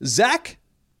 Zach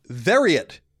Verrier.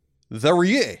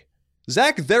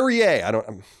 Zach Verrier, I don't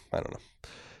know.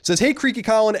 Says, hey, Creaky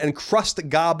Colin and Crust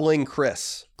Gobbling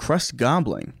Chris. Crust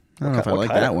Gobbling. I don't know if I like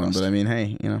that one, but I mean,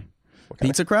 hey,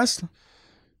 pizza crust?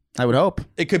 I would hope.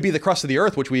 It could be the crust of the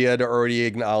earth, which we had already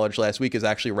acknowledged last week is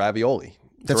actually ravioli.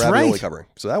 That's ravioli right. Covering.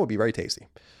 So that would be very tasty.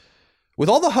 With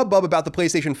all the hubbub about the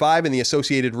PlayStation 5 and the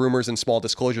associated rumors and small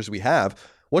disclosures we have,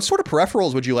 what sort of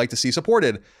peripherals would you like to see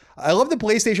supported? I love the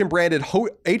PlayStation branded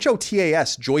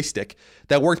HOTAS joystick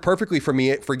that worked perfectly for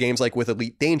me for games like with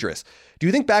Elite Dangerous. Do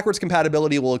you think backwards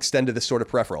compatibility will extend to this sort of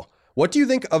peripheral? What do you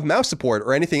think of mouse support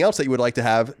or anything else that you would like to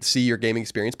have to see your gaming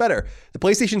experience better? The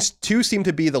PlayStation 2 seemed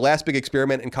to be the last big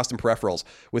experiment in custom peripherals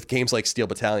with games like Steel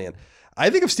Battalion. I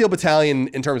think of Steel Battalion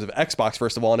in terms of Xbox,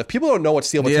 first of all. And if people don't know what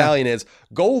Steel Battalion is,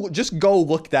 go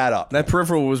look that up. That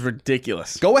peripheral was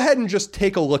ridiculous. Go ahead and just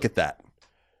take a look at that.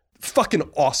 Fucking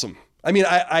awesome. I mean,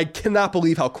 I cannot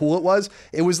believe how cool it was.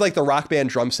 It was like the Rock Band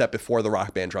drum set before the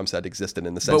Rock Band drum set existed,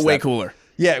 in the sense but way cooler.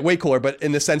 Yeah, way cooler. But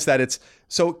in the sense that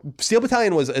Steel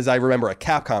Battalion was, as I remember, a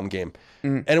Capcom game.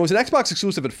 And it was an Xbox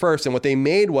exclusive at first. And what they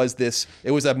made was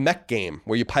it was a mech game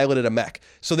where you piloted a mech.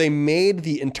 So they made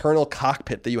the internal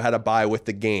cockpit that you had to buy with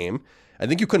the game. I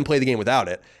think you couldn't play the game without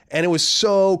it. And it was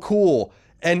so cool.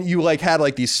 And you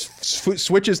had these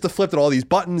switches to flip and all these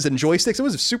buttons and joysticks. It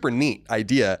was a super neat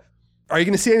idea. Are you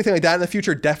going to see anything like that in the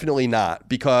future? Definitely not,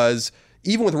 because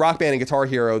even with Rock Band and Guitar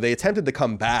Hero, they attempted to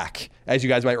come back, as you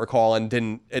guys might recall, and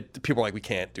people were like, we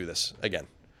can't do this again.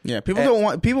 Yeah,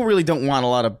 people really don't want a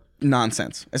lot of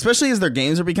nonsense, especially as their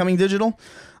games are becoming digital.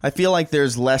 I feel like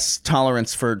there's less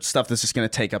tolerance for stuff that's just going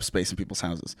to take up space in people's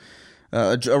houses.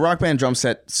 A Rock Band drum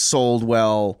set sold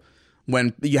well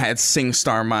when you had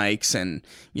SingStar mics and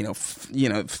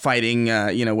fighting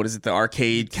what is it, the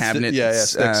arcade cabinet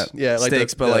sticks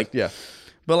sticks,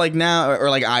 but like now, or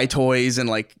like iToys and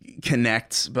like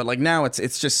Kinect, but like now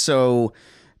it's just so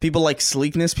people like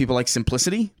sleekness, people like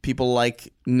simplicity, people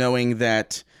like knowing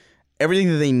that everything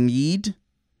that they need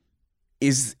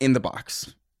is in the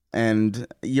box. and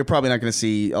you're probably not going to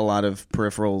see a lot of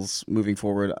peripherals moving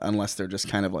forward unless they're just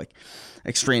kind of like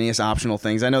extraneous optional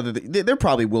things. I know that there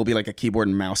probably will be like a keyboard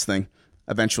and mouse thing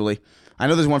eventually. I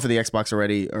know there's one for the Xbox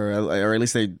already, or at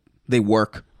least they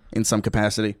work in some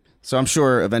capacity. So I'm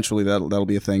sure eventually that'll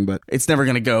be a thing, but it's never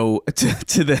going to go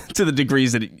to the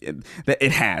degrees that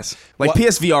it has. Like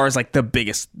PSVR is like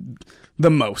the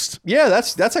most. Yeah,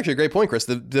 that's actually a great point, Chris.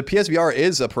 The PSVR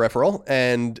is a peripheral,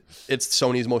 and it's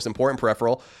Sony's most important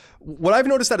peripheral. What I've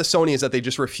noticed out of Sony is that they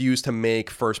just refuse to make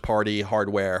first-party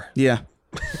hardware. Yeah,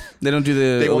 they don't do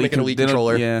the. They won't make an Elite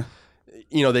controller. Yeah,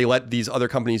 they let these other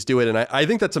companies do it, and I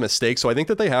think that's a mistake. So I think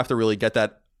that they have to really get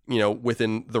that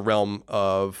within the realm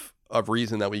of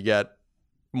reason that we get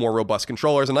more robust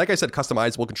controllers, and like I said,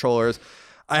 customizable controllers.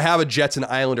 I have a Jets and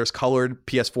Islanders colored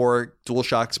PS4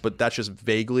 DualShocks, but that's just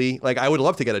vaguely like I would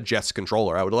love to get a Jets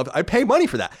controller. I'd pay money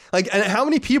for that. Like, and how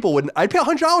many people I'd pay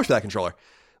 $100 for that controller?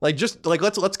 Like, just like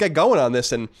let's get going on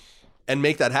this and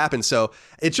make that happen. So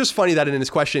it's just funny that in his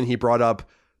question he brought up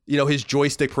his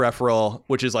joystick peripheral,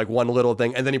 which is like one little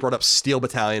thing, and then he brought up Steel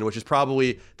Battalion, which is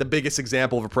probably the biggest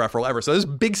example of a peripheral ever. So there's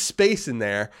big space in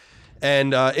there.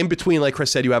 And in between, like Chris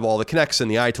said, you have all the Kinects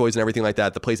and the iToys and everything like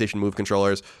that, the PlayStation Move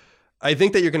controllers. I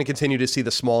think that you're going to continue to see the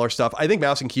smaller stuff. I think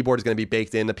mouse and keyboard is going to be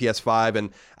baked in the PS5,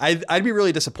 and I'd be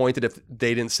really disappointed if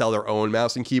they didn't sell their own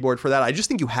mouse and keyboard for that. I just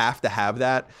think you have to have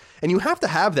that, and you have to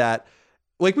have that.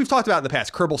 Like we've talked about in the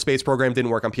past, Kerbal Space Program didn't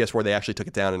work on PS4. They actually took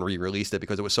it down and re-released it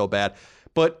because it was so bad.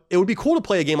 But it would be cool to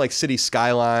play a game like City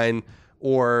Skyline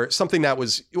or something that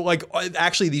was like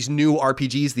actually these new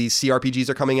RPGs, these CRPGs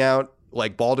are coming out,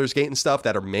 like Baldur's Gate and stuff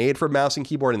that are made for mouse and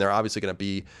keyboard, and they're obviously going to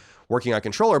be working on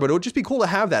controller, but it would just be cool to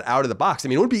have that out of the box. I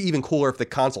mean, it would be even cooler if the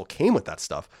console came with that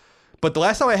stuff. But the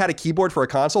last time I had a keyboard for a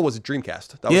console was a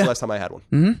Dreamcast. That was the last time I had one.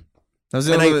 Mm-hmm.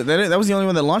 That was the only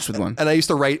one that launched with one. And I used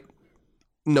to write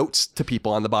notes to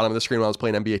people on the bottom of the screen when I was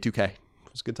playing NBA 2K. It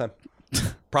was a good time.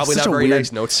 Probably not very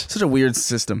nice notes. Such a weird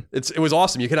system. It was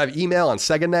awesome. You could have email on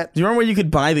SegaNet. Do you remember when you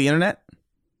could buy the internet?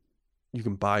 You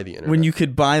can buy the internet. When you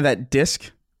could buy that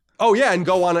disc? Oh, yeah, and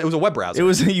go on. It was a web browser.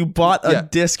 You bought a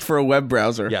disc for a web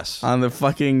browser. Yes. On the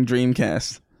fucking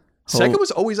Dreamcast. Sega was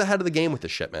always ahead of the game with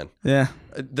this shit, man. Yeah.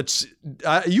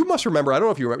 You must remember. I don't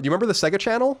know if you remember. Do you remember the Sega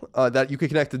channel that you could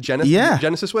connect the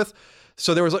Genesis with?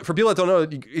 So there was, for people that don't know,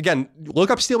 again, look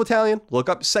up Steel Battalion, look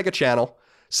up Sega Channel.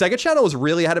 Sega Channel was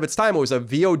really ahead of its time. It was a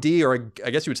VOD, or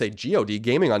I guess you would say GOD,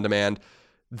 gaming on demand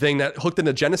thing that hooked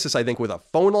into Genesis, I think, with a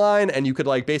phone line, and you could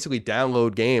like basically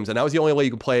download games. And that was the only way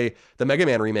you could play the Mega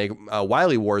Man remake,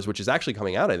 Wily Wars, which is actually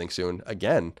coming out, I think, soon.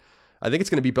 Again, I think it's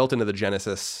going to be built into the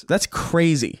Genesis. That's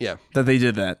crazy. Yeah. That they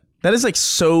did that. That is like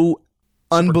so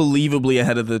unbelievably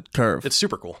ahead of the curve. It's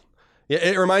super cool. Yeah,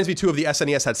 it reminds me too of the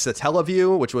SNES had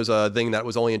Satellaview, which was a thing that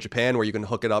was only in Japan, where you can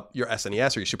hook it up, your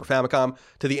SNES or your Super Famicom,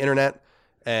 to the internet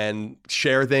and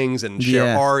share things and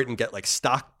share art and get like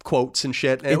stock quotes and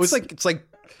shit. And it's like,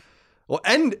 well,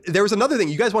 and there was another thing.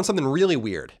 You guys want something really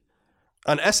weird.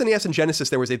 On SNES and Genesis,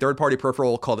 there was a third-party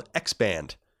peripheral called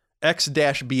X-Band.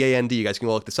 X-BAND. You guys can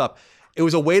look this up. It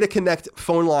was a way to connect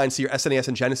phone lines to your SNES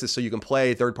and Genesis so you can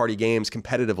play third-party games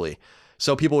competitively.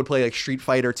 So people would play like Street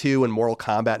Fighter 2 and Mortal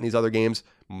Kombat and these other games.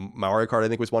 Mario Kart, I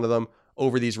think, was one of them,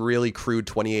 over these really crude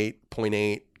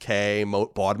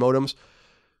 28.8K baud modems.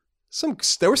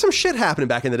 There was some shit happening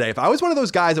back in the day. If I was one of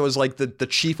those guys that was like the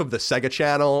chief of the Sega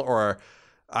channel, or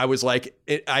I was like,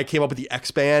 I came up with the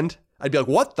X-Band, I'd be like,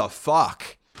 what the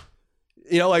fuck?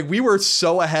 Like we were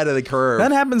so ahead of the curve.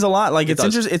 That happens a lot. Like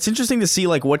it's interesting to see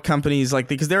like what companies, like,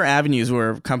 because there are avenues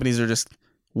where companies are just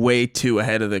way too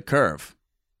ahead of the curve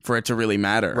for it to really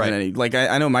matter. Right. And like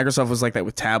I know Microsoft was like that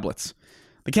with tablets.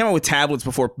 They came out with tablets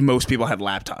before most people had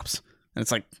laptops. And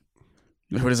it's like,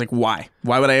 why?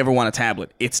 Why would I ever want a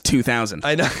tablet? It's 2000.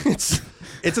 I know. It's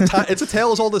a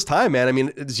tale as old as time, man. I mean,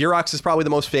 Xerox is probably the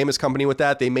most famous company with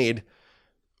that. They made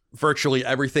virtually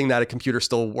everything that a computer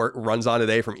still runs on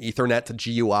today, from Ethernet to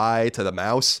GUI to the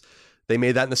mouse. They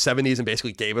made that in the 70s and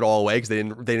basically gave it all away because they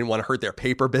didn't want to hurt their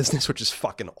paper business, which is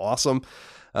fucking awesome.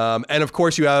 And of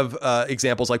course, you have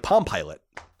examples like Palm Pilot.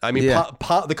 I mean,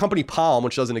 the company Palm,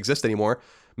 which doesn't exist anymore,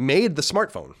 made the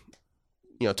smartphone,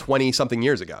 20 something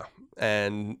years ago,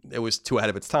 and it was too ahead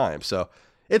of its time. So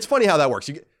it's funny how that works.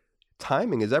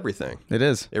 Timing is everything. It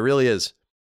is. It really is.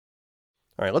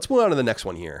 All right, let's move on to the next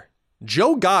one here.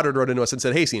 Joe Goddard wrote into us and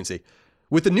said, "Hey, CNC,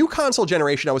 with the new console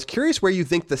generation, I was curious where you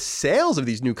think the sales of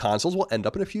these new consoles will end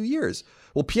up in a few years.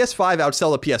 Will PS5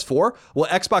 outsell the PS4? Will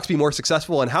Xbox be more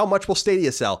successful? And how much will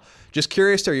Stadia sell? Just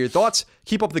curious to hear your thoughts.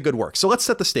 Keep up the good work." So let's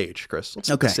set the stage, Chris. Let's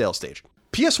set the sales stage.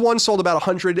 PS1 sold about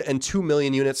 102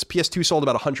 million units. PS2 sold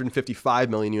about 155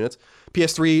 million units.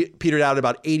 PS3 petered out at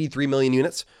about 83 million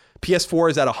units.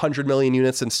 PS4 is at 100 million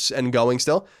units and going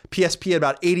still. PSP at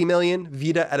about 80 million.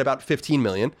 Vita at about 15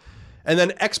 million. And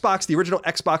then Xbox, the original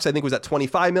Xbox, I think was at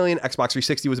 25 million. Xbox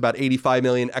 360 was about 85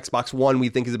 million. Xbox One, we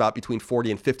think, is about between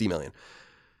 40 and 50 million.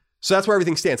 So that's where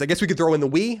everything stands. I guess we could throw in the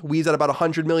Wii. Wii's at about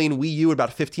 100 million. Wii U at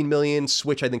about 15 million.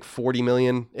 Switch, I think 40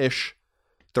 million-ish.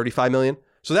 35 million.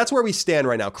 So that's where we stand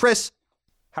right now. Chris,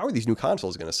 how are these new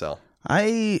consoles going to sell?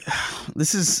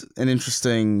 This is an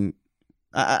interesting...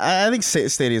 I think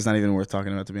Stadia is not even worth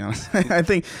talking about, to be honest. I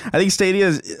think Stadia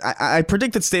is... I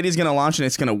predict that Stadia is going to launch and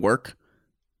it's going to work.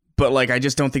 But like, I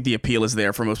just don't think the appeal is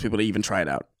there for most people to even try it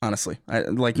out. Honestly,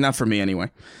 not for me anyway.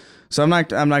 So I'm not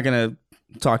going to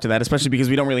talk to that, especially because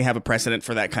we don't really have a precedent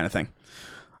for that kind of thing.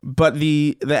 But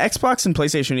the Xbox and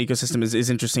PlayStation ecosystem is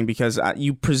interesting because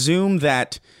you presume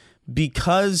that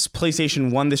because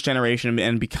PlayStation won this generation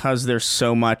and because there's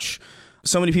so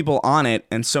many people on it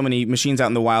and so many machines out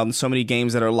in the wild and so many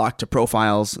games that are locked to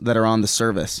profiles that are on the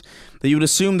service, that you would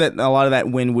assume that a lot of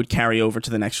that win would carry over to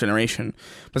the next generation.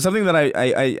 But something that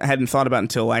I hadn't thought about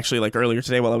until actually like earlier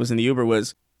today while I was in the Uber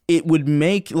was it would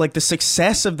make like the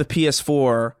success of the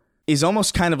PS4 is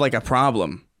almost kind of like a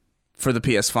problem for the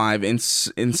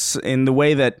PS5 in the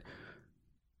way that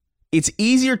it's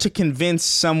easier to convince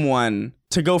someone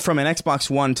to go from an Xbox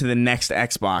One to the next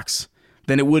Xbox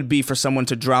than it would be for someone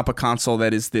to drop a console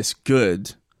that is this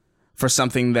good for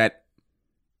something that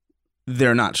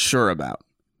they're not sure about,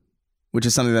 which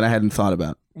is something that I hadn't thought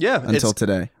about until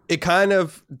today. It kind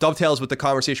of dovetails with the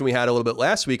conversation we had a little bit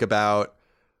last week about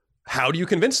how do you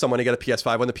convince someone to get a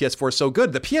PS5 when the PS4 is so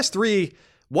good? The PS3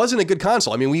 wasn't a good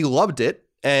console. I mean, we loved it,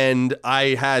 and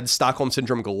I had Stockholm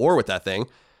Syndrome galore with that thing.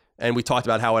 And we talked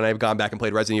about how when I've gone back and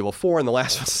played Resident Evil 4 and the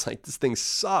last one was like, this thing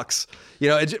sucks.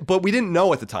 But we didn't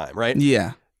know at the time, right?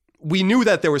 Yeah. We knew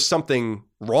that there was something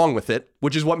wrong with it,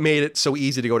 which is what made it so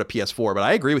easy to go to PS4. But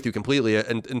I agree with you completely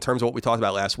in terms of what we talked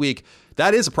about last week.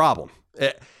 That is a problem.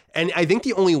 And I think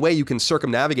the only way you can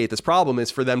circumnavigate this problem is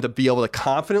for them to be able to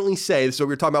confidently say, this is what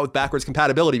we were talking about with backwards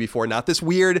compatibility before, not this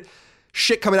weird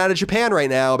shit coming out of Japan right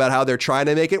now about how they're trying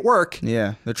to make it work.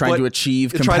 Yeah, they're trying to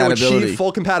achieve compatibility. Trying to achieve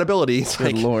full compatibility. It's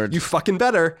Good like, Lord. You fucking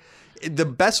better. The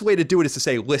best way to do it is to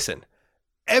say, listen,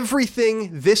 everything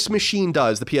this machine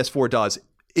does, the PS4 does,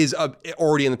 is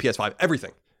already in the PS5.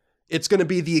 Everything. It's going to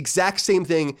be the exact same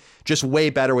thing, just way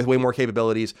better with way more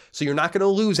capabilities. So you're not going to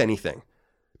lose anything.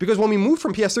 Because when we moved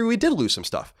from PS3, we did lose some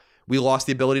stuff. We lost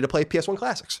the ability to play PS1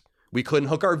 classics. We couldn't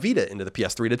hook our Vita into the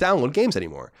PS3 to download games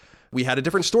anymore. We had a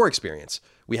different store experience.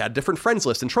 We had different friends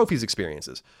list and trophies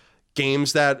experiences.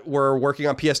 Games that were working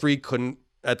on PS3 couldn't,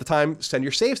 at the time, send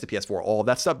your saves to PS4. All of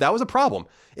that stuff, that was a problem.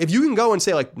 If you can go and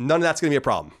say, like, none of that's going to be a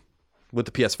problem with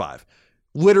the PS5.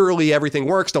 Literally everything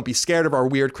works. Don't be scared of our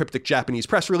weird cryptic Japanese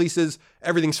press releases.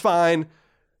 Everything's fine.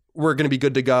 We're going to be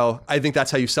good to go. I think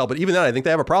that's how you sell. But even then, I think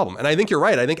they have a problem. And I think you're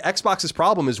right. I think Xbox's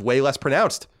problem is way less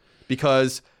pronounced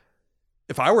because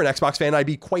if I were an Xbox fan, I'd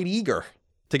be quite eager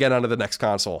to get onto the next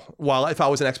console. While if I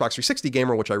was an Xbox 360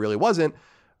 gamer, which I really wasn't,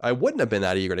 I wouldn't have been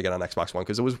that eager to get on Xbox One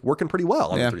because it was working pretty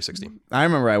well on the 360. I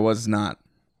remember I was not.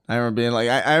 I remember being like,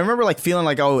 I remember like feeling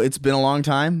like, oh, it's been a long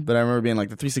time, but I remember being like,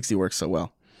 the 360 works so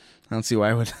well. I don't see why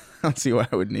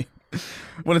I would need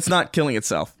when it's not killing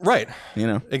itself. Right. You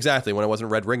know? Exactly. When it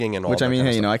wasn't red ringing and all that. Which I mean,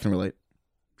 hey, I can relate.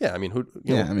 Yeah, I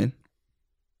mean,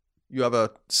 you have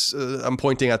I'm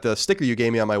pointing at the sticker you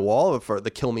gave me on my wall for the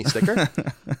Kill Me sticker.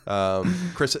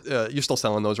 Chris, you're still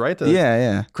selling those, right?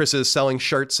 Yeah. Chris is selling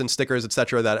shirts and stickers,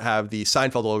 etc., that have the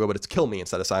Seinfeld logo, but it's Kill Me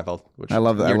instead of Seinfeld. Which I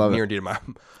love that. I love near and dear to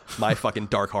my fucking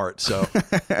dark heart. So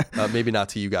maybe not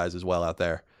to you guys as well out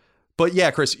there. But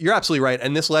yeah, Chris, you're absolutely right.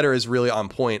 And this letter is really on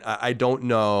point. I don't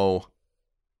know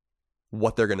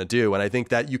what they're going to do. And I think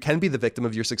that you can be the victim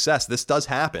of your success. This does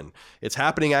happen. It's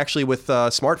happening actually with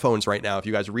smartphones right now. If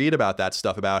you guys read about that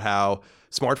stuff, about how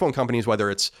smartphone companies,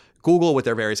 whether it's Google with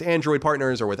their various Android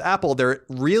partners or with Apple, they're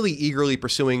really eagerly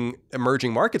pursuing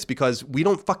emerging markets because we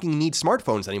don't fucking need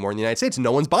smartphones anymore in the United States.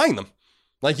 No one's buying them.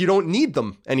 Like, you don't need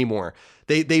them anymore.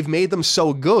 They've made them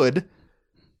so good.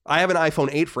 I have an iPhone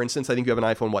 8, for instance. I think you have an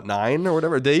iPhone, 9 or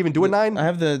whatever? Did they even do a 9? I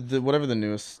have the whatever the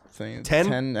newest thing. 10?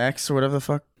 10X or whatever the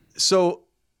fuck. So,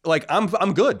 like,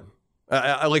 I'm good.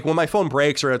 I like, when my phone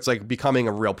breaks or it's, like, becoming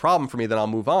a real problem for me, then I'll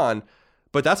move on.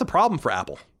 But that's a problem for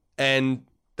Apple. And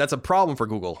that's a problem for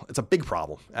Google. It's a big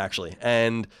problem, actually.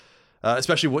 And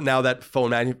especially now that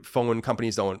phone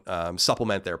companies don't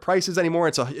supplement their prices anymore.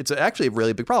 It's actually a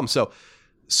really big problem. So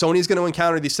Sony's going to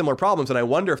encounter these similar problems, and I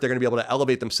wonder if they're going to be able to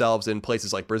elevate themselves in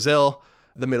places like Brazil,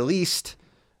 the Middle East,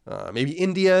 maybe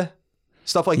India,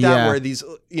 stuff like that, where these,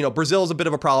 Brazil's a bit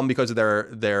of a problem because of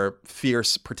their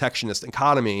fierce protectionist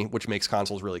economy, which makes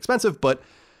consoles really expensive. But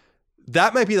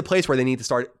that might be the place where they need to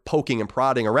start poking and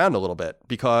prodding around a little bit,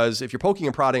 because if you're poking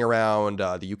and prodding around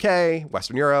the UK,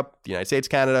 Western Europe, the United States,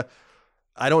 Canada,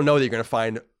 I don't know that you're going to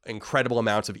find incredible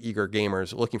amounts of eager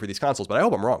gamers looking for these consoles, but I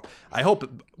hope I'm wrong. I hope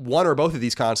one or both of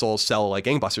these consoles sell like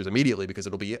gangbusters immediately, because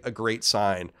it'll be a great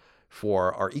sign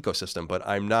for our ecosystem. But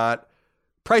I'm not,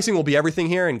 pricing will be everything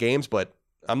here in games, but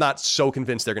I'm not so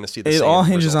convinced they're going to see the same. It all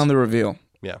hinges results on the reveal.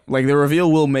 Yeah. Like the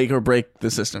reveal will make or break the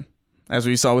system, as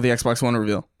we saw with the Xbox One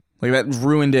reveal. Like that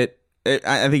ruined it,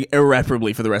 I think,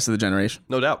 irreparably for the rest of the generation.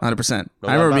 No doubt. 100%.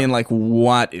 I remember being like,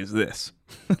 what is this?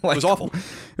 Like, It was awful.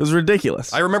 It was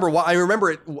ridiculous. I remember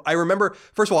it. I remember,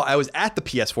 first of all, I was at the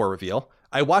PS4 reveal.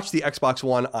 I watched the Xbox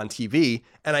One on TV,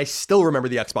 and I still remember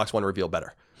the Xbox One reveal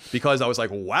better, because I was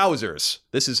like, wowzers.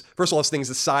 This is, first of all, this thing's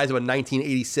the size of a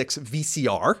 1986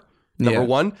 VCR, number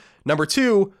one. Number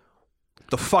two,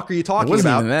 the fuck are you talking It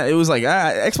wasn't about? even that. It was like,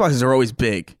 Xboxes are always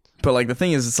big. But like the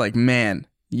thing is, it's like, man,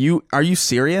 are you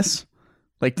serious?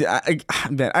 Like,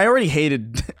 I already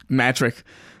hated Matrick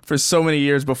for so many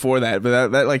years before that, but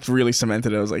that like really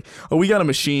cemented it. I was like, oh, we got a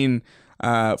machine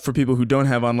for people who don't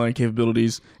have online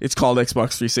capabilities. It's called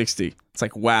Xbox 360. It's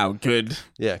like, wow, good.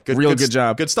 Yeah, good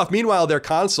job. Good stuff. Meanwhile, their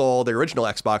console, the original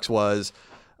Xbox, was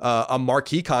a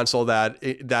marquee console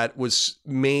that was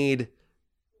made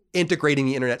integrating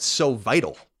the internet so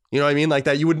vital. You know what I mean? Like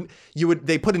that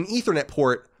they put an Ethernet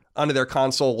port onto their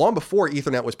console long before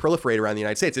Ethernet was proliferated around the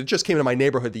United States. It just came into my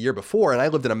neighborhood the year before, and I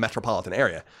lived in a metropolitan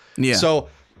area. Yeah. So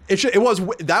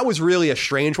that was really a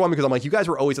strange one, because I'm like, you guys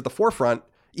were always at the forefront,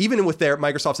 even with their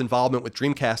Microsoft's involvement with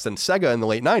Dreamcast and Sega in the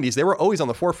late 90s. They were always on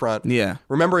the forefront. Yeah.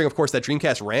 Remembering, of course, that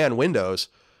Dreamcast ran Windows.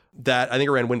 That I think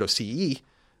it ran Windows CE,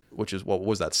 which is, what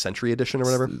was that, Century Edition or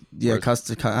whatever? Yeah,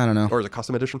 I don't know. Or is it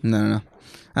Custom Edition? No.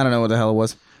 I don't know what the hell it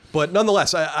was. But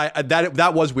nonetheless,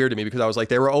 that was weird to me, because I was like,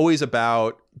 they were always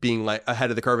about being like ahead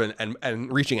of the curve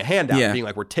and reaching a hand out, and being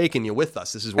like, we're taking you with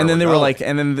us. This is where. And then we're they going. were like,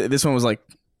 and then this one was like,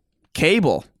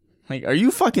 cable. Like, are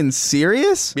you fucking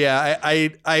serious? Yeah,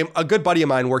 I a good buddy of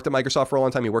mine worked at Microsoft for a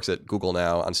long time. He works at Google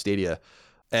now on Stadia.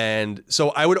 And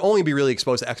so I would only be really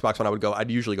exposed to Xbox when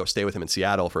I'd usually go stay with him in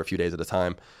Seattle for a few days at a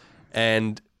time.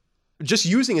 And just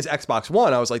using his Xbox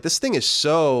One, I was like, this thing is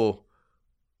so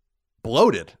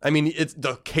bloated. I mean,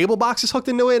 the cable box is hooked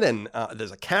into it, and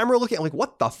there's a camera looking. I'm like,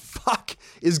 what the fuck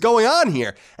is going on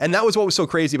here? And that was what was so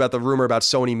crazy about the rumor about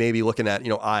Sony maybe looking at,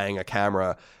 eyeing a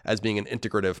camera as being an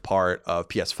integrative part of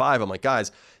PS5. I'm like,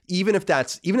 guys, even if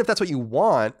that's what you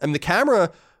want, and the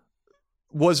camera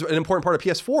was an important part of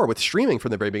PS4 with streaming from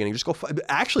the very beginning. Just go.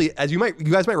 Actually, as you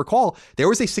guys might recall, there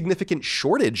was a significant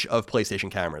shortage of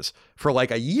PlayStation cameras for like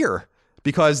a year,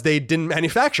 because they didn't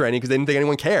manufacture any, because they didn't think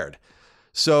anyone cared.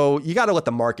 So you got to let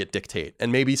the market dictate.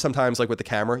 And maybe sometimes, like with the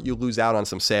camera, you lose out on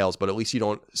some sales, but at least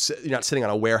you're not sitting on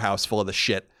a warehouse full of the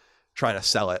shit trying to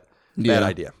sell it. Bad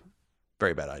idea.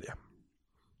 Very bad idea.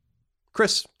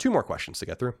 Chris, 2 more questions to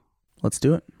get through. Let's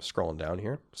do it. Scrolling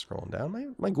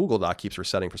down. My Google Doc keeps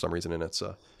resetting for some reason, and it's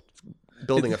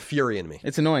building a fury in me.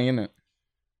 It's annoying, isn't it?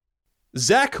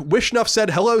 Zach Wishnuff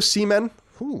said, hello, Seamen.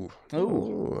 Oh,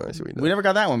 I see what you did. we never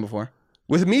got that one before.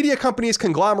 With media companies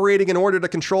conglomerating in order to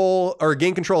control or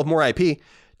gain control of more IP,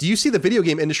 do you see the video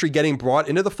game industry getting brought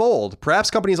into the fold? Perhaps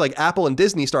companies like Apple and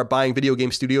Disney start buying video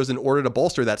game studios in order to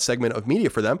bolster that segment of media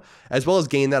for them, as well as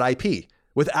gain that IP.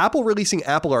 With Apple releasing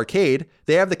Apple Arcade,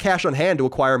 they have the cash on hand to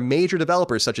acquire major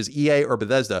developers such as EA or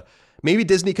Bethesda. Maybe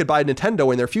Disney could buy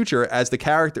Nintendo in their future as their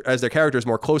characters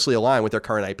more closely align with their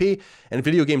current IP, and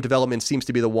video game development seems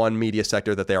to be the one media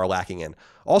sector that they are lacking in.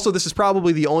 Also, this is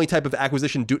probably the only type of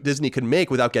acquisition Disney could make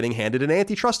without getting handed an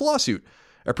antitrust lawsuit.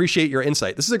 Appreciate your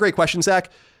insight. This is a great question, Zach.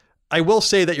 I will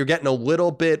say that you're getting a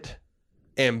little bit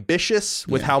ambitious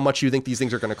with how much you think these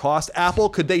things are going to cost. Apple,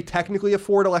 could they technically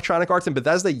afford Electronic Arts and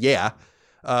Bethesda? Yeah.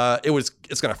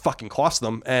 It's going to fucking cost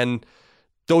them. And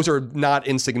those are not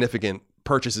insignificant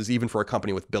purchases, even for a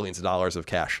company with billions of dollars of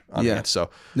cash on hand.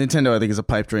 So Nintendo, I think, is a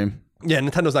pipe dream. Yeah,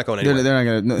 Nintendo's not going anywhere. They're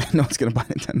not going to, no one's going to buy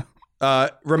Nintendo.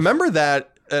 Remember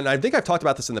that, and I think I've talked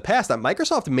about this in the past, that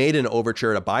Microsoft made an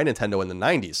overture to buy Nintendo in the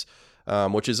 90s,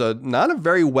 which is not a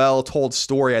very well told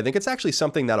story. I think it's actually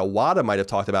something that Iwata might have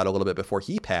talked about a little bit before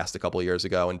he passed a couple of years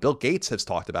ago, and Bill Gates has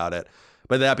talked about it.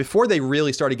 But that before they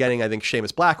really started getting, I think,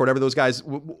 Seamus Black or whatever those guys,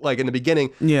 like in the beginning,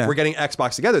 were getting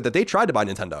Xbox together, that they tried to buy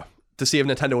Nintendo to see if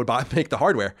Nintendo would make the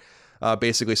hardware,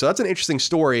 basically. So that's an interesting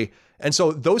story. And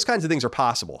so those kinds of things are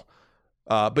possible.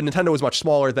 But Nintendo was much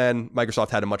smaller then.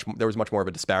 Microsoft there was much more of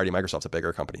a disparity. Microsoft's a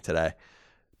bigger company today.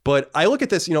 But I look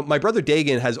at this, my brother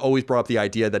Dagan has always brought up the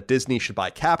idea that Disney should buy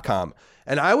Capcom.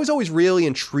 And I was always really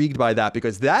intrigued by that,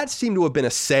 because that seemed to have been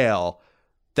a sale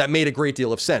that made a great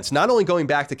deal of sense. Not only going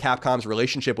back to Capcom's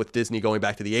relationship with Disney going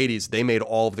back to the 80s, they made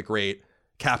all of the great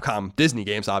Capcom Disney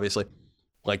games, obviously,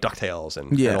 like DuckTales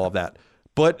and all of that.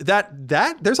 But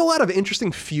that there's a lot of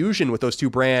interesting fusion with those two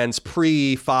brands,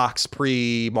 pre-Fox,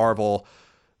 pre-Marvel.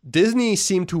 Disney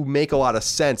seemed to make a lot of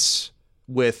sense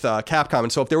with Capcom.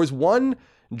 And so if there was one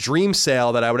dream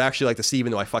sale that I would actually like to see,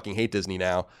 even though I fucking hate Disney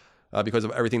now because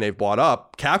of everything they've bought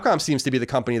up, Capcom seems to be the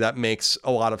company that makes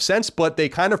a lot of sense, but they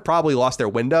kind of probably lost their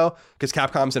window because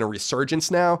Capcom's in a resurgence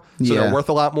now, so they're worth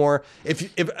a lot more. If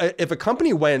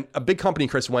a big company,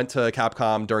 Chris, went to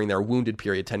Capcom during their wounded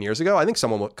period 10 years ago, I think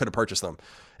someone could have purchased them.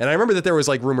 And I remember that there was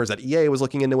like rumors that EA was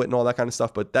looking into it and all that kind of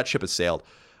stuff, but that ship has sailed.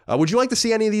 Would you like to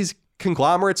see any of these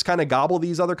conglomerates kind of gobble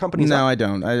these other companies No, up? I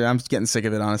don't. I'm getting sick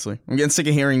of it, honestly. I'm getting sick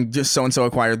of hearing just so-and-so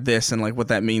acquired this and like what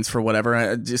that means for whatever.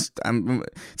 It's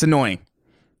annoying.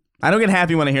 I don't get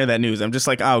happy when I hear that news. I'm just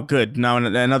like, oh, good. No,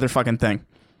 another fucking thing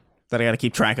that I got to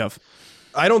keep track of.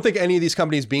 I don't think any of these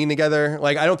companies being together,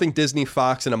 like I don't think Disney,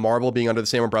 Fox, and a Marvel being under the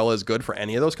same umbrella is good for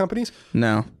any of those companies.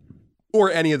 No.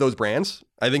 Or any of those brands.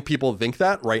 I think people think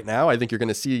that right now. I think you're going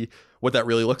to see what that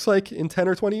really looks like in 10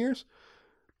 or 20 years.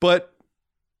 But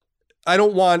I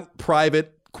don't want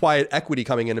private, quiet equity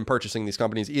coming in and purchasing these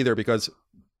companies either, because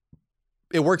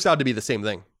it works out to be the same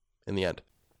thing in the end.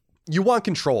 You want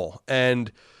control.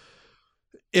 And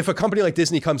if a company like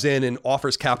Disney comes in and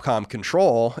offers Capcom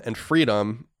control and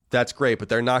freedom, that's great, but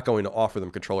they're not going to offer them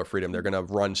control or freedom. They're going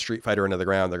to run Street Fighter into the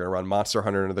ground. They're going to run Monster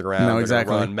Hunter into the ground. No, exactly.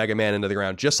 They're going to run Mega Man into the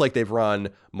ground, just like they've run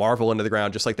Marvel into the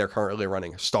ground, just like they're currently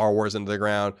running Star Wars into the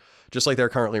ground, just like they're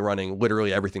currently running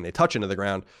literally everything they touch into the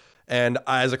ground. And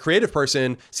as a creative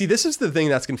person, see, this is the thing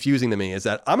that's confusing to me, is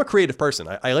that I'm a creative person.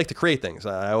 I like to create things.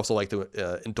 I also like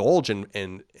to indulge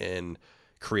in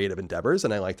creative endeavors.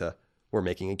 And we're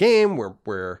making a game,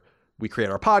 we create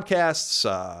our podcasts.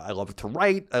 I love to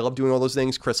write. I love doing all those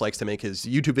things. Chris likes to make his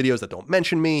YouTube videos that don't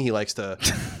mention me. He likes to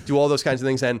do all those kinds of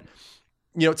things. And,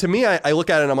 to me, I look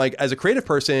at it and I'm like, as a creative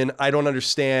person, I don't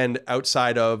understand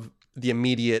outside of the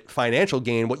immediate financial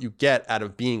gain what you get out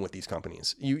of being with these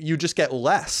companies. You just get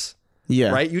less.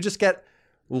 Yeah. Right? You just get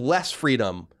less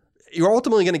freedom. You're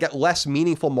ultimately going to get less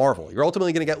meaningful Marvel. You're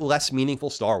ultimately going to get less meaningful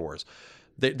Star Wars.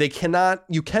 You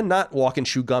cannot walk and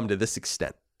chew gum to this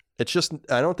extent. It's just,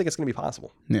 I don't think it's going to be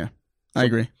possible. Yeah, I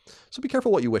agree. So be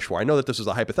careful what you wish for. I know that this is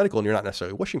a hypothetical and you're not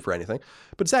necessarily wishing for anything,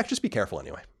 but Zach, just be careful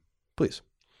anyway. Please.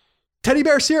 Teddy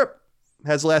Bear Syrup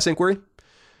has the last inquiry.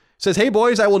 Says, hey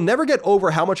boys, I will never get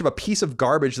over how much of a piece of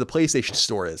garbage the PlayStation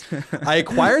Store is. I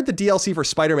acquired the DLC for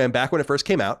Spider-Man back when it first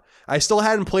came out. I still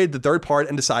hadn't played the third part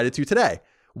and decided to today.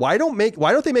 Why don't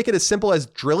they make it as simple as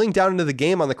drilling down into the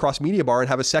game on the cross media bar and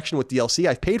have a section with DLC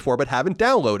I've paid for but haven't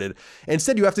downloaded?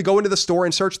 Instead, you have to go into the store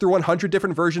and search through 100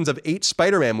 different versions of 8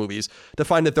 Spider-Man movies to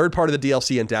find the third part of the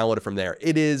DLC and download it from there.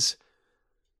 It is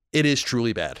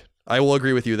truly bad. I will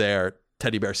agree with you there,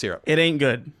 Teddy Bear Syrup. It ain't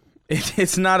good.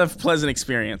 It's not a pleasant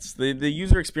experience. The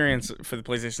user experience for the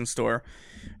PlayStation Store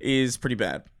is pretty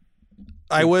bad.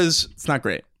 It's not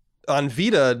great. On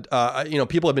Vita,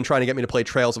 people have been trying to get me to play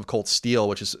Trails of Cold Steel,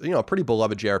 which is, a pretty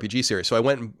beloved JRPG series. So I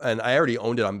went and I already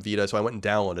owned it on Vita, so I went and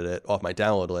downloaded it off my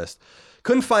download list.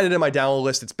 Couldn't find it in my download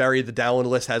list. It's buried. The download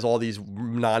list has all these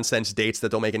nonsense dates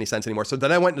that don't make any sense anymore. So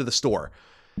then I went into the store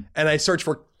and I searched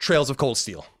for Trails of Cold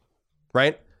Steel,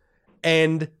 right?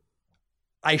 And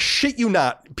I shit you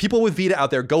not, people with Vita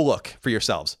out there, go look for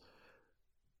yourselves.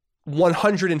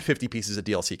 150 pieces of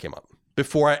DLC came up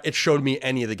before it showed me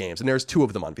any of the games. And there's 2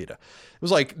 of them on Vita. It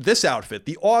was like this outfit,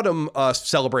 the autumn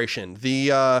celebration, the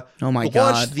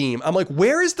launch theme. I'm like,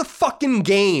 where is the fucking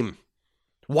game?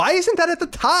 Why isn't that at the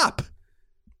top?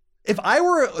 If I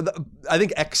were, I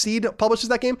think Xseed publishes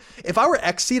that game. If I were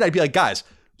Xseed, I'd be like, guys,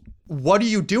 what are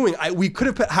you doing? We could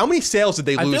have how many sales did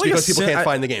they lose because people can't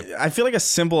find the game? I feel like a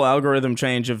simple algorithm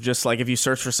change of just like if you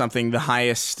search for something, the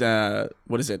highest,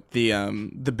 what is it?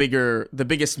 The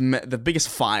biggest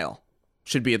file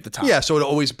should be at the top. Yeah, so it'll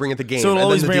always bring up the game. So it'll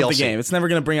always bring up the game. It's never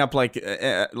going to bring up like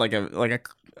a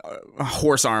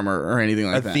horse armor or anything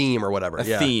like that. A theme or whatever. A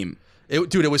theme.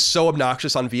 It was so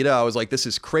obnoxious on Vita. I was like, this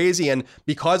is crazy. And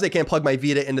because they can't plug my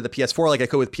Vita into the PS4 like I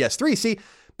could with PS3, see,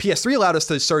 PS3 allowed us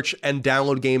to search and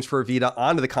download games for Vita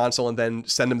onto the console and then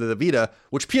send them to the Vita,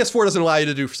 which PS4 doesn't allow you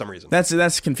to do for some reason.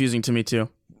 That's confusing to me too.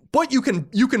 But you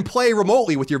can play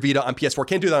remotely with your Vita on PS4.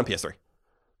 Can't do that on PS3.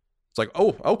 It's like,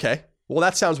 oh, okay. Well,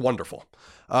 that sounds wonderful.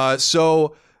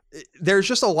 So there's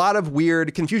just a lot of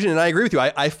weird confusion. And I agree with you.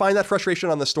 I find that frustration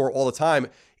on the store all the time.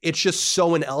 It's just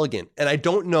so inelegant. And I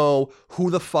don't know who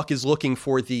the fuck is looking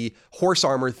for the horse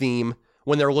armor theme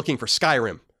when they're looking for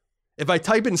Skyrim. If I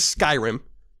type in Skyrim,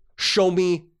 show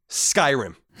me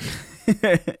Skyrim.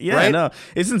 Yeah, Right? no,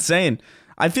 it's insane.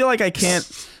 I feel like I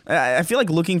feel like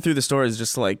looking through the store is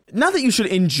just like, not that you should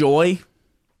enjoy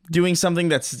doing something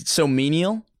that's so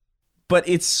menial, but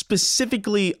it's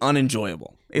specifically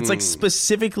unenjoyable. It's like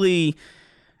specifically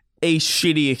a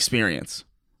shitty experience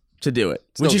to do it,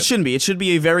 which good. it shouldn't be. It should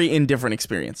be a very indifferent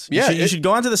experience. Yeah, You should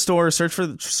go onto the store, search for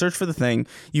the thing,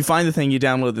 you find the thing, you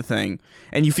download the thing,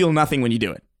 and you feel nothing when you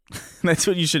do it. That's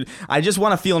what you should. I just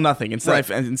want to feel nothing.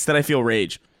 Instead I feel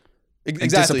rage.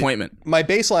 Exactly. Disappointment. My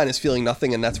baseline is feeling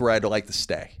nothing, and that's where I'd like to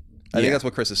stay. I think that's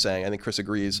what Chris is saying. I think Chris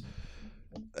agrees.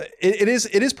 It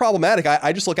is problematic.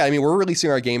 I just look at it. I mean, we're releasing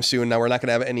our game soon. Now, we're not going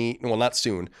to have any, well, not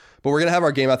soon, but we're going to have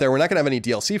our game out there. We're not going to have any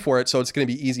DLC for it, so it's going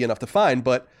to be easy enough to find.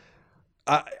 But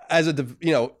I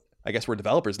guess we're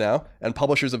developers now and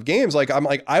publishers of games.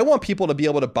 I want people to be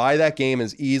able to buy that game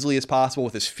as easily as possible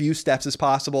with as few steps as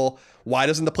possible. Why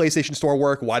doesn't the PlayStation Store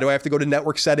work? Why do I have to go to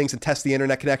network settings and test the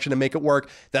internet connection to make it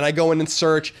work? Then I go in and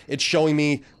search. It's showing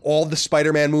me all the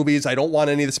Spider-Man movies. I don't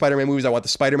want any of the Spider-Man movies. I want the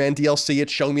Spider-Man DLC.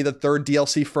 It's showing me the third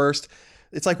DLC first.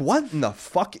 It's like, what in the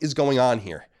fuck is going on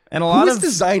here? And Who is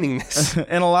designing this?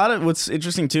 And a lot of what's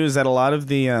interesting too is that a lot of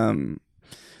the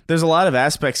there's a lot of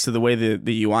aspects to the way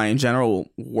the UI in general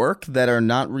work that are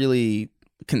not really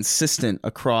consistent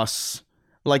across,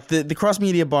 like the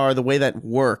cross-media bar, the way that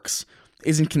works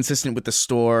isn't consistent with the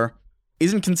store,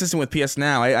 isn't consistent with PS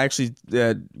Now. I actually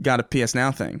got a PS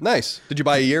Now thing. Nice. Did you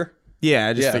buy a year? Yeah,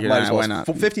 I just figured out why not.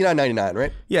 $59.99,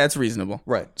 right? Yeah, it's reasonable.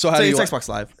 Right. So it's Xbox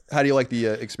Live. How do you like the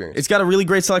experience? It's got a really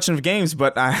great selection of games,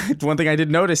 but one thing I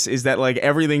did notice is that like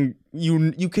everything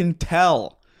you can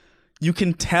tell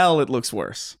it looks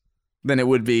worse than it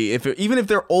would be even if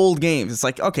they're old games. It's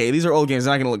like, okay, these are old games,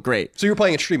 they're not going to look great. So you're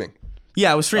playing it streaming?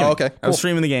 Yeah, I was streaming. Oh, okay, cool. I was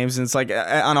streaming the games, and it's like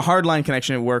on a hardline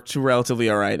connection, it worked relatively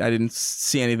all right. I didn't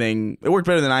see anything. It worked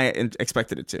better than I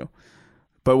expected it to.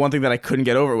 But one thing that I couldn't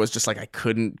get over was just like I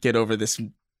couldn't get over this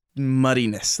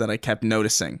muddiness that I kept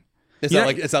noticing. It's not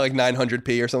like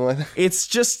 900p or something like that? It's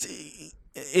just,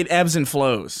 it ebbs and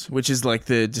flows, which is like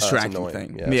the distracting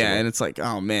thing. Yeah, and it's like,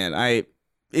 oh man,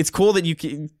 it's cool that you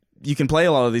can play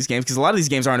a lot of these games, because a lot of these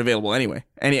games aren't available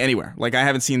anywhere. Like I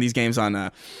haven't seen these games on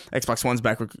Xbox One's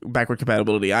backward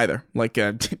compatibility either. Like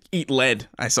Eat Lead,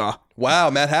 I saw. Wow,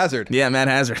 Matt Hazard. Yeah, Matt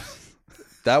Hazard.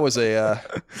 That was a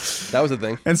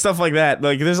thing. And stuff like that.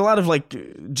 Like there's a lot of like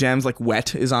gems, like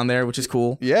Wet is on there, which is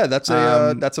cool. Yeah, that's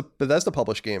a Bethesda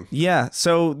published game. Yeah,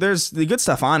 so there's the good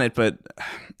stuff on it, but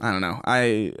I don't know.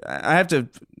 I have to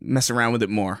mess around with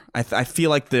it more. I feel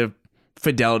like the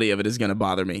fidelity of it is going to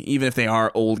bother me, even if they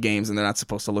are old games and they're not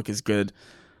supposed to look as good.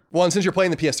 Well, and since you're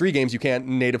playing the PS3 games, you can't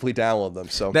natively download them.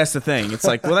 So that's the thing. It's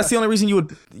like, well, that's the only reason you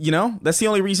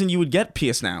would get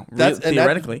PS Now.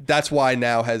 Theoretically, that's why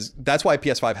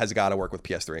PS5 has got to work with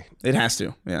PS3. It has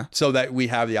to, yeah. So that we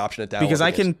have the option to download. Because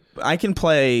I can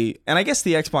play, and I guess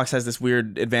the Xbox has this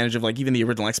weird advantage of like even the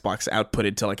original Xbox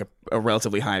outputted to like a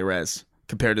relatively high res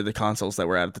compared to the consoles that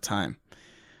were out at the time.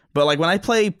 But like when I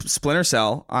play Splinter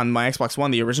Cell on my Xbox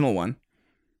One, the original one,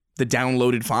 the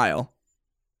downloaded file,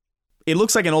 it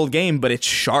looks like an old game, but it's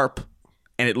sharp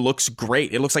and it looks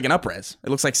great. It looks like an upres. It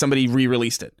looks like somebody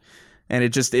re-released it. And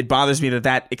it bothers me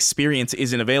that experience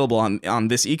isn't available on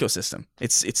this ecosystem.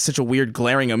 It's such a weird,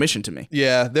 glaring omission to me.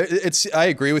 Yeah, I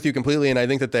agree with you completely, and I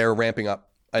think that they're ramping up.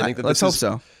 I think that let's hope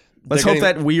so. Let's hope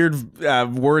that weird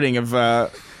wording of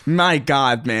my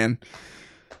God, man.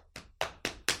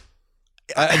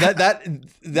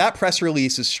 That press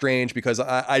release is strange because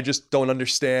I just don't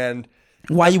understand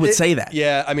why you would say that.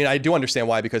 Yeah, I mean, I do understand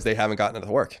why, because they haven't gotten it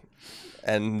to work,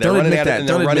 and they're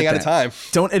running out of time.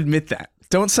 Don't admit that.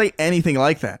 Don't say anything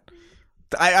like that.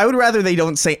 I would rather they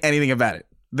don't say anything about it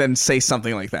than say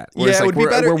something like that. Yeah, it would be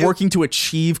better. We're working to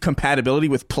achieve compatibility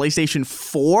with PlayStation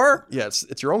 4. Yeah,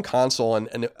 it's your own console,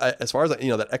 and as far as that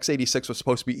x86 was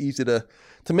supposed to be easy to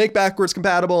make backwards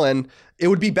compatible, and it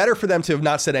would be better for them to have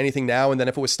not said anything now, and then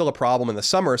if it was still a problem in the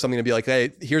summer or something, to be like,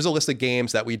 hey, here's a list of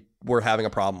games that we were having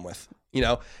a problem with.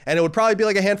 And it would probably be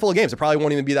like a handful of games. It probably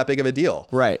won't even be that big of a deal.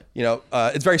 Right.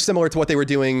 It's very similar to what they were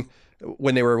doing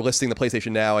when they were listing the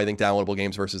PlayStation Now, I think, downloadable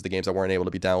games versus the games that weren't able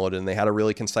to be downloaded, and they had a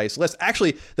really concise list.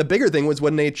 Actually, the bigger thing was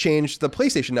when they changed the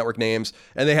PlayStation Network names,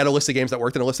 and they had a list of games that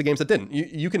worked and a list of games that didn't.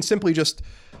 You can simply just...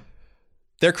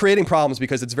 They're creating problems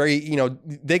because it's very,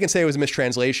 they can say it was a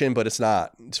mistranslation, but it's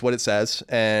not. It's what it says,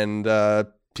 and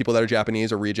people that are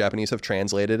Japanese or read Japanese have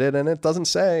translated it, and it doesn't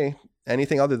say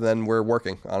anything other than we're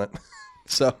working on it.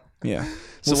 So yeah,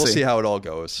 we'll see how it all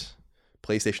goes.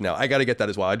 PlayStation Now, I got to get that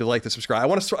as well. I'd like to subscribe. I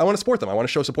want to support them. I want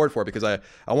to show support for it because I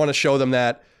want to show them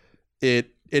that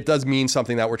it does mean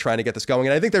something that we're trying to get this going,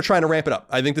 and I think they're trying to ramp it up.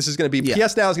 I think this is going to be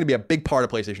PS Now is going to be a big part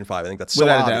of PlayStation 5. I think that's so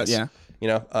without obvious. a doubt, You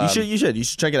know, You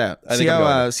should check it out. I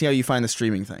think See how you find the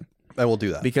streaming thing. I will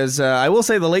do that. Because I will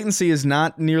say the latency is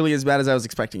not nearly as bad as I was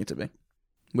expecting it to be,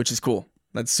 which is cool.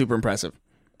 That's super impressive.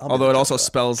 Although it also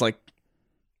spells like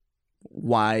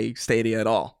why Stadia at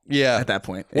all. Yeah. At that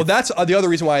point. Well, that's the other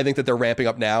reason why I think that they're ramping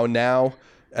up now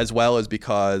as well, is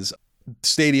because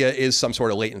Stadia is some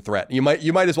sort of latent threat. You might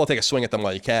as well take a swing at them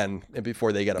while you can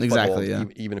before they get a foothold,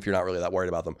 even if you're not really that worried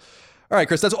about them. All right,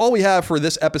 Chris, that's all we have for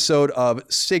this episode of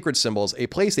Sacred Symbols, a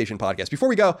PlayStation podcast. Before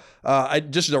we go,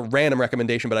 just a random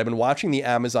recommendation, but I've been watching the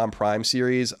Amazon Prime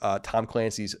series, Tom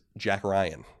Clancy's Jack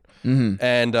Ryan. Mm-hmm.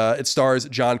 And it stars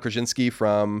John Krasinski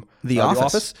from The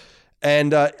Office.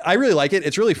 And I really like it.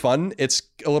 It's really fun. It's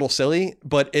a little silly,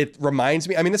 but it reminds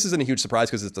me, I mean, this isn't a huge surprise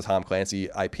because it's the Tom Clancy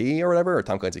IP or whatever, or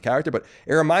Tom Clancy character, but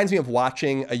it reminds me of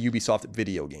watching a Ubisoft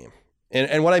video game.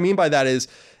 And what I mean by that is,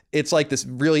 it's like this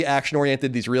really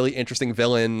action-oriented, these really interesting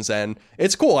villains, and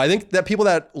it's cool. I think that people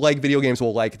that like video games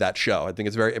will like that show. I think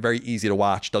it's very, very easy to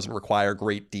watch. Doesn't require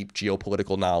great, deep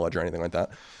geopolitical knowledge or anything like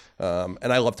that.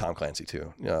 And I love Tom Clancy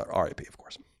too. RIP, of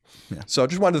course. Yeah. So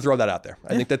just wanted to throw that out there.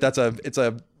 I think that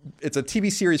it's a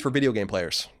TV series for video game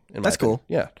players. That's cool.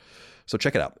 Yeah. So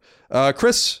check it out.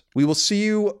 Chris, we will see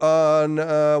you on.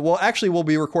 We'll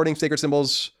be recording Sacred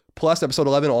Symbols Plus episode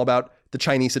 11, all about the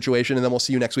Chinese situation. And then we'll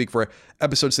see you next week for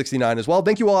episode 69 as well.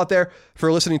 Thank you all out there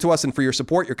for listening to us and for your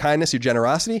support, your kindness, your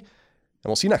generosity. And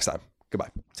we'll see you next time. Goodbye.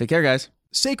 Take care, guys.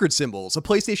 Sacred Symbols, a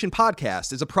PlayStation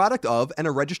podcast, is a product of and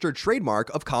a registered trademark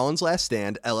of Colin's Last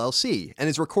Stand, LLC, and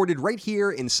is recorded right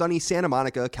here in sunny Santa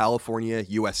Monica, California,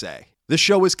 USA. The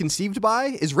show is conceived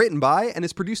by, is written by, and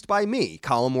is produced by me,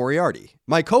 Colin Moriarty.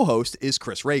 My co-host is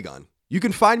Chris Raygun. You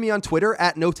can find me on Twitter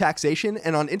at NoTaxation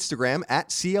and on Instagram at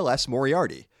CLS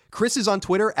Moriarty. Chris is on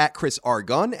Twitter at Chris R.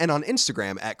 Gunn and on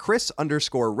Instagram at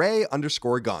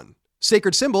Chris_Ray_Gun.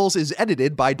 Sacred Symbols is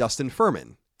edited by Dustin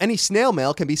Furman. Any snail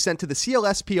mail can be sent to the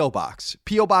CLS P.O. Box,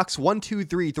 P.O. Box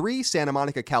 1233, Santa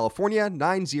Monica, California,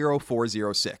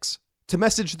 90406. To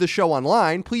message the show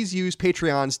online, please use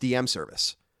Patreon's DM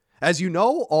service. As you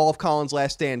know, all of Colin's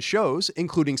Last Stand shows,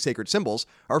 including Sacred Symbols,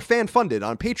 are fan-funded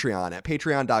on Patreon at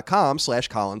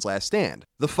patreon.com/ColinsLastStand.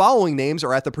 The following names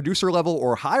are at the producer level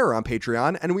or higher on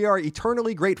Patreon, and we are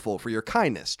eternally grateful for your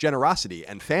kindness, generosity,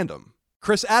 and fandom.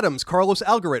 Chris Adams, Carlos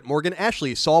Algarit, Morgan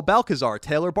Ashley, Saul Balcazar,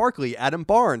 Taylor Barkley, Adam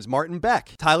Barnes, Martin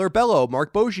Beck, Tyler Bello,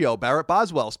 Mark Boggio, Barrett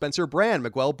Boswell, Spencer Brand,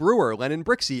 Miguel Brewer, Lennon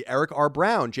Brixey, Eric R.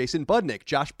 Brown, Jason Budnick,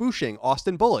 Josh Bushing,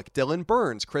 Austin Bullock, Dylan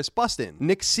Burns, Chris Bustin,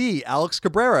 Nick C., Alex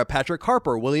Cabrera, Patrick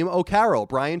Harper, William O'Carroll,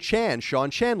 Brian Chan, Sean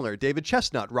Chandler, David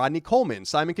Chestnut, Rodney Coleman,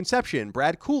 Simon Conception,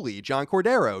 Brad Cooley, John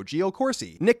Cordero, Gio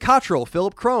Corsi, Nick Cottrell,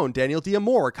 Philip Crone, Daniel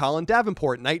Diamore, Colin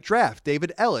Davenport, Night Draft,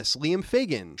 David Ellis, Liam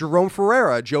Fagan, Jerome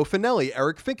Ferreira, Joe Finelli,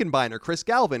 Eric Finkenbeiner, Chris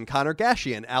Galvin, Connor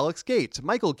Gashian, Alex Gates,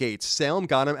 Michael Gates, Salem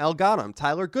Ghanem Al Ghanem,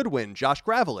 Tyler Goodwin, Josh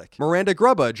Gravelick, Miranda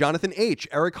Grubba, Jonathan H.,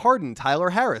 Eric Harden, Tyler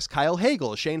Harris, Kyle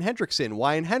Hagel, Shane Hendrickson,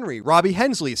 Wyan Henry, Robbie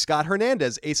Hensley, Scott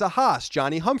Hernandez, Asa Haas,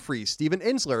 Johnny Humphreys, Stephen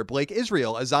Insler, Blake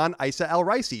Israel, Azan Isa El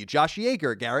Ricey, Josh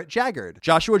Yeager, Garrett Jaggard,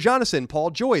 Joshua Jonathan,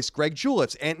 Paul Joyce, Greg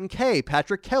Julips, Anton K.,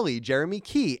 Patrick Kelly, Jeremy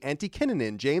Key, Antti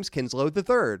Kinnunen, James Kinslow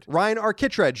III, Ryan R.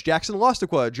 Kittredge, Jackson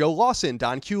Lostiqua, Joe Lawson,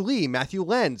 Don Q. Lee, Matthew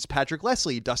Lenz, Patrick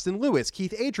Leslie, Dustin Lewis,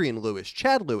 Keith Adrian Lewis,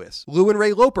 Chad Lewis, Lou and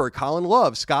Ray Loper, Colin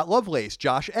Love, Scott Lovelace,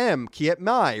 Josh M., Kiet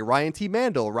Mai, Ryan T.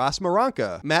 Mandel, Ross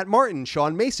Maranka, Matt Martin,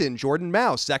 Sean Mason, Jordan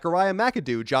Mouse, Zachariah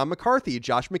McAdoo, John McCarthy,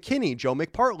 Josh McKinney, Joe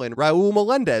McPartlin, Raul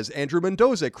Melendez, Andrew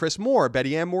Mendoza, Chris Moore,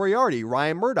 Betty Ann Moriarty,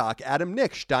 Ryan Murdoch, Adam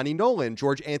Nix, Donnie Nolan,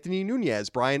 George Anthony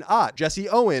Nunez, Brian Ott, Jesse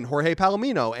Owen, Jorge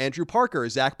Palomino, Andrew Parker,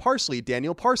 Zach Parsley,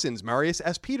 Daniel Parsons, Marius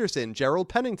S. Peterson, Gerald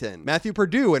Pennington, Matthew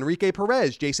Perdue, Enrique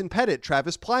Perez, Jason Pettit,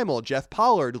 Travis Plymel, Jeff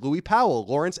Pollard, Louis Powell,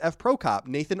 Lawrence F. Prokop,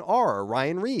 Nathan R.,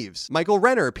 Ryan Reeves, Michael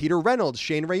Renner, Peter Reynolds,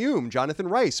 Shane Rayum, Jonathan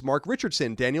Rice, Mark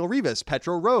Richardson, Daniel Rivas,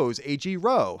 Petro Rose, A.G.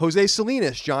 Rowe, Jose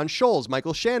Salinas, John Scholes,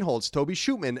 Michael Shanholz, Toby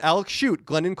Shootman, Alex Shute,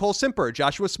 Glennon Cole Simper,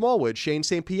 Joshua Smallwood, Shane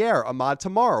St. Pierre, Ahmad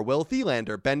Tamar, Will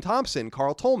Thielander, Ben Thompson,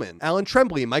 Carl Tolman, Alan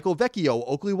Tremblay, Michael Vecchio,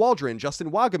 Oakley Waldron,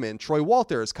 Justin Wagaman, Troy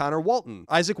Walters, Connor Walton,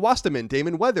 Isaac Wasterman,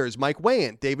 Damon Weathers, Mike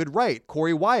Wayant, David Wright,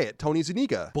 Corey Wyatt, Tony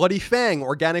Zuniga, Bloody Fang,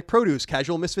 Organic Produce,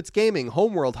 Casual Misfits Gaming,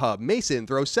 Homeworld Hub, Mason,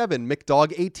 Throw 7,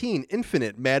 McDog 18,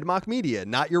 Infinite, Mad Mock Media,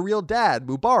 Not Your Real Dad,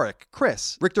 Mubarak,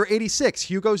 Chris, Richter 86,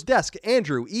 Hugo's Desk,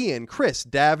 Andrew, Ian, Chris,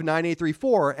 Dav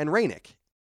 9834, and Rainick.